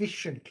work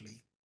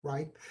efficiently,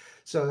 right?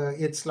 So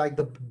it's like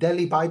the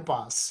Delhi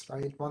bypass,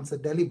 right? Once the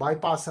Delhi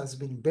bypass has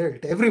been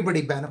built,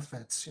 everybody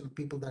benefits.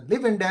 People that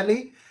live in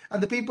Delhi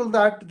and the people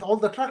all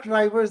the truck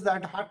drivers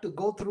that had to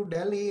go through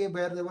Delhi,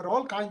 where there were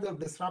all kinds of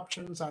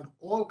disruptions at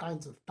all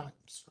kinds of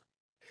times.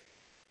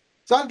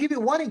 So I'll give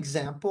you one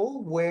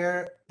example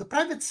where the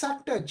private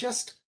sector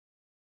just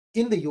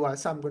in the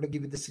US, I'm going to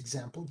give you this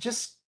example,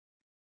 just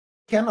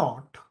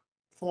cannot,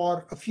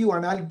 for a few,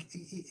 and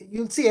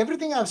you'll see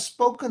everything I've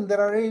spoken, there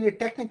are really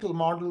technical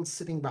models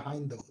sitting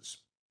behind those.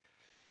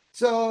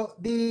 So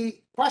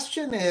the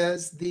question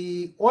is,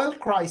 the oil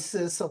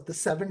crisis of the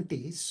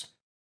 70s,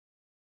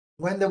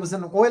 when there was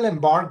an oil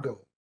embargo,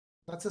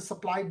 that's a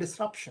supply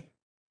disruption,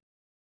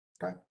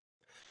 okay?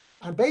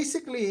 And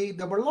basically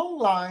there were long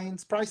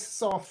lines,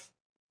 prices of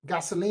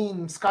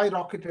gasoline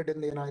skyrocketed in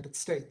the United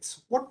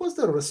States. What was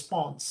the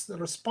response? The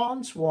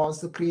response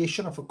was the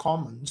creation of a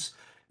commons.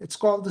 It's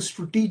called the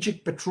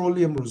Strategic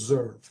Petroleum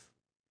Reserve,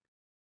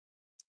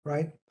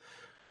 right?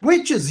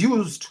 Which is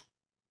used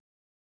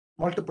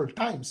multiple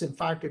times. In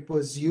fact, it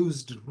was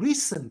used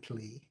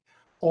recently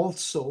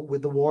also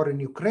with the war in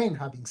Ukraine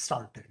having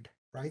started,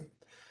 right?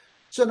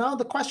 So now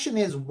the question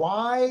is,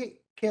 why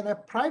can a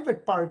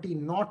private party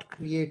not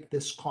create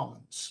this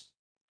commons?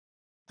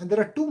 And there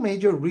are two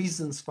major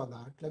reasons for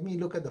that. Let me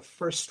look at the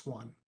first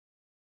one.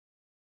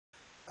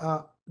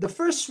 The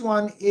first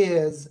one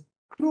is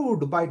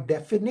crude by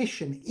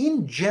definition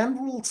in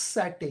general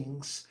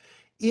settings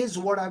is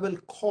what I will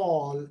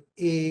call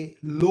a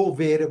low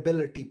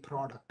variability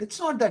product. It's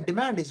not that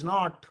demand is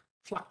not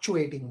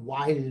fluctuating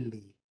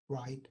wildly,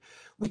 right?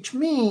 Which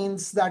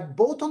means that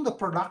both on the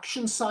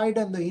production side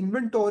and the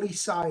inventory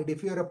side,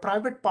 if you're a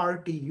private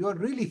party, you're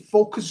really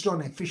focused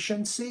on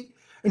efficiency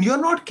and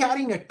you're not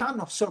carrying a ton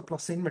of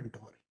surplus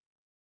inventory.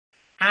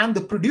 And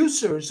the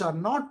producers are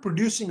not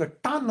producing a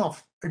ton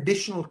of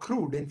additional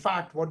crude. In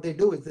fact, what they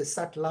do is they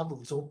set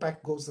levels.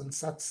 OPEC goes and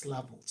sets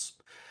levels.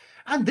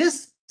 And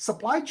this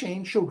supply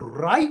chain should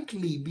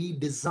rightly be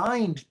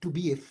designed to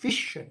be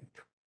efficient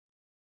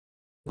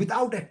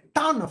without a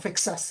ton of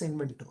excess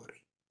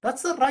inventory.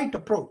 That's the right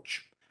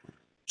approach.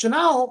 So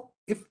now,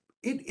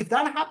 if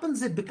that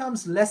happens, it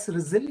becomes less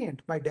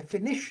resilient by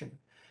definition.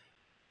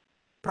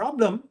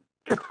 Problem,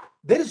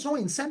 there is no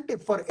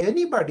incentive for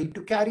anybody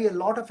to carry a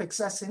lot of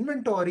excess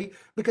inventory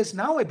because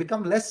now I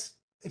become less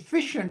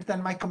efficient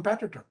than my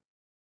competitor.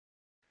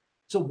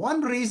 So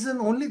one reason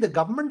only the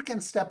government can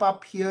step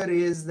up here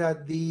is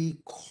that the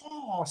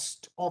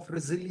cost of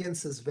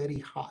resilience is very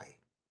high.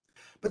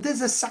 But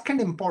there's a second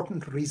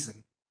important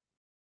reason.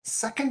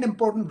 Second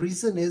important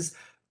reason is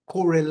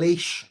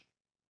correlation.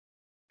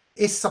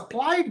 A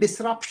supply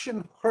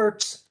disruption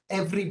hurts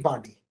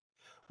everybody,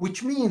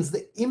 which means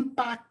the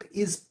impact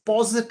is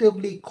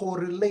positively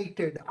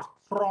correlated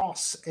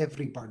across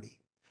everybody.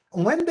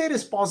 When there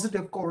is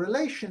positive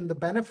correlation, the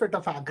benefit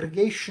of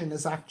aggregation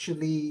is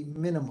actually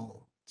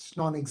minimal. It's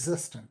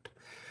non-existent.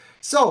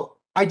 So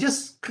I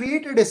just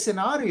created a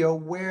scenario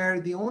where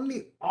the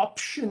only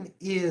option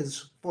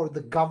is for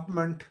the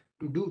government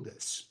to do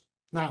this.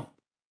 Now,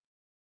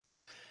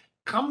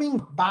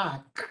 coming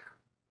back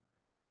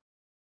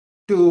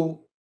to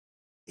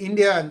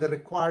India and the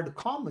required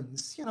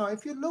commons,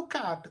 if you look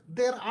at,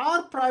 there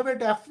are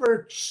private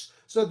efforts.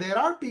 So there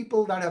are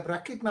people that have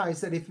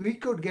recognized that if we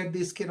could get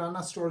these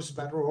Kirana stores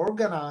better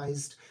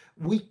organized,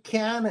 we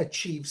can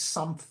achieve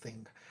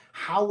something.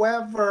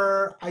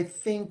 However, I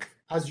think,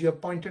 as you have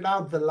pointed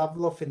out, the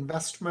level of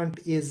investment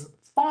is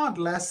far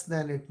less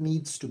than it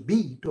needs to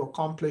be to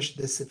accomplish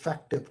this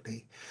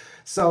effectively.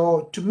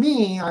 So to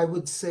me, I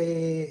would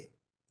say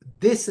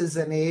this is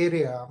an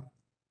area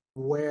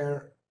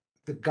where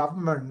the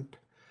government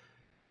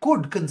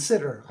could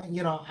consider.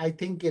 I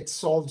think it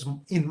solves,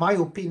 in my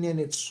opinion,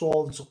 it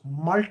solves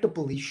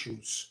multiple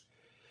issues.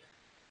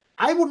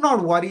 I would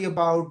not worry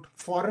about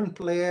foreign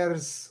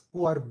players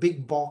who are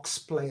big box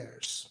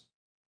players.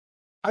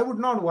 I would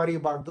not worry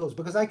about those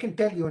because I can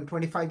tell you in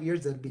 25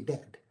 years they'll be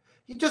dead.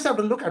 You just have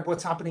to look at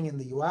what's happening in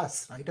the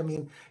US, right? I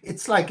mean,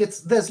 it's like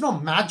there's no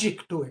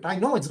magic to it. I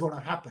know it's going to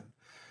happen.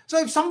 So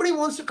if somebody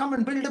wants to come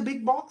and build a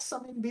big box,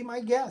 be my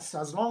guest.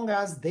 As long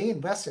as they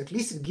invest, at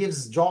least it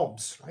gives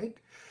jobs, right?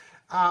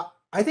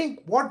 I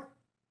think what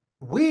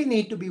we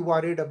need to be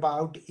worried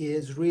about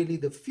is really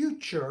the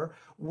future,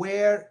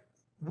 where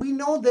we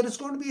know there is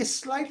going to be a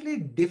slightly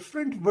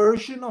different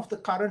version of the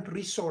current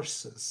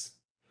resources.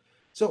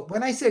 So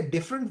when I say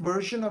different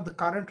version of the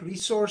current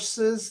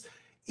resources,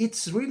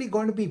 it's really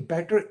going to be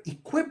better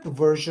equipped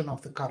version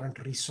of the current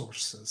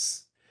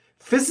resources.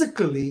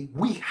 Physically,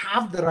 we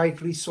have the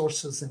right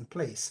resources in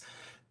place.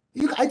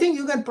 I think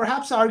you can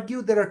perhaps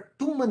argue there are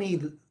too many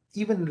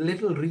even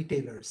little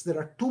retailers. There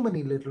are too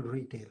many little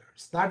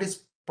retailers. That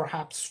is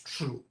perhaps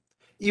true.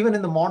 Even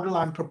in the model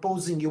I'm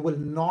proposing, you will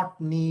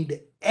not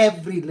need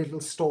every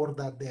little store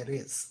that there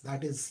is.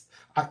 That is,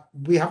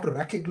 we have to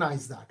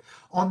recognize that.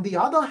 On the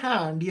other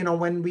hand,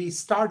 when we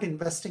start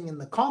investing in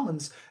the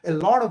commons, a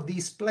lot of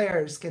these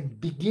players can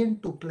begin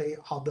to play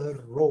other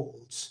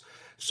roles.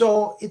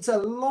 So it's a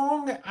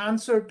long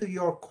answer to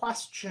your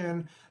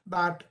question,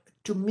 but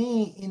to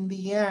me, in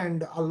the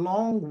end,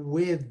 along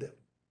with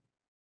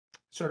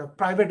sort of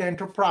private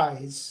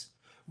enterprise,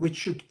 which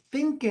should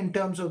think in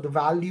terms of the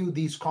value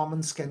these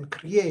commons can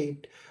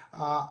create,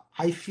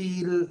 I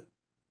feel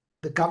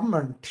the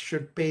government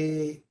should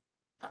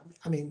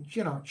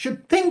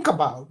should think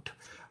about,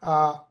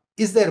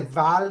 is there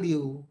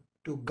value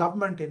to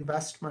government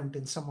investment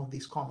in some of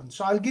these commons?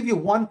 So I'll give you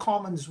one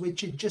commons,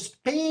 which it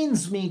just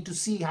pains me to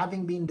see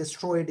having been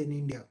destroyed in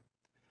India,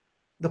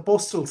 the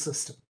postal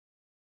system.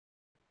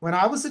 When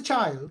I was a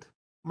child,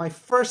 my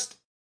first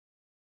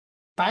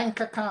bank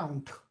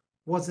account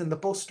was in the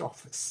post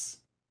office.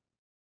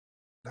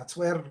 That's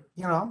where,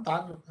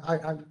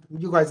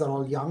 you guys are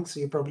all young, so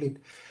you probably,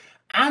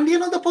 and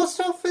the post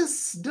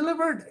office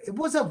delivered, it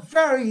was a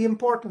very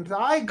important,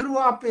 I grew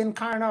up in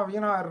kind of,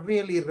 a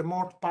really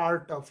remote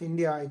part of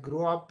India. I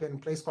grew up in a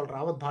place called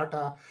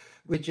Rawatbhata,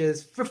 which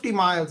is 50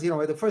 miles,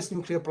 where the first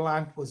nuclear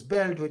plant was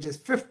built, which is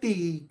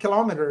 50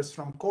 kilometers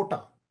from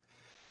Kota.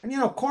 And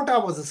Kota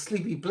was a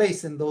sleepy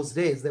place in those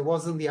days. There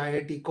wasn't the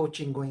IIT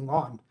coaching going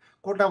on.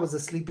 Kota was a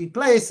sleepy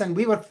place, and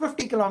we were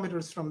 50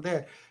 kilometers from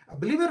there.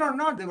 Believe it or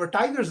not, there were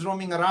tigers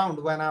roaming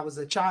around when I was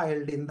a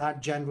child in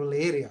that general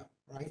area,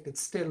 right?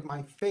 It's still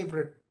my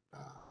favorite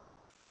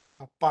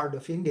part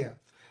of India.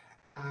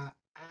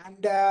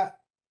 And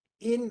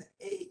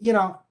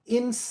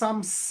in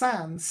some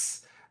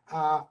sense,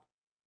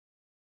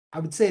 I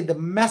would say the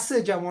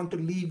message I want to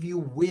leave you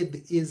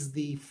with is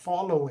the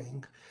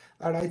following,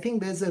 that I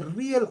think there's a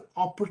real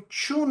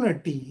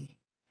opportunity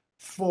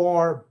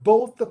for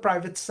both the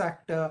private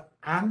sector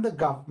and the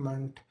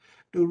government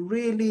to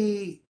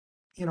really,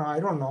 I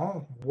don't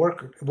know,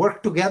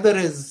 work together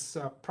is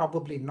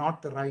probably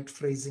not the right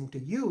phrasing to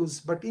use,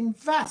 but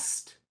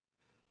invest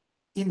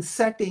in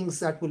settings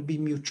that will be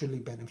mutually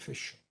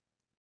beneficial.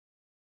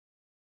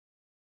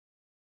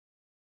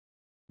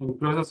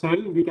 Professor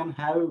Sunil, we can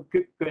have a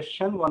quick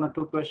question, one or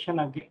two questions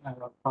again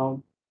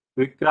from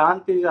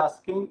Vikrant is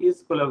asking,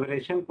 is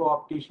collaboration,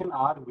 co-optation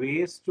are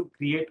ways to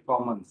create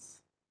commons?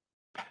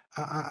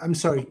 I'm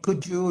sorry,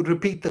 could you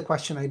repeat the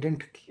question? I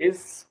didn't.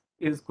 Is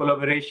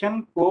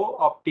collaboration,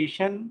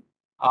 co-optation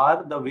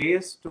are the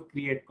ways to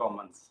create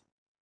commons?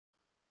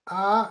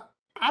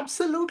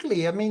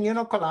 Absolutely. I mean,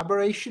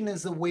 collaboration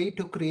is a way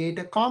to create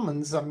a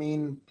commons. I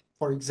mean,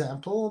 for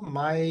example,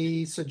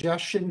 my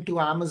suggestion to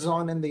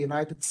Amazon in the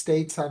United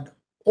States had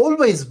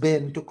always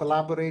been to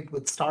collaborate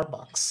with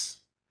Starbucks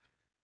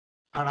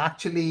and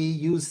actually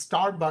use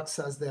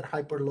Starbucks as their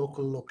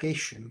hyperlocal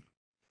location,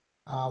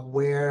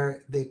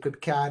 where they could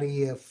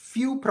carry a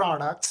few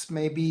products,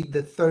 maybe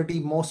the 30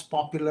 most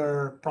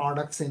popular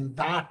products in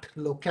that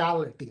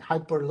locality,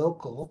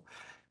 hyperlocal.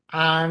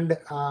 And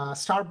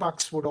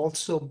Starbucks would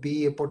also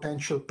be a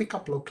potential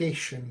pickup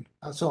location.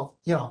 So,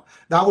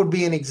 that would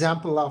be an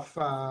example of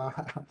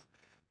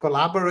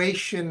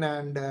collaboration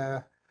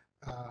and,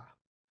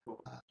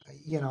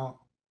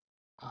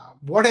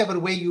 whatever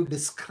way you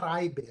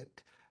describe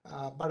it.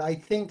 But I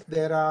think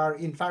there are,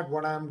 in fact,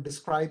 what I'm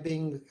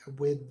describing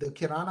with the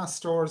Kirana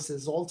stores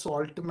is also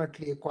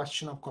ultimately a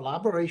question of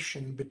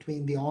collaboration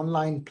between the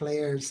online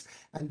players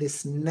and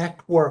this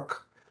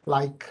network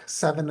like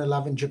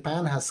 7-Eleven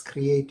Japan has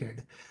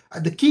created.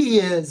 The key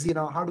is,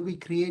 how do we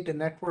create a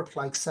network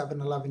like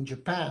 7-Eleven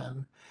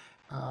Japan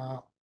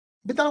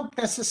without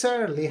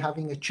necessarily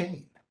having a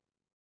chain?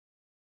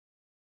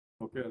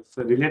 Okay,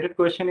 so related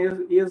question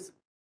is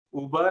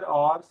Uber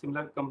or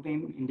similar company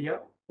in India,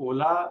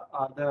 Ola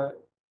are the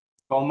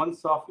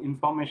commons of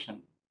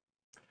information?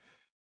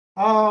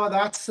 Oh,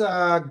 that's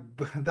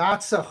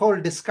a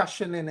whole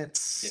discussion in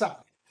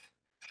itself.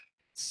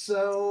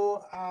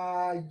 So,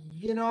 I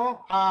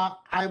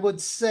would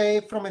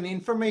say from an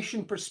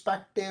information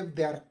perspective,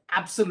 they're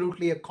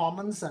absolutely a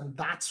commons, and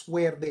that's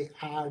where they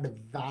add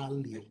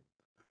value,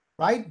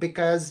 right?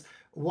 Because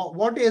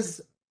what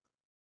is,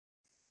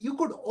 you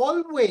could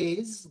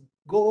always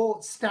go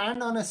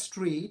stand on a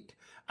street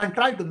and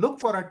try to look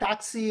for a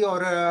taxi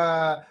or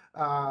a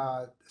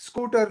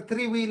scooter,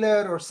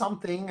 three-wheeler or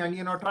something, and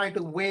try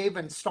to wave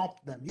and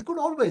stop them. You could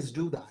always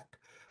do that.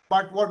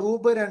 But what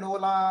Uber and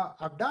Ola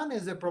have done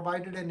is they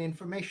provided an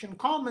information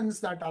commons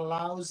that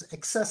allows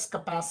excess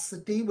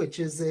capacity, which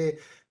is a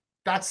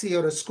taxi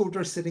or a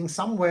scooter sitting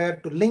somewhere,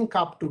 to link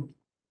up to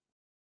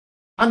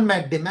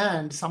unmet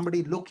demand,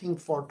 somebody looking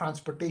for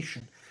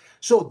transportation.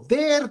 So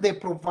there they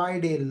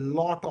provide a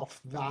lot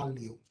of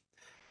value.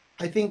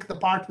 I think the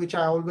part which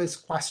I always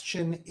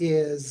question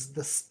is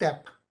the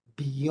step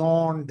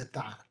beyond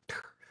that,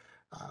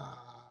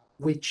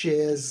 which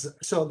is,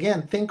 so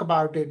again, think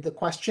about it. The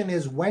question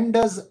is, when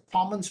does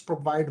commons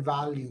provide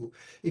value?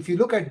 If you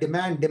look at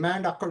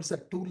demand occurs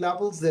at two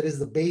levels. There is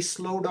the base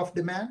load of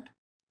demand,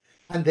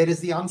 and there is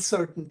the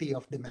uncertainty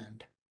of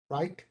demand,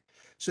 right?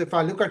 So if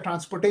I look at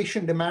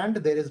transportation demand,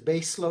 there is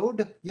base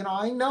load.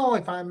 I know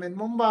if I'm in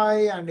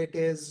Mumbai and it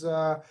is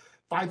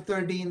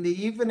 5:30 in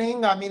the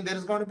evening, I mean,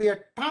 there's going to be a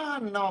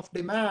ton of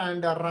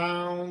demand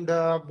around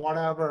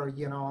whatever,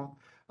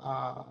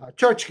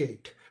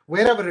 Churchgate,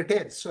 wherever it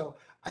is. So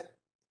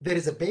there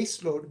is a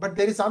base load, but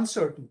there is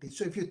uncertainty.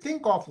 So if you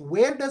think of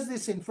where does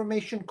this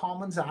information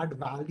commons add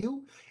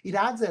value, it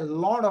adds a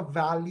lot of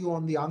value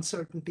on the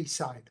uncertainty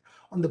side.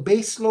 On the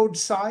base load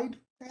side,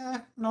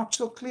 not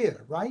so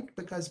clear, right?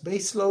 Because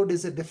base load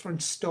is a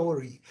different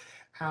story.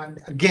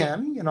 And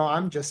again,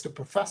 I'm just a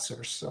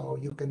professor, so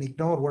you can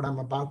ignore what I'm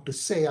about to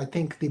say. I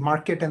think the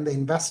market and the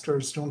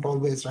investors don't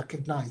always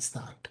recognize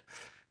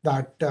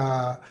that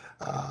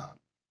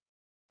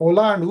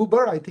Ola and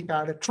Uber, I think,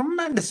 add a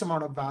tremendous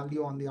amount of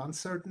value on the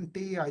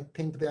uncertainty. I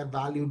think they're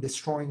value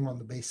destroying on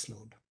the base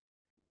load.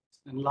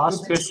 And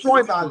last They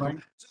destroy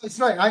value. So it's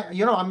like,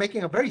 I'm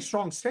making a very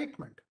strong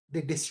statement. They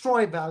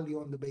destroy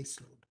value on the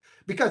base load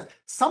because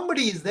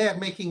somebody is there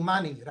making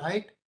money,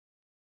 right?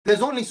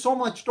 There's only so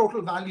much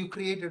total value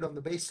created on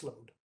the base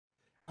load.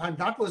 And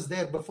that was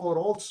there before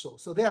also.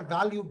 So they are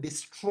value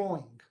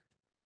destroying.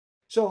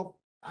 So,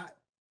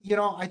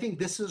 I think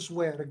this is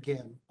where,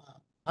 again,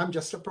 I'm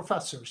just a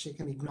professor, so you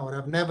can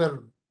ignore.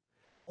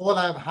 All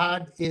I've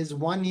had is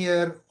 1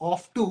 year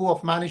off two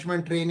of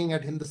management training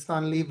at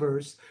Hindustan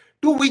Levers,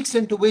 2 weeks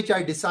into which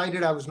I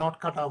decided I was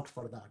not cut out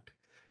for that.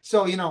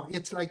 So,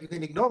 it's like you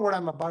can ignore what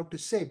I'm about to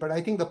say, but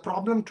I think the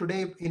problem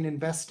today in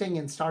investing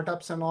in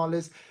startups and all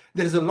is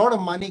there is a lot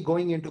of money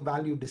going into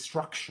value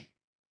destruction.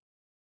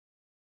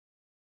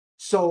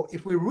 So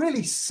if we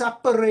really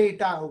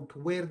separate out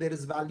where there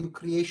is value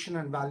creation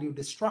and value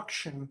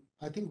destruction,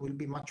 I think we'll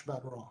be much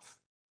better off.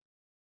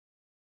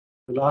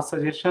 The last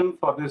suggestion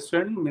for the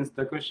student means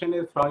the question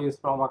is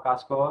from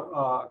Akash Kaur,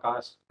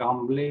 Akash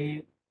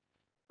Kamble,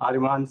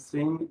 Ariman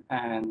Singh,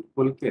 and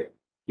Pulkit.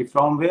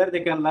 From where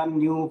they can learn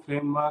new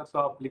frameworks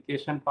or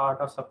application part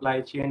of supply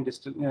chain,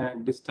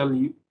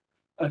 digital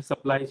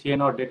supply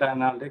chain or data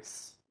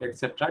analytics,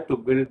 etc., to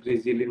build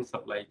resilient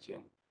supply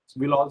chain. So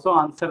we'll also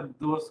answer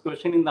those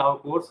questions in our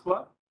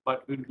coursework,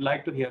 but we'd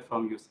like to hear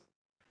from you, sir.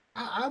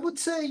 I would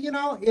say,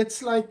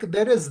 it's like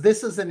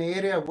this is an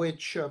area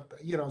which,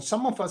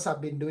 some of us have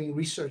been doing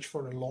research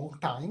for a long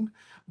time,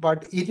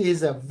 but it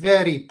is a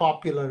very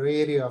popular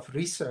area of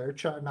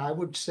research. And I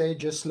would say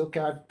just look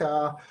at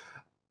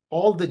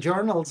all the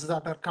journals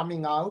that are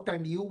coming out,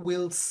 and you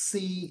will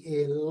see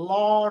a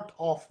lot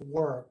of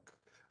work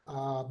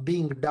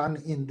being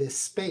done in this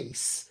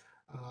space.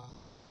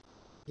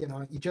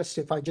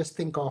 If I just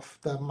think of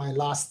my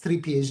last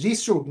 3 PhD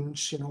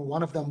students,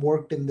 one of them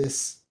worked in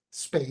this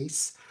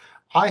space.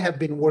 I have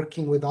been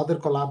working with other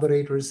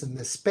collaborators in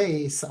this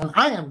space, and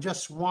I am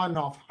just one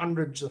of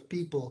hundreds of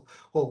people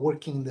who are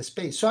working in this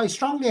space. So I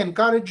strongly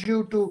encourage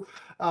you to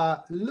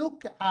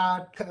look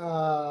at,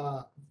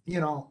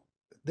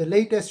 the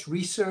latest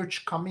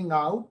research coming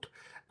out.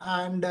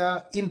 And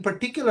in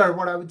particular,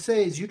 what I would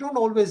say is you don't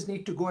always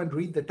need to go and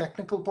read the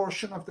technical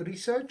portion of the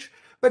research,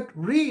 but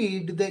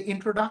read the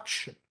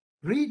introduction.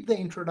 Read the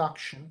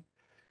introduction,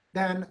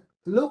 then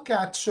look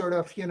at sort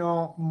of,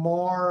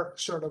 more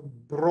sort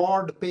of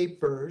broad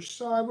papers.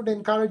 So I would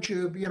encourage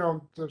you,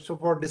 so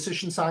for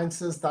decision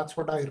sciences, that's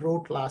what I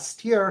wrote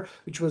last year,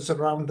 which was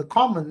around the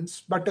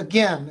commons. But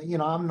again,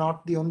 I'm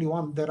not the only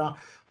one. There are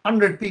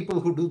 100 people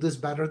who do this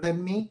better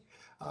than me.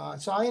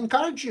 So I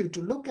encourage you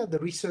to look at the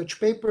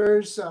research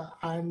papers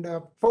and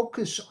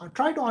focus,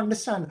 try to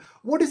understand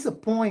what is the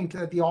point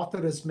that the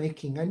author is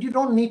making. And you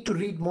don't need to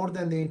read more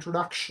than the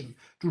introduction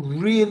to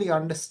really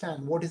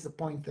understand what is the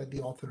point that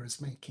the author is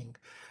making.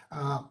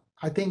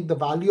 I think the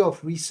value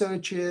of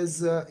research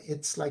is,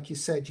 it's like you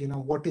said,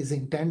 what is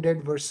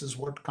intended versus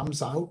what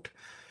comes out.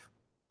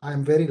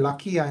 I'm very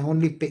lucky. I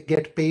only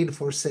get paid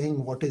for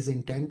saying what is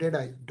intended.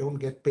 I don't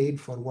get paid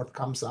for what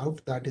comes out.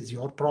 That is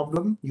your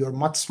problem. You're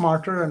much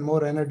smarter and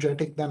more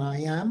energetic than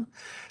I am.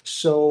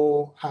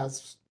 So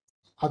as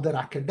other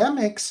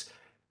academics,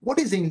 what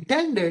is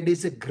intended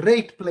is a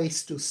great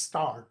place to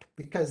start,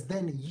 because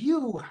then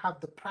you have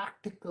the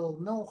practical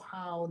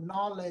know-how,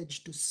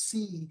 knowledge to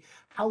see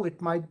how it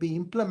might be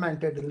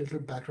implemented a little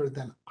better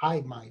than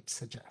I might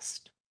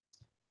suggest.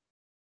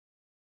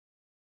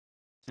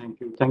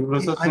 Thank you. Thank you,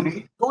 Professor Sunil.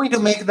 I'm going to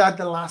make that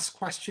the last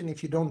question,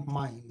 if you don't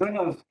mind.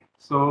 No.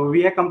 So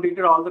we have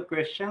completed all the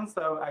questions.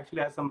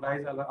 Actually, I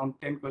summarized around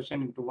 10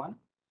 questions into one.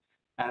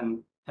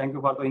 And thank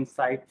you for the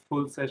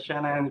insightful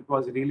session. And it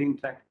was really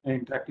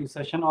interactive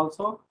session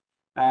also.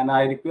 And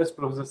I request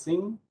Professor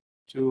Singh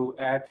to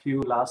add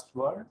few last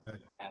words.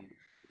 And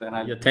then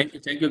I'll thank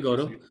you,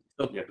 Gaurav.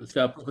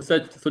 So,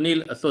 Professor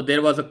Sunil, so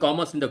there was a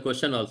comma in the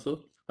question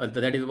also.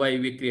 That is why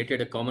we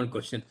created a common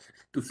question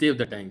to save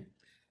the time.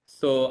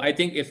 So I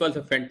think it was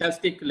a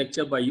fantastic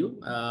lecture by you.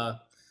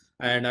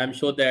 And I'm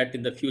sure that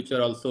in the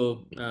future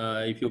also,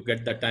 if you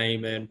get the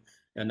time and,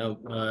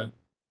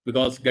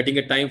 because getting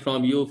a time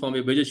from you from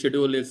a busy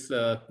schedule is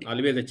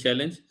always a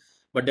challenge.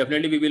 But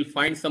definitely we will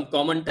find some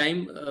common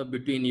time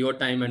between your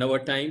time and our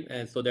time,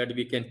 and so that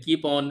we can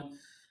keep on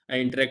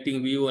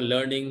interacting with you and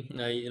learning,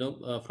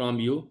 from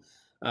you.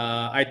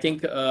 I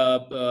think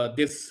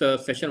this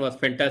session was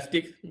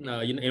fantastic,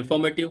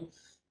 informative,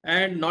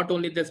 and not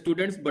only the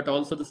students but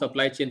also the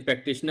supply chain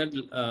practitioners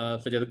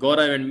such as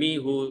Gaurav and me,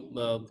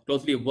 who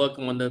closely work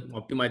on the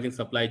optimizing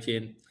supply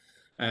chain,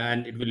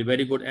 and it will be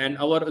very good. And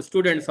our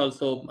students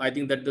also, I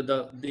think that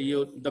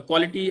the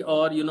quality,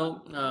 or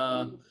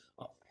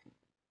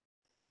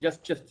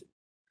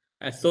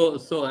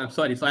so I'm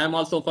sorry. So I am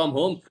also from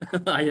home.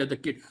 I have the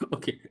kid.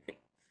 Okay.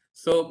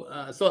 So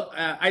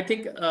I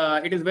think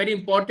it is very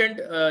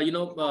important,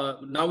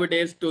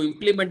 nowadays to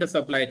implement the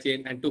supply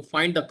chain and to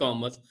find the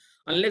commerce.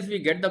 Unless we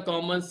get the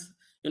commerce,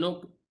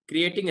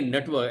 creating a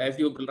network, as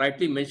you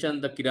rightly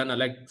mentioned, the kirana,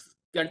 like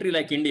country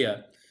like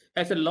India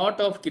has a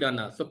lot of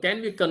kirana. So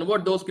can we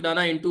convert those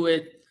kirana into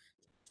a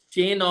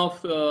chain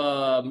of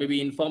maybe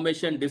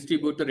information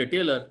distributor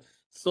retailer,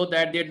 so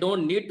that they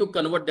don't need to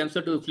convert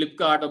themselves to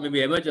Flipkart or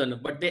maybe Amazon,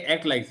 but they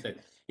act like that.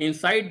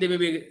 Inside they may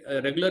be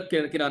regular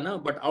kirana,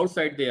 but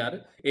outside they are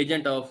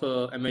agent of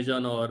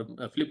Amazon or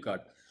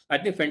Flipkart. I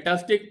think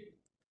fantastic.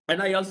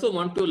 And I also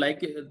want to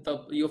like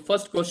your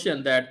first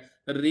question, that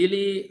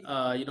really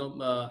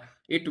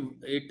it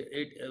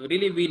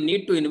really we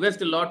need to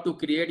invest a lot to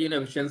create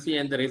efficiency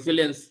and the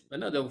resilience.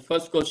 The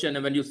first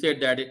question, when you said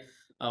that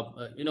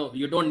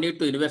you don't need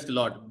to invest a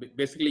lot.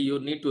 Basically, you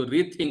need to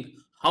rethink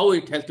how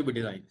it has to be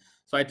designed.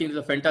 So I think it's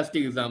a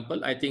fantastic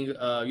example. I think,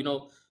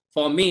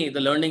 for me,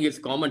 the learning is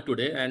common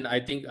today. And I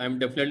think I'm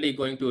definitely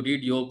going to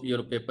read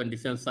your paper in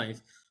decision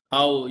science,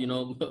 how,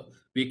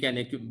 we can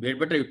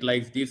better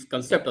utilize this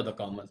concept of the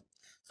commons.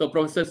 So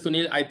Professor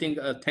Sunil, I think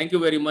thank you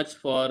very much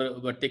for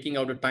taking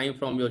out the time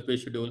from your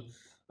busy schedule.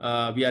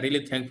 We are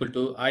really thankful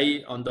to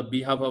on the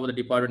behalf of the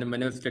Department of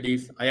Management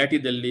Studies,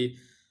 IIT Delhi,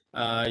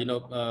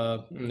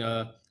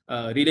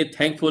 really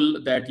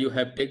thankful that you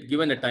have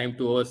given the time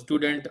to a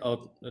student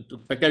or to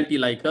faculty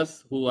like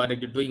us who are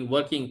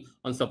working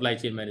on supply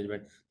chain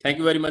management. Thank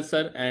you very much,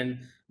 sir. And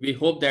we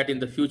hope that in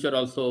the future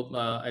also,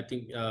 I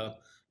think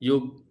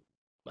you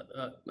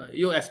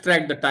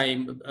extract the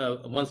time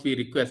once we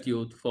request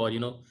you for,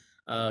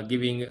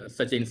 giving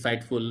such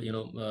insightful,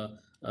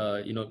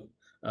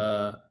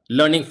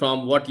 learning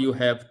from what you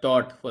have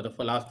taught for the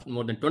last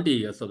more than 20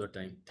 years of the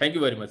time. Thank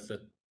you very much, sir.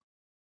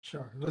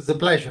 Sure, it was a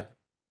pleasure.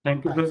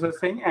 Thank you, Professor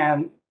Singh.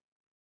 And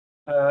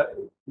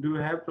do we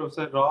have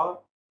Professor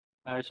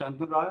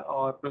Shantanu Roy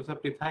or Professor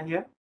Pritha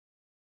here?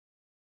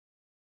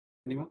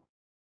 Anyone?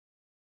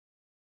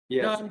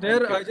 Yes. Yeah, I'm there.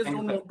 thank you. I just Thank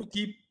don't you. want to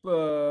keep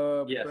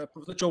Yes.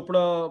 Professor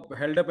Chopra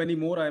held up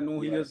anymore. I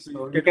know he Yes. was.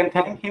 So you can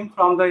thank him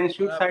from the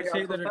institute I have side. to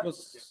say also, that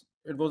sir.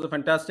 it was a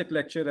fantastic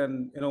lecture,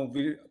 and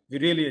we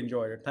really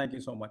enjoyed it. Thank you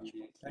so much.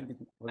 Yes. Thank you.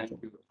 Thank you.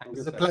 Thank It you,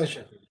 was a sir.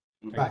 pleasure. Thank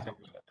you. Bye.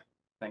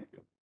 Thank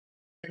you.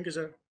 Thank you,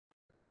 sir.